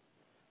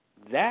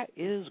 that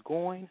is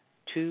going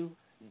to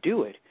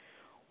do it.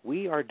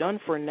 We are done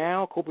for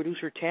now.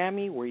 Co-producer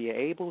Tammy, were you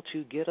able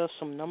to get us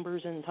some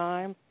numbers in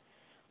time?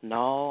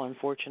 No,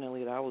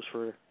 unfortunately, that was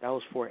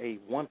for a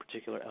one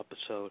particular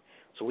episode.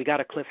 So we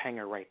got a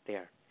cliffhanger right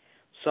there.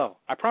 So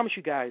I promise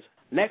you guys,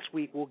 next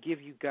week we'll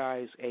give you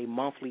guys a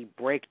monthly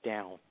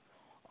breakdown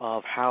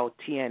of how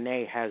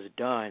TNA has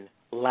done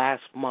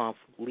last month,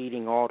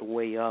 leading all the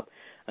way up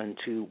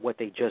into what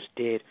they just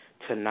did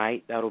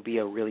tonight. That'll be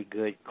a really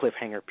good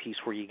cliffhanger piece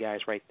for you guys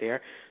right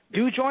there.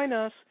 Do join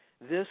us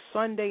this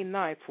Sunday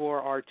night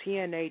for our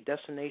TNA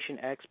Destination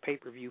X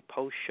pay-per-view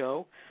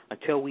post-show.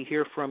 Until we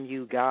hear from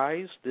you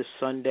guys this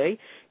Sunday,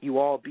 you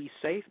all be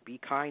safe, be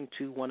kind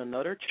to one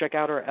another. Check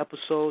out our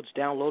episodes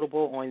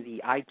downloadable on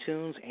the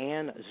iTunes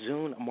and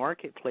Zune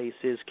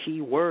marketplaces.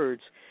 Keywords,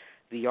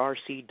 the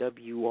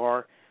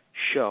RCWR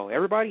show.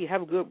 Everybody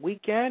have a good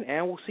weekend,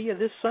 and we'll see you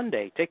this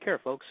Sunday. Take care,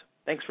 folks.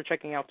 Thanks for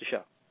checking out the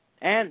show.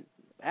 And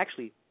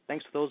actually,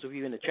 thanks to those of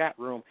you in the chat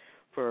room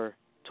for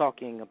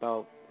talking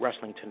about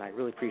wrestling tonight.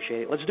 Really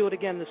appreciate it. Let's do it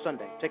again this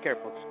Sunday. Take care,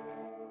 folks.